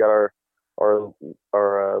training. We got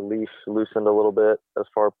our leash loosened a little bit as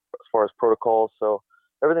far as protocols. So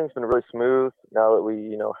everything's been really smooth now that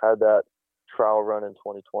we, had that trial run in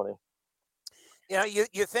 2020.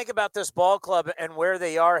 You think about this ball club and where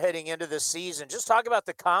they are heading into this season. Just talk about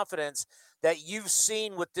the confidence that you've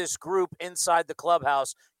seen with this group inside the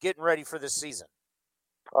clubhouse getting ready for this season.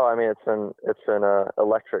 Oh, I mean, it's been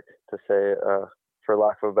electric, to say, for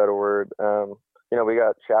lack of a better word. We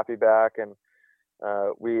got Chappie back, and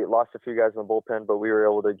we lost a few guys in the bullpen, but we were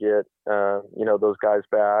able to get those guys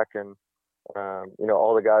back, and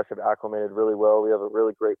all the guys have acclimated really well. We have a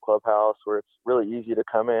really great clubhouse where it's really easy to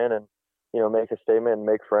come in and make a statement and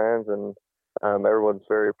make friends, and everyone's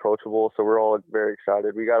very approachable. So we're all very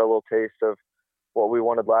excited. We got a little taste of what we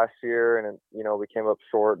wanted last year, and we came up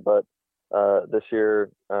short, but this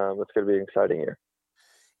year it's going to be an exciting year.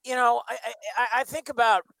 I think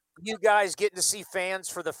about you guys getting to see fans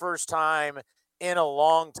for the first time in a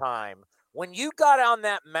long time. When you got on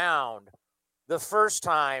that mound the first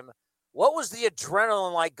time, what was the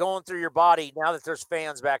adrenaline like going through your body now that there's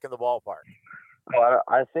fans back in the ballpark? Well,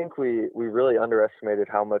 I think we really underestimated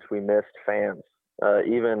how much we missed fans.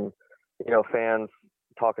 Even fans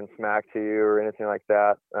talking smack to you or anything like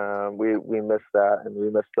that. We miss that, and we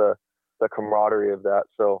miss the camaraderie of that.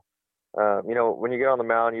 So, when you get on the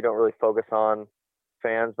mound, you don't really focus on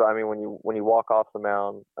fans, but I mean, when you walk off the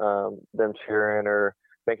mound, them cheering or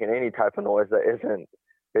making any type of noise that isn't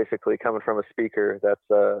basically coming from a speaker,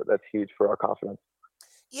 that's huge for our confidence.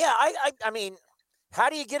 Yeah, I mean, how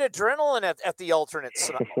do you get adrenaline at the alternate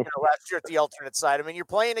side? Last year at the alternate side, I mean, you're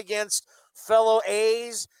playing against fellow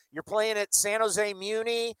A's, you're playing at San Jose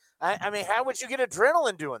Muni. I mean, how would you get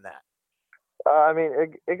adrenaline doing that? I mean,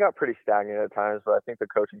 it got pretty stagnant at times, but I think the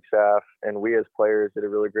coaching staff and we as players did a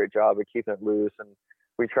really great job of keeping it loose. And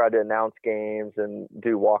we tried to announce games and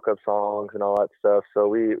do walk-up songs and all that stuff. So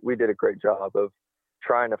we did a great job of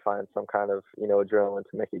trying to find some kind of, adrenaline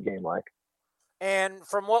to make it game-like. And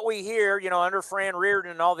from what we hear, under Fran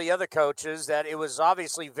Riordan and all the other coaches, that it was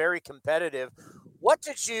obviously very competitive. What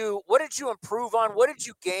did you improve on? What did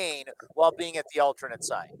you gain while being at the alternate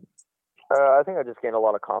side? I think I just gained a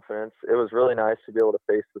lot of confidence. It was really nice to be able to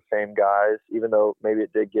face the same guys, even though maybe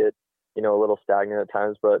it did get, a little stagnant at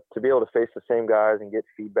times, but to be able to face the same guys and get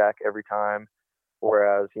feedback every time,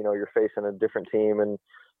 whereas, you're facing a different team and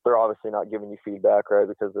they're obviously not giving you feedback, right,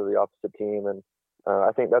 because they're the opposite team. And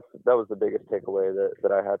I think that was the biggest takeaway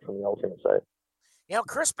that I had from the alternate side.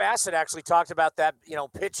 Chris Bassett actually talked about that,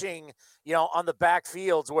 pitching, on the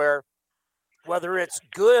backfields where whether it's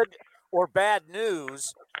good or bad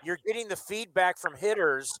news, you're getting the feedback from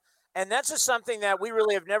hitters. And that's just something that we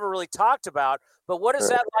really have never really talked about. But what is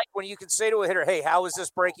that like when you can say to a hitter, hey, how is this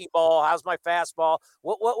breaking ball? How's my fastball?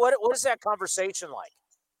 What is that conversation like?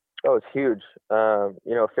 Oh, it's huge.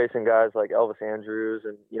 Facing guys like Elvis Andrews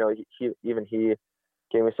and, he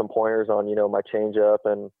gave me some pointers on, my changeup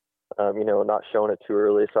and, not showing it too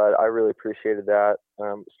early. So I really appreciated that,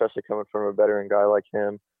 especially coming from a veteran guy like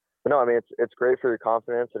him. But no, I mean, it's great for your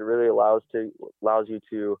confidence. It really allows you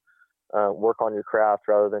to work on your craft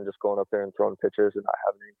rather than just going up there and throwing pitches and not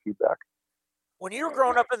having any feedback. When you were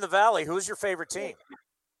growing up in the Valley, who was your favorite team?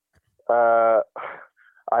 I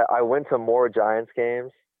went to more Giants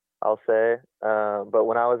games, I'll say. But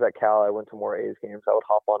when I was at Cal, I went to more A's games. I would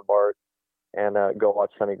hop on Bart and go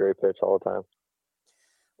watch Sonny Gray pitch all the time.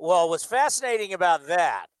 Well, what's fascinating about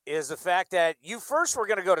that is the fact that you first were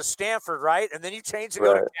going to go to Stanford, right? And then you changed to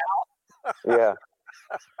go to Cal. Yeah.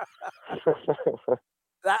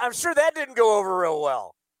 I'm sure that didn't go over real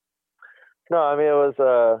well. No, I mean, it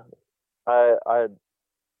was I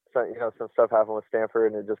some stuff happened with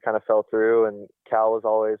Stanford and it just kind of fell through, and Cal was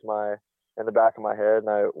always in the back of my head, and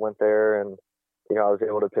I went there and I was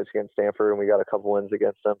able to pitch against Stanford and we got a couple wins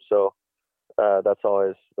against them. So that's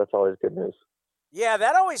always good news. Yeah,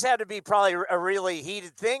 that always had to be probably a really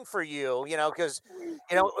heated thing for you, because,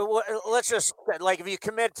 let's just, like, if you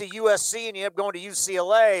commit to USC and you end up going to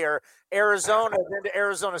UCLA or Arizona, then to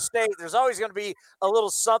Arizona State, there's always going to be a little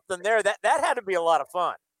something there. That had to be a lot of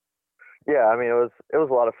fun. Yeah, I mean, it was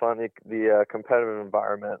a lot of fun. The competitive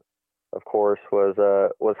environment, of course, was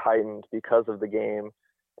heightened because of the game,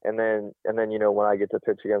 and then when I get to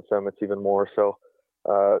pitch against them, it's even more. So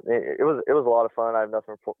it was a lot of fun. I have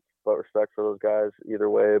nothing but respect for those guys either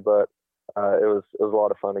way, but it was a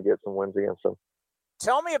lot of fun to get some wins against them.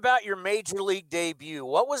 Tell me about your major league debut.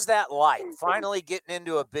 What was that like? Finally getting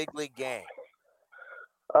into a big league game.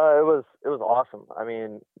 It was awesome. I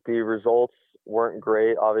mean, the results weren't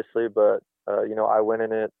great, obviously, but I went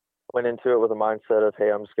into it with a mindset of,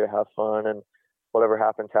 hey, I'm just gonna have fun, and whatever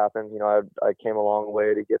happens. I came a long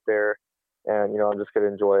way to get there, and I'm just gonna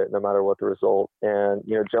enjoy it no matter what the result. And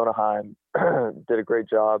Jonah Heim did a great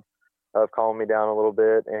job of calming me down a little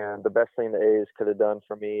bit, and the best thing the A's could have done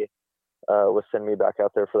for me was send me back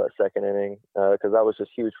out there for that second inning, because that was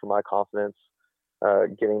just huge for my confidence,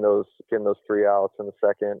 getting those 3 outs in the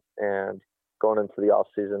second and going into the off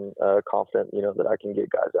season confident, that I can get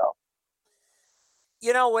guys out.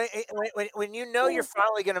 When you're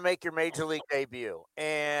finally going to make your major league debut,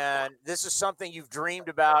 and this is something you've dreamed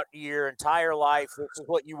about your entire life, this is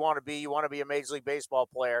what you want to be. You want to be a Major League Baseball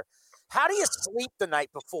player. How do you sleep the night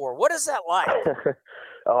before? What is that like?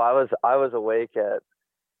 I was awake at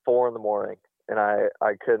 4 a.m. and I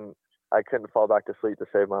couldn't fall back to sleep to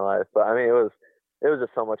save my life. But I mean, it was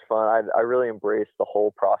just so much fun. I really embraced the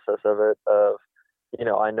whole process of it. Of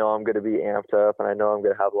I know I'm going to be amped up, and I know I'm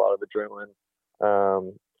going to have a lot of adrenaline.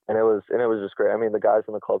 And it was just great. I mean, the guys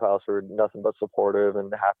in the clubhouse were nothing but supportive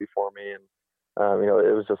and happy for me, and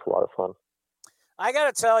it was just a lot of fun. I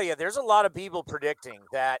got to tell you, there's a lot of people predicting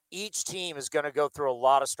that each team is going to go through a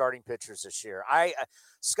lot of starting pitchers this year.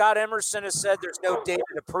 Scott Emerson has said there's no data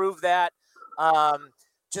to prove that.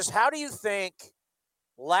 Just how do you think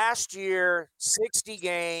last year, 60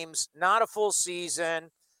 games, not a full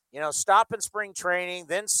season, stop in spring training,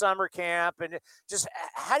 then summer camp, and just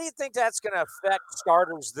how do you think that's going to affect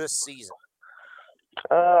starters this season?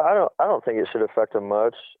 I don't think it should affect them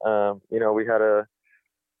much. We had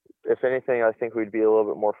if anything, I think we'd be a little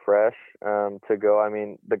bit more fresh to go. I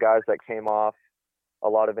mean, the guys that came off a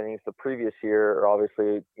lot of innings the previous year are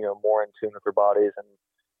obviously, more in tune with their bodies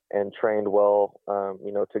and trained well,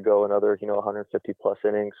 to go another, 150 plus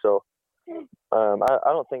innings. So I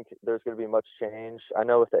don't think there's going to be much change. I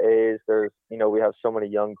know with the A's, we have so many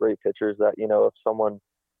young, great pitchers that, if someone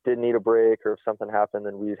did need a break or if something happened,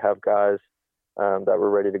 then we'd have guys that were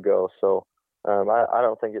ready to go. So I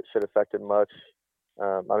don't think it should affect it much.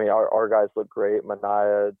 Our guys look great.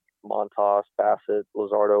 Manaea, Montas, Bassett,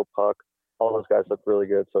 Luzardo, Puck, all those guys look really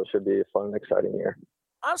good. So it should be a fun and exciting year.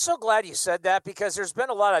 I'm so glad you said that because there's been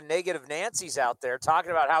a lot of negative Nancys out there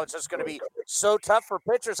talking about how it's just going to be so tough for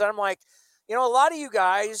pitchers. And I'm like, a lot of you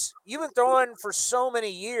guys, you've been throwing for so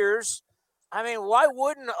many years. I mean, why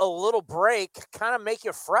wouldn't a little break kind of make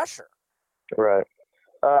you fresher? Right.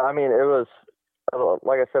 It was,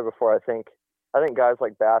 like I said before, I think guys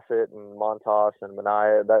like Bassett and Montas and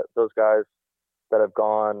Manaea, those guys that have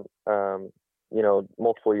gone,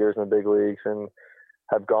 multiple years in the big leagues and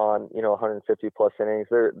have gone, 150 plus innings,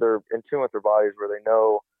 they're in tune with their bodies where they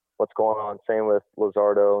know what's going on. Same with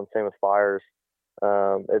Luzardo and same with Fiers.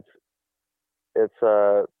 I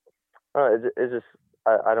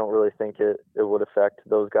don't really think it would affect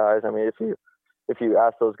those guys. I mean, if you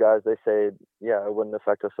ask those guys, they say, yeah, it wouldn't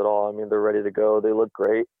affect us at all. I mean, they're ready to go. They look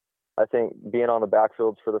great. I think being on the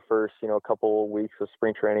backfields for the first, couple of weeks of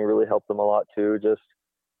spring training really helped them a lot too. Just,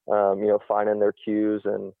 finding their cues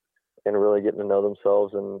and really getting to know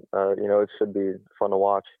themselves. And, it should be fun to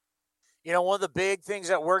watch. One of the big things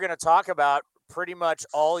that we're going to talk about pretty much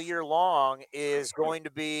all year long is going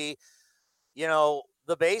to be,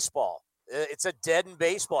 the baseball. It's a deadened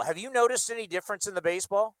baseball. Have you noticed any difference in the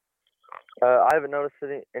baseball? I haven't noticed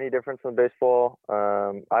any difference in baseball.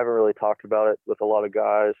 I haven't really talked about it with a lot of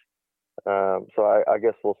guys. So I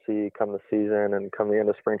guess we'll see come the season and come the end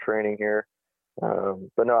of spring training here.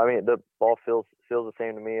 But no, the ball feels the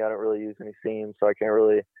same to me. I don't really use any seams, so I can't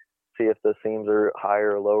really see if the seams are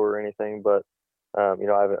higher or lower or anything. But I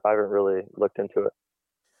haven't really looked into it.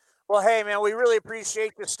 Well, hey, man, we really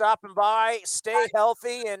appreciate you stopping by. Stay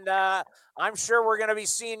healthy, and I'm sure we're going to be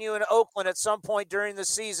seeing you in Oakland at some point during the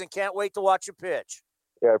season. Can't wait to watch you pitch.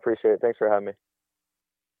 Yeah, I appreciate it. Thanks for having me.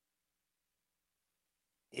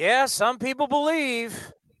 Yeah, some people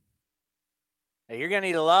believe that you're going to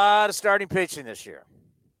need a lot of starting pitching this year.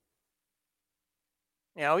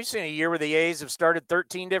 We've seen a year where the A's have started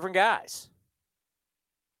 13 different guys.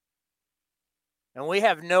 And we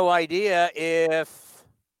have no idea if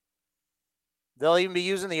they'll even be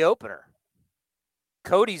using the opener.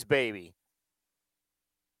 Cody's baby.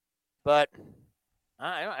 But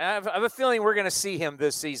I have a feeling we're going to see him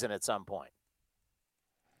this season at some point.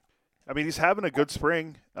 He's having a good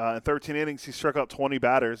spring. In 13 innings, he struck out 20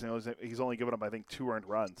 batters, and he's only given up, I think, 2 earned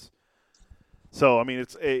runs. So,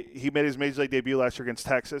 he made his Major League debut last year against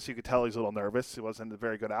Texas. You could tell he's a little nervous. It wasn't a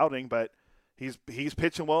very good outing, but he's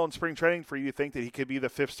pitching well in spring training for you to think that he could be the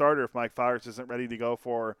 5th starter if Mike Fiers isn't ready to go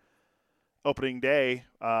for opening day.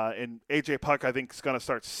 And A.J. Puck, I think, is going to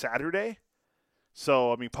start Saturday.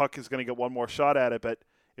 So, Puck is going to get one more shot at it. But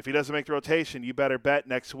if he doesn't make the rotation, you better bet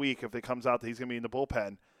next week if it comes out that he's going to be in the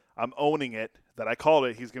bullpen. I'm owning it that I called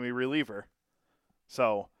it. He's going to be a reliever.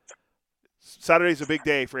 So Saturday's a big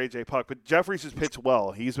day for A.J. Puck. But Jeffries has pitched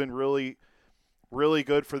well. He's been really, really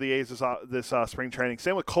good for the A's this spring training.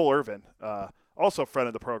 Same with Cole Irvin, also a friend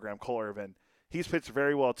of the program, Cole Irvin. He's pitched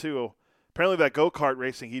very well, too. Apparently that go-kart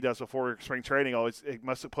racing he does before spring training, it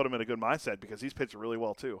must have put him in a good mindset because he's pitched really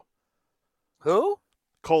well, too. Who?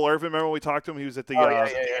 Cole Irvin. Remember when we talked to him? He was at the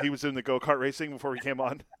yeah. He was in the go-kart racing before he came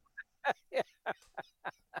on.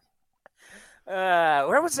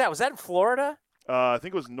 Where was that? Was that in Florida? I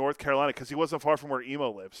think it was North Carolina because he wasn't far from where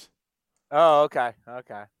Emo lives. Oh, okay.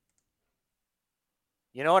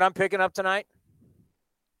 You know what I'm picking up tonight?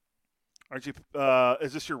 Aren't you?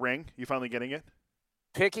 Is this your ring? You finally getting it?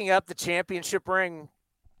 Picking up the championship ring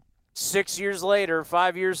 6 years later,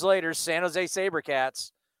 5 years later, San Jose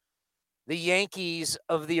SaberCats, the Yankees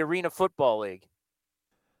of the Arena Football League.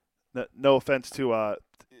 No offense to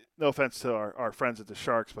our friends at the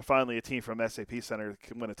Sharks, but finally a team from SAP Center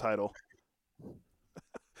can win a title.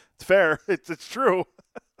 It's fair. It's true.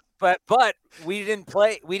 But we didn't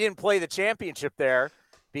play the championship there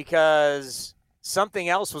because something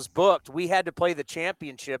else was booked. We had to play the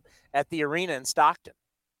championship at the arena in Stockton.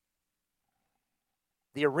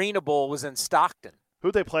 The Arena Bowl was in Stockton.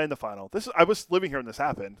 Who'd they play in the final? I was living here when this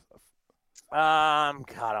happened. God,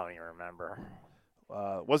 I don't even remember.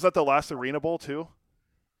 Was that the last Arena Bowl too?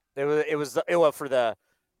 That was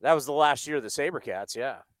the last year of the SaberCats,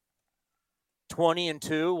 yeah.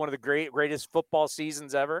 20-2, one of the greatest football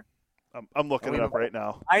seasons ever. I'm looking it up right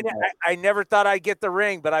now. I never thought I'd get the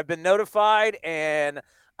ring, but I've been notified, and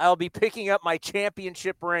I'll be picking up my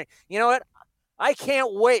championship ring. You know what? I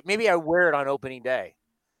can't wait. Maybe I wear it on opening day.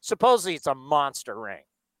 Supposedly it's a monster ring.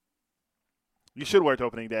 You should wear it to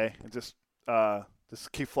opening day and just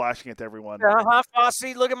keep flashing it to everyone.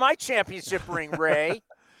 Fosse, look at my championship ring, Ray.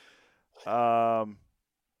 After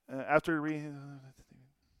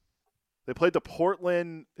they played the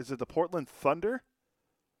Portland, is it the Portland Thunder?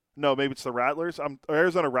 No, maybe it's the Rattlers.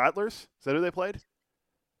 Arizona Rattlers. Is that who they played?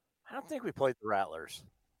 I don't think we played the Rattlers.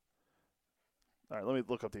 All right, let me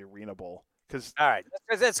look up the Arena Bowl. All right,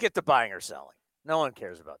 let's get to buying or selling. No one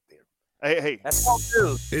cares about the. Hey. That's all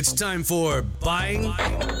true. It's time for buying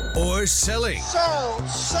or selling. Sell.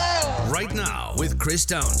 Right now with Chris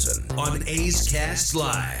Townsend on A's Cast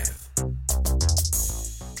Live.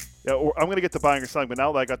 Yeah, I'm going to get to buying or selling, but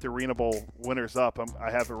now that I got the Arena Bowl winners up,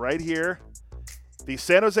 I have it right here. The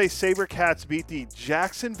San Jose SaberCats beat the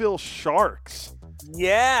Jacksonville Sharks.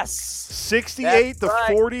 Yes.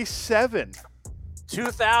 68-47.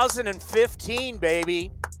 2015,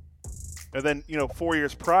 baby. And then, 4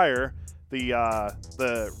 years prior,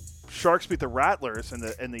 the Sharks beat the Rattlers in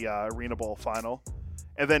the Arena Bowl final.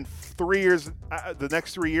 And then 3 years, the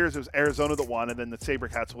next 3 years, it was Arizona that won, and then the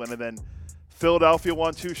SaberCats win, and then Philadelphia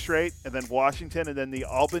won 2 straight, and then Washington, and then the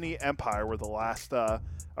Albany Empire were the last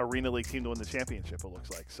Arena League team to win the championship, it looks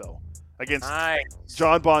like. So, against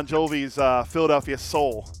John Bon Jovi's Philadelphia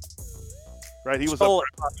Soul. Right, he stole it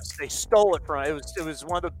from us. They stole it from us. It was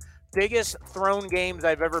one of the biggest thrown games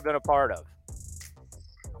I've ever been a part of.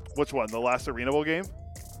 Which one? The last Arena Bowl game?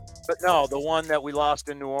 But no, the one that we lost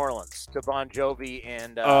in New Orleans to Bon Jovi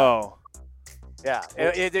and. Yeah,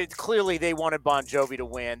 clearly they wanted Bon Jovi to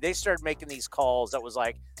win. They started making these calls that was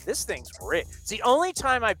like, this thing's rigged. It's the only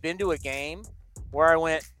time I've been to a game where I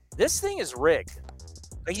went, this thing is rigged.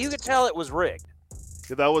 Like, you could tell it was rigged.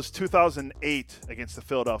 Yeah, that was 2008 against the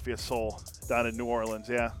Philadelphia Soul down in New Orleans.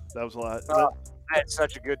 Yeah, that was a lot. I had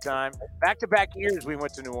such a good time. Back-to-back years we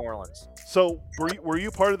went to New Orleans. So were you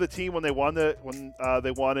part of the team when they won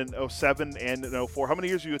in 07 and in 04? How many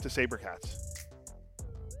years were you with the SaberCats?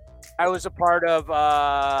 I was a part of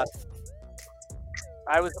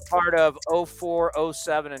 04,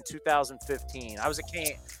 07, and 2015. I was at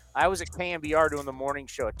KMBR doing the morning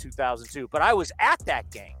show at 2002, but I was at that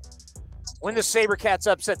game when the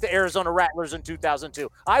SaberCats upset the Arizona Rattlers in 2002.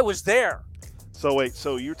 I was there. So wait,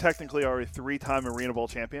 so you technically are a 3-time Arena Bowl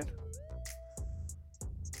champion?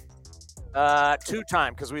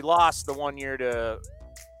 2-time, because we lost the one year to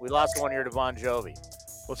Bon Jovi.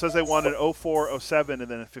 Well, it says they won in 04, 07, and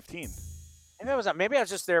then in 15. Maybe I was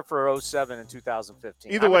just there for 07 and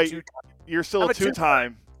 2015. Either way, you're still a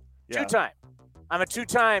 2-time. Yeah. 2-time. I'm a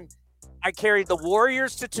 2-time. I carried the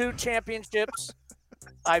Warriors to 2 championships.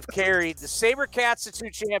 I've carried the SaberCats to 2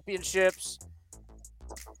 championships.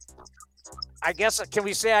 I guess, can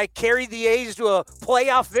we say I carried the A's to a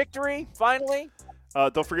playoff victory, finally?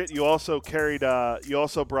 Don't forget, you also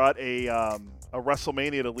brought a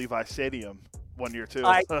WrestleMania to Levi Stadium one year, too.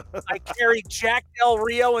 I carried Jack Del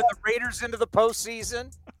Rio and the Raiders into the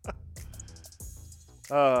postseason.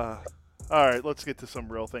 All right, let's get to some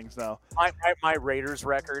real things now. My Raiders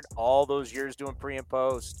record, all those years doing pre and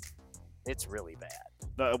post, it's really bad.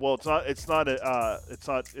 No, well, it's not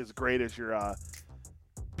as great as your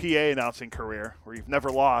PA announcing career, where you've never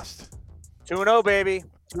lost. 2-0, baby.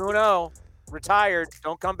 2-0. Retired.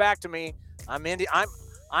 Don't come back to me. I'm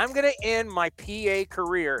gonna end my PA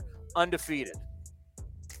career undefeated.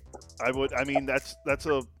 That's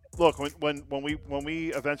a look. When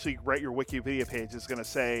we eventually write your Wikipedia page, it's gonna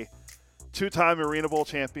say 2-time Arena Bowl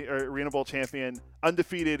champion,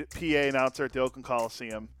 undefeated PA announcer at the Oakland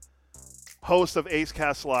Coliseum, host of A's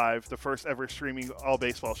Cast Live, the first ever streaming all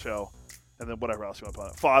baseball show, and then whatever else you want to put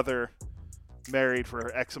on it. Father, married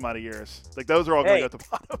for X amount of years. Like, those are all going at the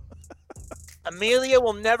bottom. Amelia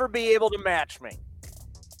will never be able to match me.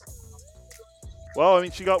 Well, I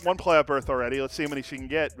mean, she got one playoff berth already. Let's see how many she can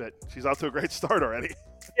get, but she's off to a great start already.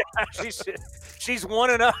 Yeah, she's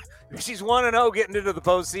 1-0. She's 1-0 getting into the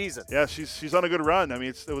postseason. Yeah, she's on a good run. I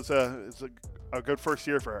mean, it was a good first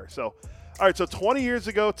year for her. So, all right, so 20 years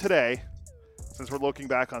ago today, since we're looking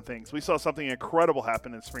back on things, we saw something incredible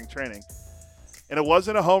happen in spring training. And it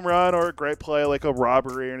wasn't a home run or a great play like a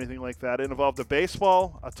robbery or anything like that. It involved a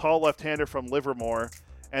baseball, a tall left-hander from Livermore,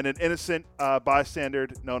 and an innocent bystander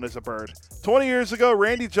known as a bird. 20 years ago,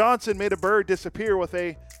 Randy Johnson made a bird disappear with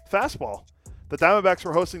a fastball. The Diamondbacks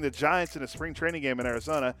were hosting the Giants in a spring training game in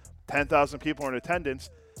Arizona. 10,000 people were in attendance.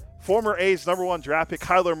 Former A's #1 draft pick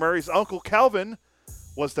Kyler Murray's uncle Calvin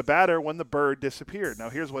was the batter when the bird disappeared. Now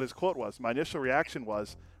here's what his quote was. My initial reaction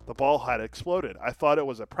was the ball had exploded. I thought it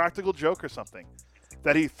was a practical joke or something,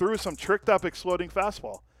 that he threw some tricked up exploding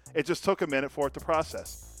fastball. It just took a minute for it to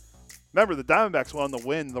process. Remember, the Diamondbacks won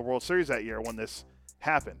the World Series that year when this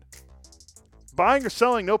happened. Buying or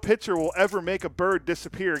selling, no pitcher will ever make a bird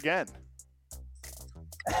disappear again.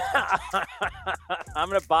 I'm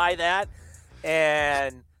going to buy that.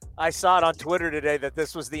 And I saw it on Twitter today that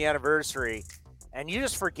this was the anniversary. And you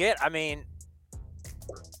just forget. I mean,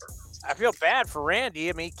 I feel bad for Randy.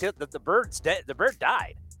 I mean, the bird's dead. The bird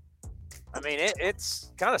died. I mean,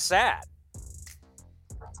 it's kind of sad.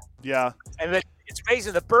 Yeah. And it's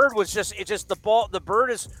amazing. The bird was the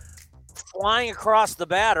bird is flying across the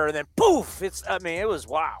batter, and then poof! It was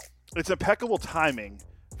wow. It's impeccable timing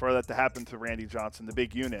for that to happen to Randy Johnson, the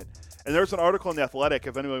big unit. And there's an article in The Athletic,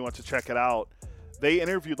 if anybody wants to check it out. They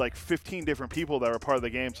interviewed like 15 different people that were part of the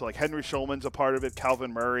game. So like Henry Schulman's a part of it,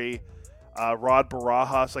 Calvin Murray, Rod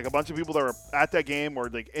Barajas, like a bunch of people that were at that game or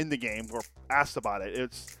like in the game were asked about it.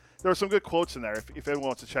 There were some good quotes in there if anyone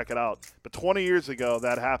wants to check it out. But 20 years ago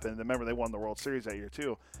that happened. Remember, they won the World Series that year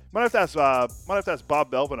too. Might have to ask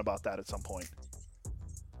Bob Belvin about that at some point.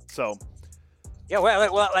 So. Yeah,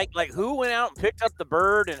 well, like who went out and picked up the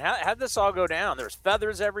bird, and how did this all go down? There's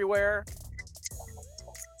feathers everywhere.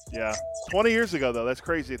 Yeah, 20 years ago, though. That's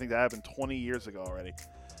crazy. I think that happened 20 years ago already.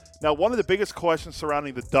 Now, one of the biggest questions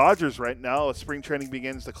surrounding the Dodgers right now as spring training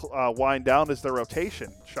begins to wind down is their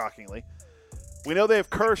rotation, shockingly. We know they have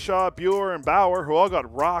Kershaw, Buehler, and Bauer, who all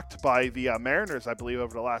got rocked by the Mariners, I believe,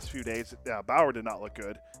 over the last few days. Bauer did not look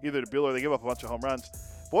good. Either to Buehler, they gave up a bunch of home runs.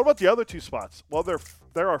 But what about the other two spots? Well,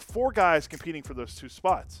 there are 4 guys competing for those 2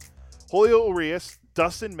 spots. Julio Urias,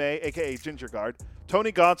 Dustin May, a.k.a. Ginger Guard,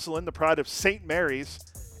 Tony Gonsolin, the pride of St. Mary's,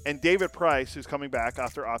 and David Price, who's coming back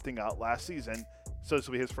after opting out last season. So this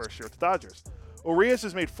will be his first year with the Dodgers. Urias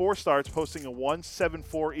has made 4 starts, posting a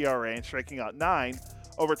 1.74 ERA and striking out 9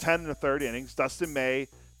 over 10 1/3 innings. Dustin May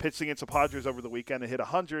pitched against the Padres over the weekend and hit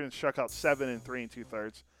 100 and struck out 7 in 3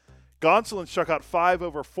 2/3. Gonsolin struck out 5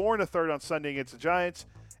 over 4 1/3 on Sunday against the Giants.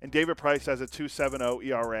 And David Price has a 2.70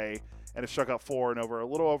 ERA and has struck out 4 in a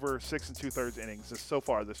little over 6 2/3 innings so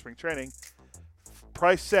far this spring training.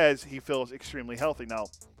 Price says he feels extremely healthy. Now,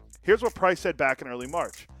 here's what Price said back in early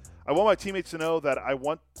March. I want my teammates to know that I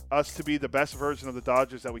want us to be the best version of the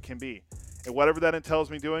Dodgers that we can be. And whatever that entails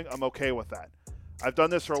me doing, I'm okay with that. I've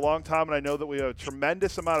done this for a long time, and I know that we have a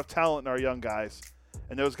tremendous amount of talent in our young guys.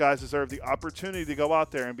 And those guys deserve the opportunity to go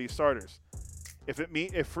out there and be starters. If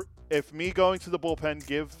me going to the bullpen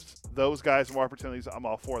gives those guys more opportunities, I'm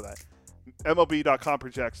all for that. MLB.com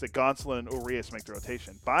projects that Gonsolin and Urias make the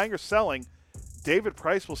rotation. Buying or selling, David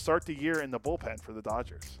Price will start the year in the bullpen for the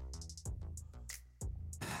Dodgers.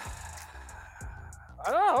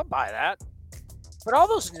 I don't know, I'll buy that. But all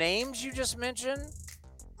those names you just mentioned,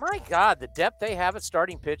 my God, the depth they have at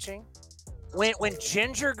starting pitching. When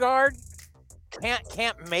Ginger Guard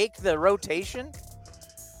can't make the rotation.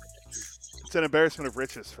 It's an embarrassment of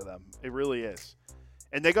riches for them. It really is.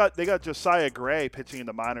 And they got Josiah Gray pitching in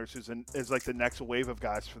the minors, is like the next wave of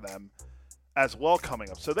guys for them as well coming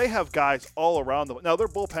up. So they have guys all around them. Now their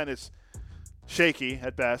bullpen is shaky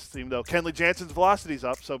at best, even though Kenley Jansen's velocity's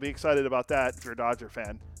up, so be excited about that if you're a Dodger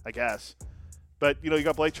fan, I guess. But you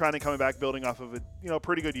got Blake Treinen coming back, building off of a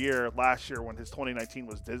pretty good year last year when his 2019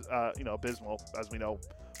 was abysmal, as we know,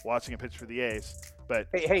 watching him pitch for the A's. But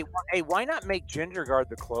hey, why not make Ginger Guard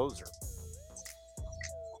the closer?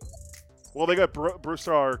 Well, they got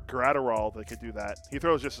Brusdar Graterol that could do that. He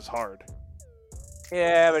throws just as hard.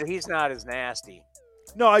 Yeah, but he's not as nasty.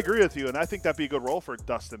 No, I agree with you, and I think that'd be a good role for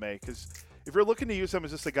Dustin May, because if you're looking to use him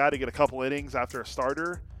as just a guy to get a couple innings after a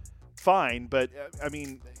starter, fine. But, I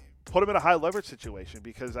mean, put him in a high-leverage situation,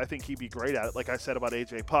 because I think he'd be great at it. Like I said about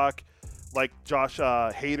A.J. Puck, like Josh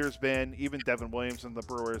Hader's been, even Devin Williams and the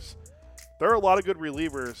Brewers. There are a lot of good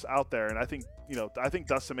relievers out there, and I think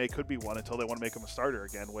Dustin May could be one until they want to make him a starter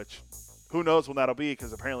again, which who knows when that'll be,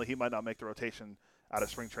 because apparently he might not make the rotation out of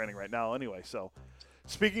spring training right now anyway. So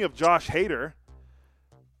speaking of Josh Hader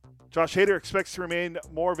expects to remain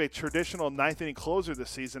more of a traditional ninth-inning closer this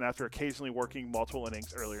season after occasionally working multiple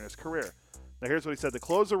innings earlier in his career. Now here's what he said. The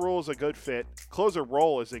closer role is a good fit,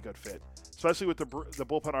 especially with the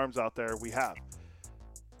bullpen arms out there we have.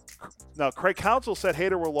 Now, Craig Counsell said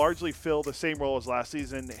Hader will largely fill the same role as last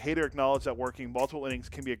season. Hader acknowledged that working multiple innings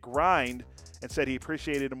can be a grind and said he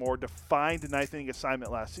appreciated a more defined ninth inning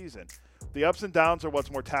assignment last season. The ups and downs are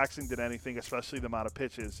what's more taxing than anything, especially the amount of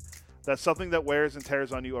pitches. That's something that wears and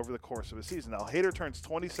tears on you over the course of a season. Now, Hader turns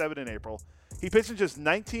 27 in April. He pitched in just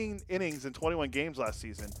 19 innings in 21 games last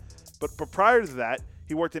season. But prior to that,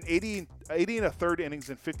 he worked in 80 and a third innings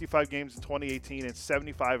in 55 games in 2018 and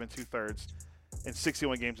 75 and two-thirds in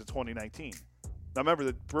 61 games in 2019. Now remember,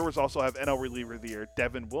 the Brewers also have NL reliever of the year,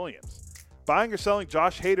 Devin Williams. Buying or selling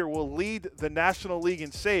Josh Hader will lead the National League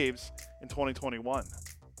in saves in 2021.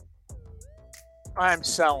 I'm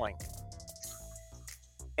selling.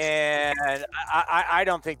 And I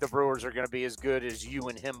don't think the Brewers are going to be as good as you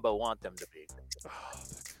and Himbo want them to be.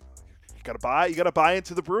 You gotta buy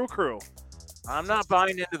into the Brew Crew. I'm not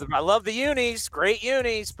buying into the. I love the unis, great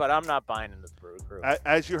unis, but I'm not buying into the Brew Crew.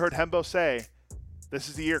 As you heard Hembo say, this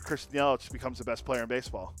is the year Christian Yelich becomes the best player in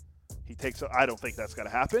baseball. I don't think that's going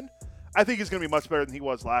to happen. I think he's going to be much better than he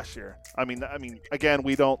was last year. I mean, again,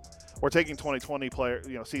 we're taking 2020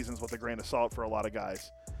 seasons with a grain of salt for a lot of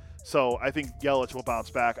guys. So I think Yelich will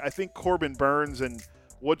bounce back. I think Corbin Burns and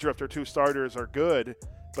Woodruff, their two starters, are good,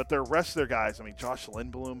 but the rest of their guys, Josh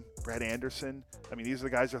Lindblom, Brett Anderson, these are the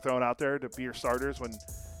guys they're throwing out there to be your starters when,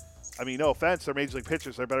 no offense, they're major league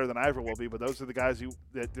pitchers. They're better than I ever will be, but those are the guys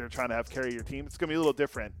that they're trying to have carry your team. It's going to be a little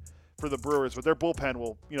different for the Brewers, but their bullpen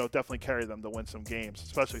will, definitely carry them to win some games,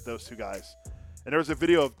 especially with those two guys. And there was a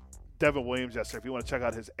video of Devin Williams yesterday. If you want to check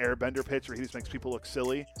out his airbender pitch where he just makes people look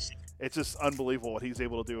silly, it's just unbelievable what he's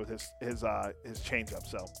able to do with his changeup.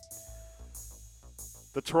 So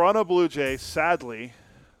the Toronto Blue Jays, sadly,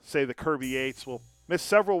 say that Kirby Yates will miss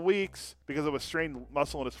several weeks because of a strained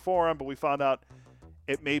muscle in his forearm, but we found out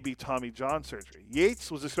it may be Tommy John surgery. Yates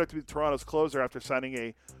was expected to be Toronto's closer after signing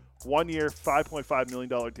a one-year, $5.5 million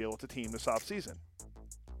deal with the team this offseason.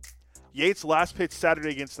 Yates last pitched Saturday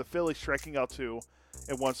against the Phillies, striking out 2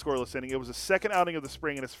 in one scoreless inning. It was the second outing of the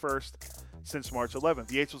spring and his first since March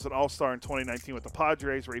 11th. Yates was an all-star in 2019 with the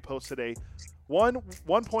Padres, where he posted a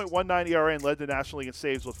 1.19 ERA and led the National League in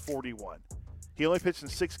saves with 41. He only pitched in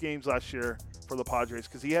 6 games last year for the Padres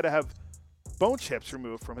because he had to have bone chips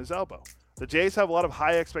removed from his elbow. The Jays have a lot of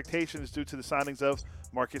high expectations due to the signings of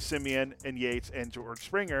Marcus Semien and Yates and George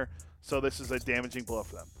Springer, so this is a damaging blow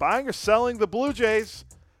for them. Buying or selling, the Blue Jays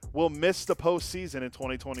will miss the postseason in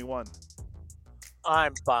 2021.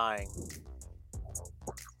 I'm buying.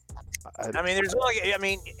 I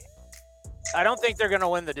don't think they're going to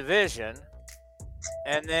win the division,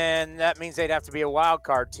 and then that means they'd have to be a wild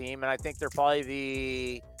card team, and I think they're probably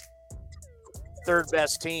the third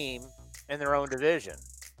best team in their own division.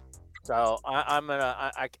 So I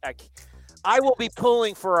will be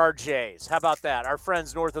pulling for our Jays. How about that? Our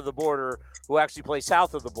friends north of the border who actually play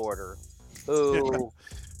south of the border, who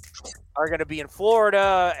are going to be in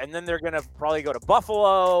Florida, and then they're going to probably go to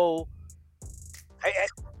Buffalo.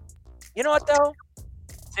 You know what, though?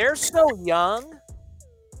 They're so young.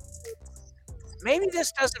 Maybe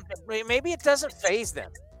it doesn't faze them.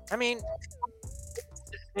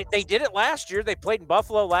 They did it last year. They played in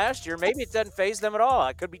Buffalo last year. Maybe it doesn't faze them at all.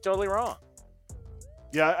 I could be totally wrong.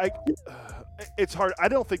 Yeah, it's hard. I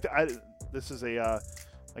don't think that this is I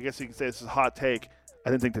guess you can say this is a hot take. I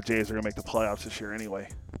didn't think the Jays are going to make the playoffs this year anyway.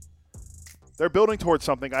 They're building towards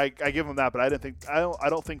something. I give them that, but I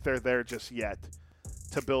don't think they're there just yet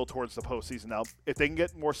to build towards the postseason. Now, if they can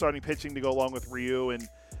get more starting pitching to go along with Ryu and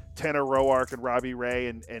Tanner Roark and Robbie Ray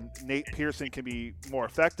and Nate Pearson can be more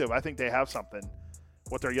effective, I think they have something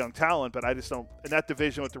with their young talent, but I just don't. In that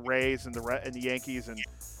division with the Rays and the Yankees, and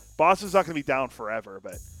Boston's not going to be down forever.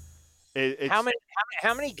 But how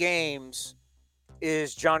many games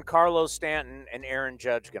is Giancarlo Stanton and Aaron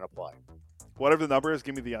Judge going to play? Whatever the number is,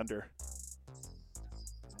 give me the under.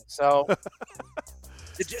 So,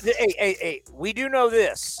 hey, we do know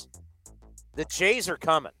this: the Jays are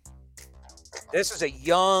coming. This is a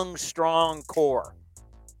young, strong core.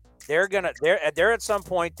 They're at some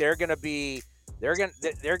point. They're gonna be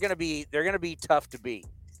tough to beat.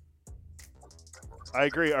 I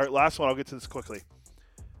agree. All right, last one. I'll get to this quickly.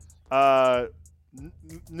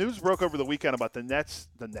 News broke over the weekend about the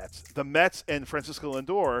Mets and Francisco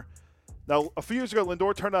Lindor. Now, a few years ago,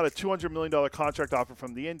 Lindor turned out a $200 million contract offer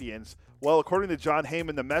from the Indians. Well, according to John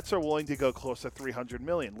Heyman, the Mets are willing to go close to $300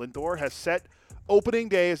 million. Lindor has set opening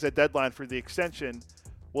day as a deadline for the extension.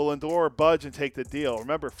 Will Lindor budge and take the deal?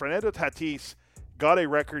 Remember, Fernando Tatis got a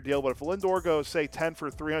record deal, but if Lindor goes, say, 10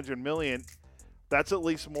 for $300 million, that's at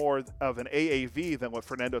least more of an AAV than what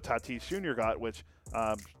Fernando Tatis Jr. got, which,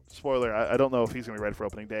 spoiler, I don't know if he's going to be ready for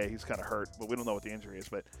opening day. He's kind of hurt, but we don't know what the injury is.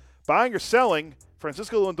 But Buying or selling,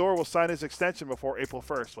 Francisco Lindor will sign his extension before April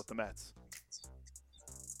 1st with the Mets.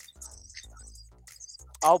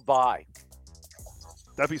 I'll buy.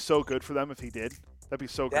 That'd be so good for them if he did. That'd be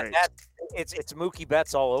so great. It's Mookie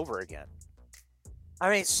Betts all over again. I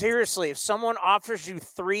mean, seriously, if someone offers you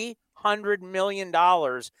 $300 million,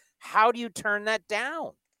 how do you turn that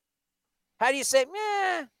down? How do you say,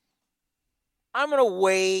 meh, I'm going to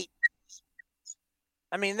wait?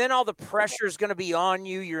 I mean, then all the pressure is going to be on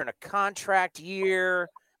you. You're in a contract year.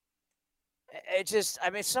 It just, I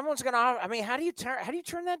mean, someone's going to, I mean, how do you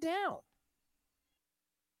turn that down?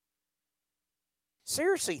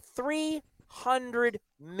 Seriously, $300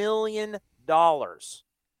 million.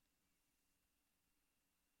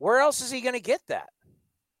 Where else is he going to get that?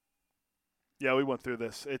 Yeah, we went through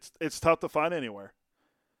this. It's tough to find anywhere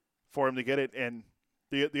for him to get it. And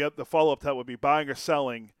the follow-up to that would be buying or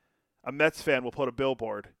selling. A Mets fan will put a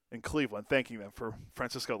billboard in Cleveland thanking them for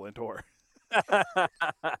Francisco Lindor. I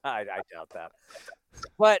doubt that.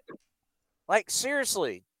 But, like,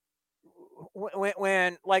 seriously,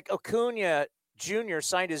 when like Acuna Jr.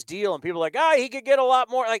 signed his deal and people are like, he could get a lot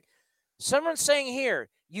more. Like, someone's saying here,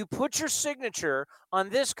 you put your signature on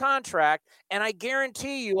this contract, and I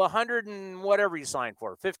guarantee you 100 and whatever you signed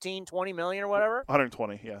for, 15, 20 million or whatever.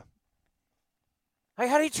 120, yeah. Like,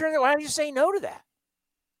 how do you turn that? Why do you say no to that?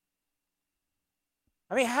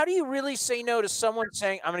 I mean, how do you really say no to someone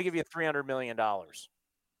saying, I'm going to give you $300 million?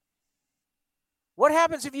 What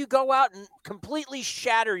happens if you go out and completely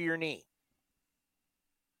shatter your knee?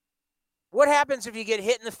 What happens if you get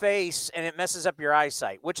hit in the face and it messes up your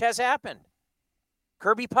eyesight, which has happened?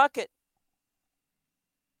 Kirby Puckett.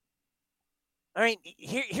 I mean,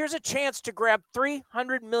 here's a chance to grab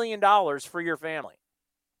 $300 million for your family.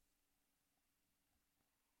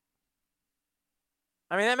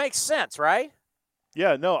 I mean, that makes sense, right?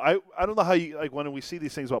 Yeah, no, I don't know how you, like, when we see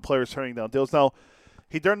these things about players turning down deals. Now,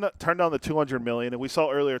 he turned down the $200 million, and we saw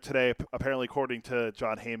earlier today, apparently according to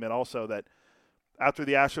John Heyman also, that after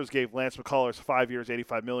the Astros gave Lance McCullers 5 years,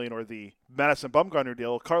 $85 million, or the Madison Bumgarner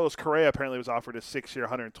deal, Carlos Correa apparently was offered a 6-year,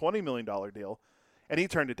 $120 million deal, and he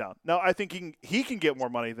turned it down. Now, I think he can get more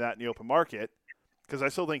money than that in the open market, because I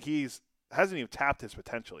still think hasn't even tapped his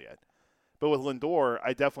potential yet. But with Lindor,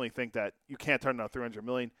 I definitely think that you can't turn down $300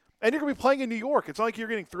 million. And you're going to be playing in New York. It's not like you're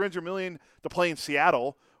getting $300 million to play in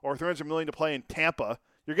Seattle or $300 million to play in Tampa.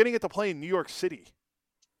 You're getting it to play in New York City.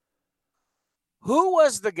 Who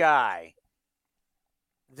was the guy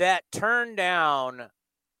that turned down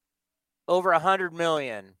over $100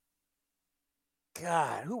 million?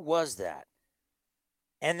 God, who was that?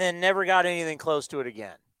 And then never got anything close to it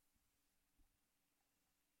again.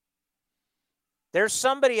 There's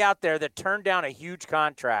somebody out there that turned down a huge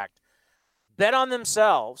contract, bet on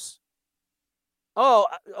themselves.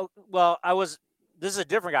 This is a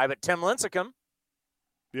different guy, but Tim Lincecum.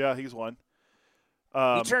 Yeah, he's one.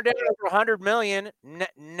 He turned down over $100 million,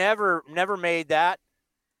 never made that.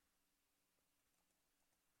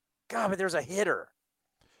 God, but there's a hitter.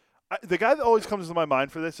 The guy that always comes to my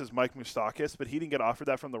mind for this is Mike Moustakas, but he didn't get offered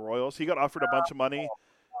that from the Royals. He got offered a bunch of money.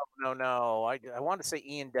 No. I want to say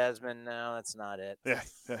Ian Desmond. No, that's not it. Yeah,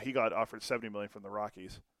 he got offered $70 million from the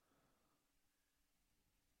Rockies.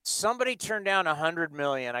 Somebody turned down $100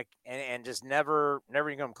 million and just never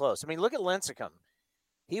even come close. I mean, look at Lincecum.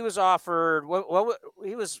 He was offered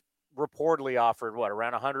he was reportedly offered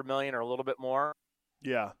around $100 million or a little bit more.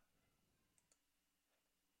 Yeah.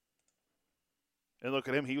 And look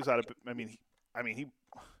at him. He was out of. He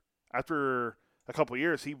after a couple of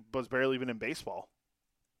years, he was barely even in baseball.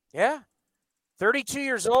 Yeah, 32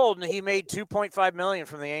 years old, and he made $2.5 million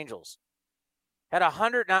from the Angels. Had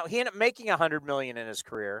 100. Now he ended up making $100 million in his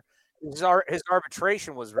career. His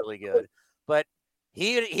arbitration was really good, but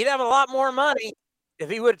he'd have a lot more money if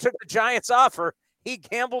he would have took the Giants offer. He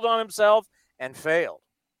gambled on himself and failed.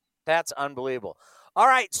 That's unbelievable. All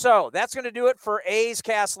right, so that's going to do it for A's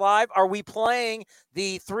Cast Live. Are we playing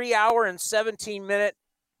the 3-hour and 17-minute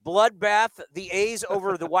bloodbath, the A's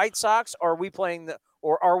over the White Sox, or are we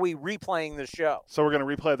replaying the show? So we're going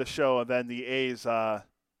to replay the show, and then the A's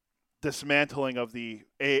dismantling of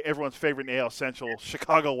everyone's favorite AL Central,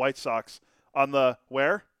 Chicago White Sox, on the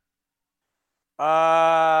where?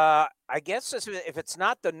 I guess if it's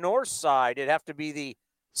not the north side, it'd have to be the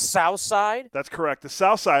south side. That's correct. The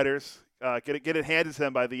Southsiders get it handed to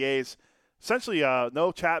them by the A's. Essentially,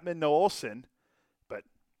 no Chapman, no Olsen, but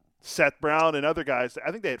Seth Brown and other guys.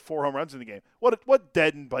 I think they had 4 home runs in the game. What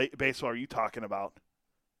deadened baseball are you talking about?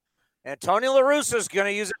 And Tony La Russa is going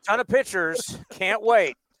to use a ton of pitchers. Can't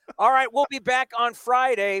wait. All right, we'll be back on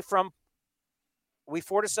Friday from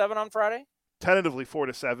 4 to 7 on Friday? tentatively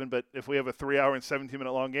 4-7, but if we have a 3-hour and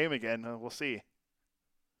 17-minute long game again, we'll see.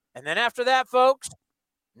 And then after that, folks,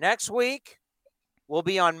 next week will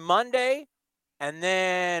be on Monday, and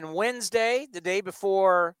then Wednesday, the day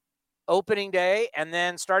before opening day, and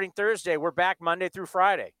then starting Thursday, we're back Monday through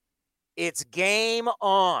Friday. It's game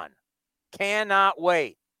on. Cannot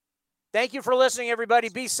wait. Thank you for listening, everybody.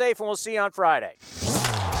 Be safe, and we'll see you on Friday.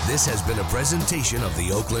 This has been a presentation of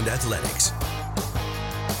the Oakland Athletics.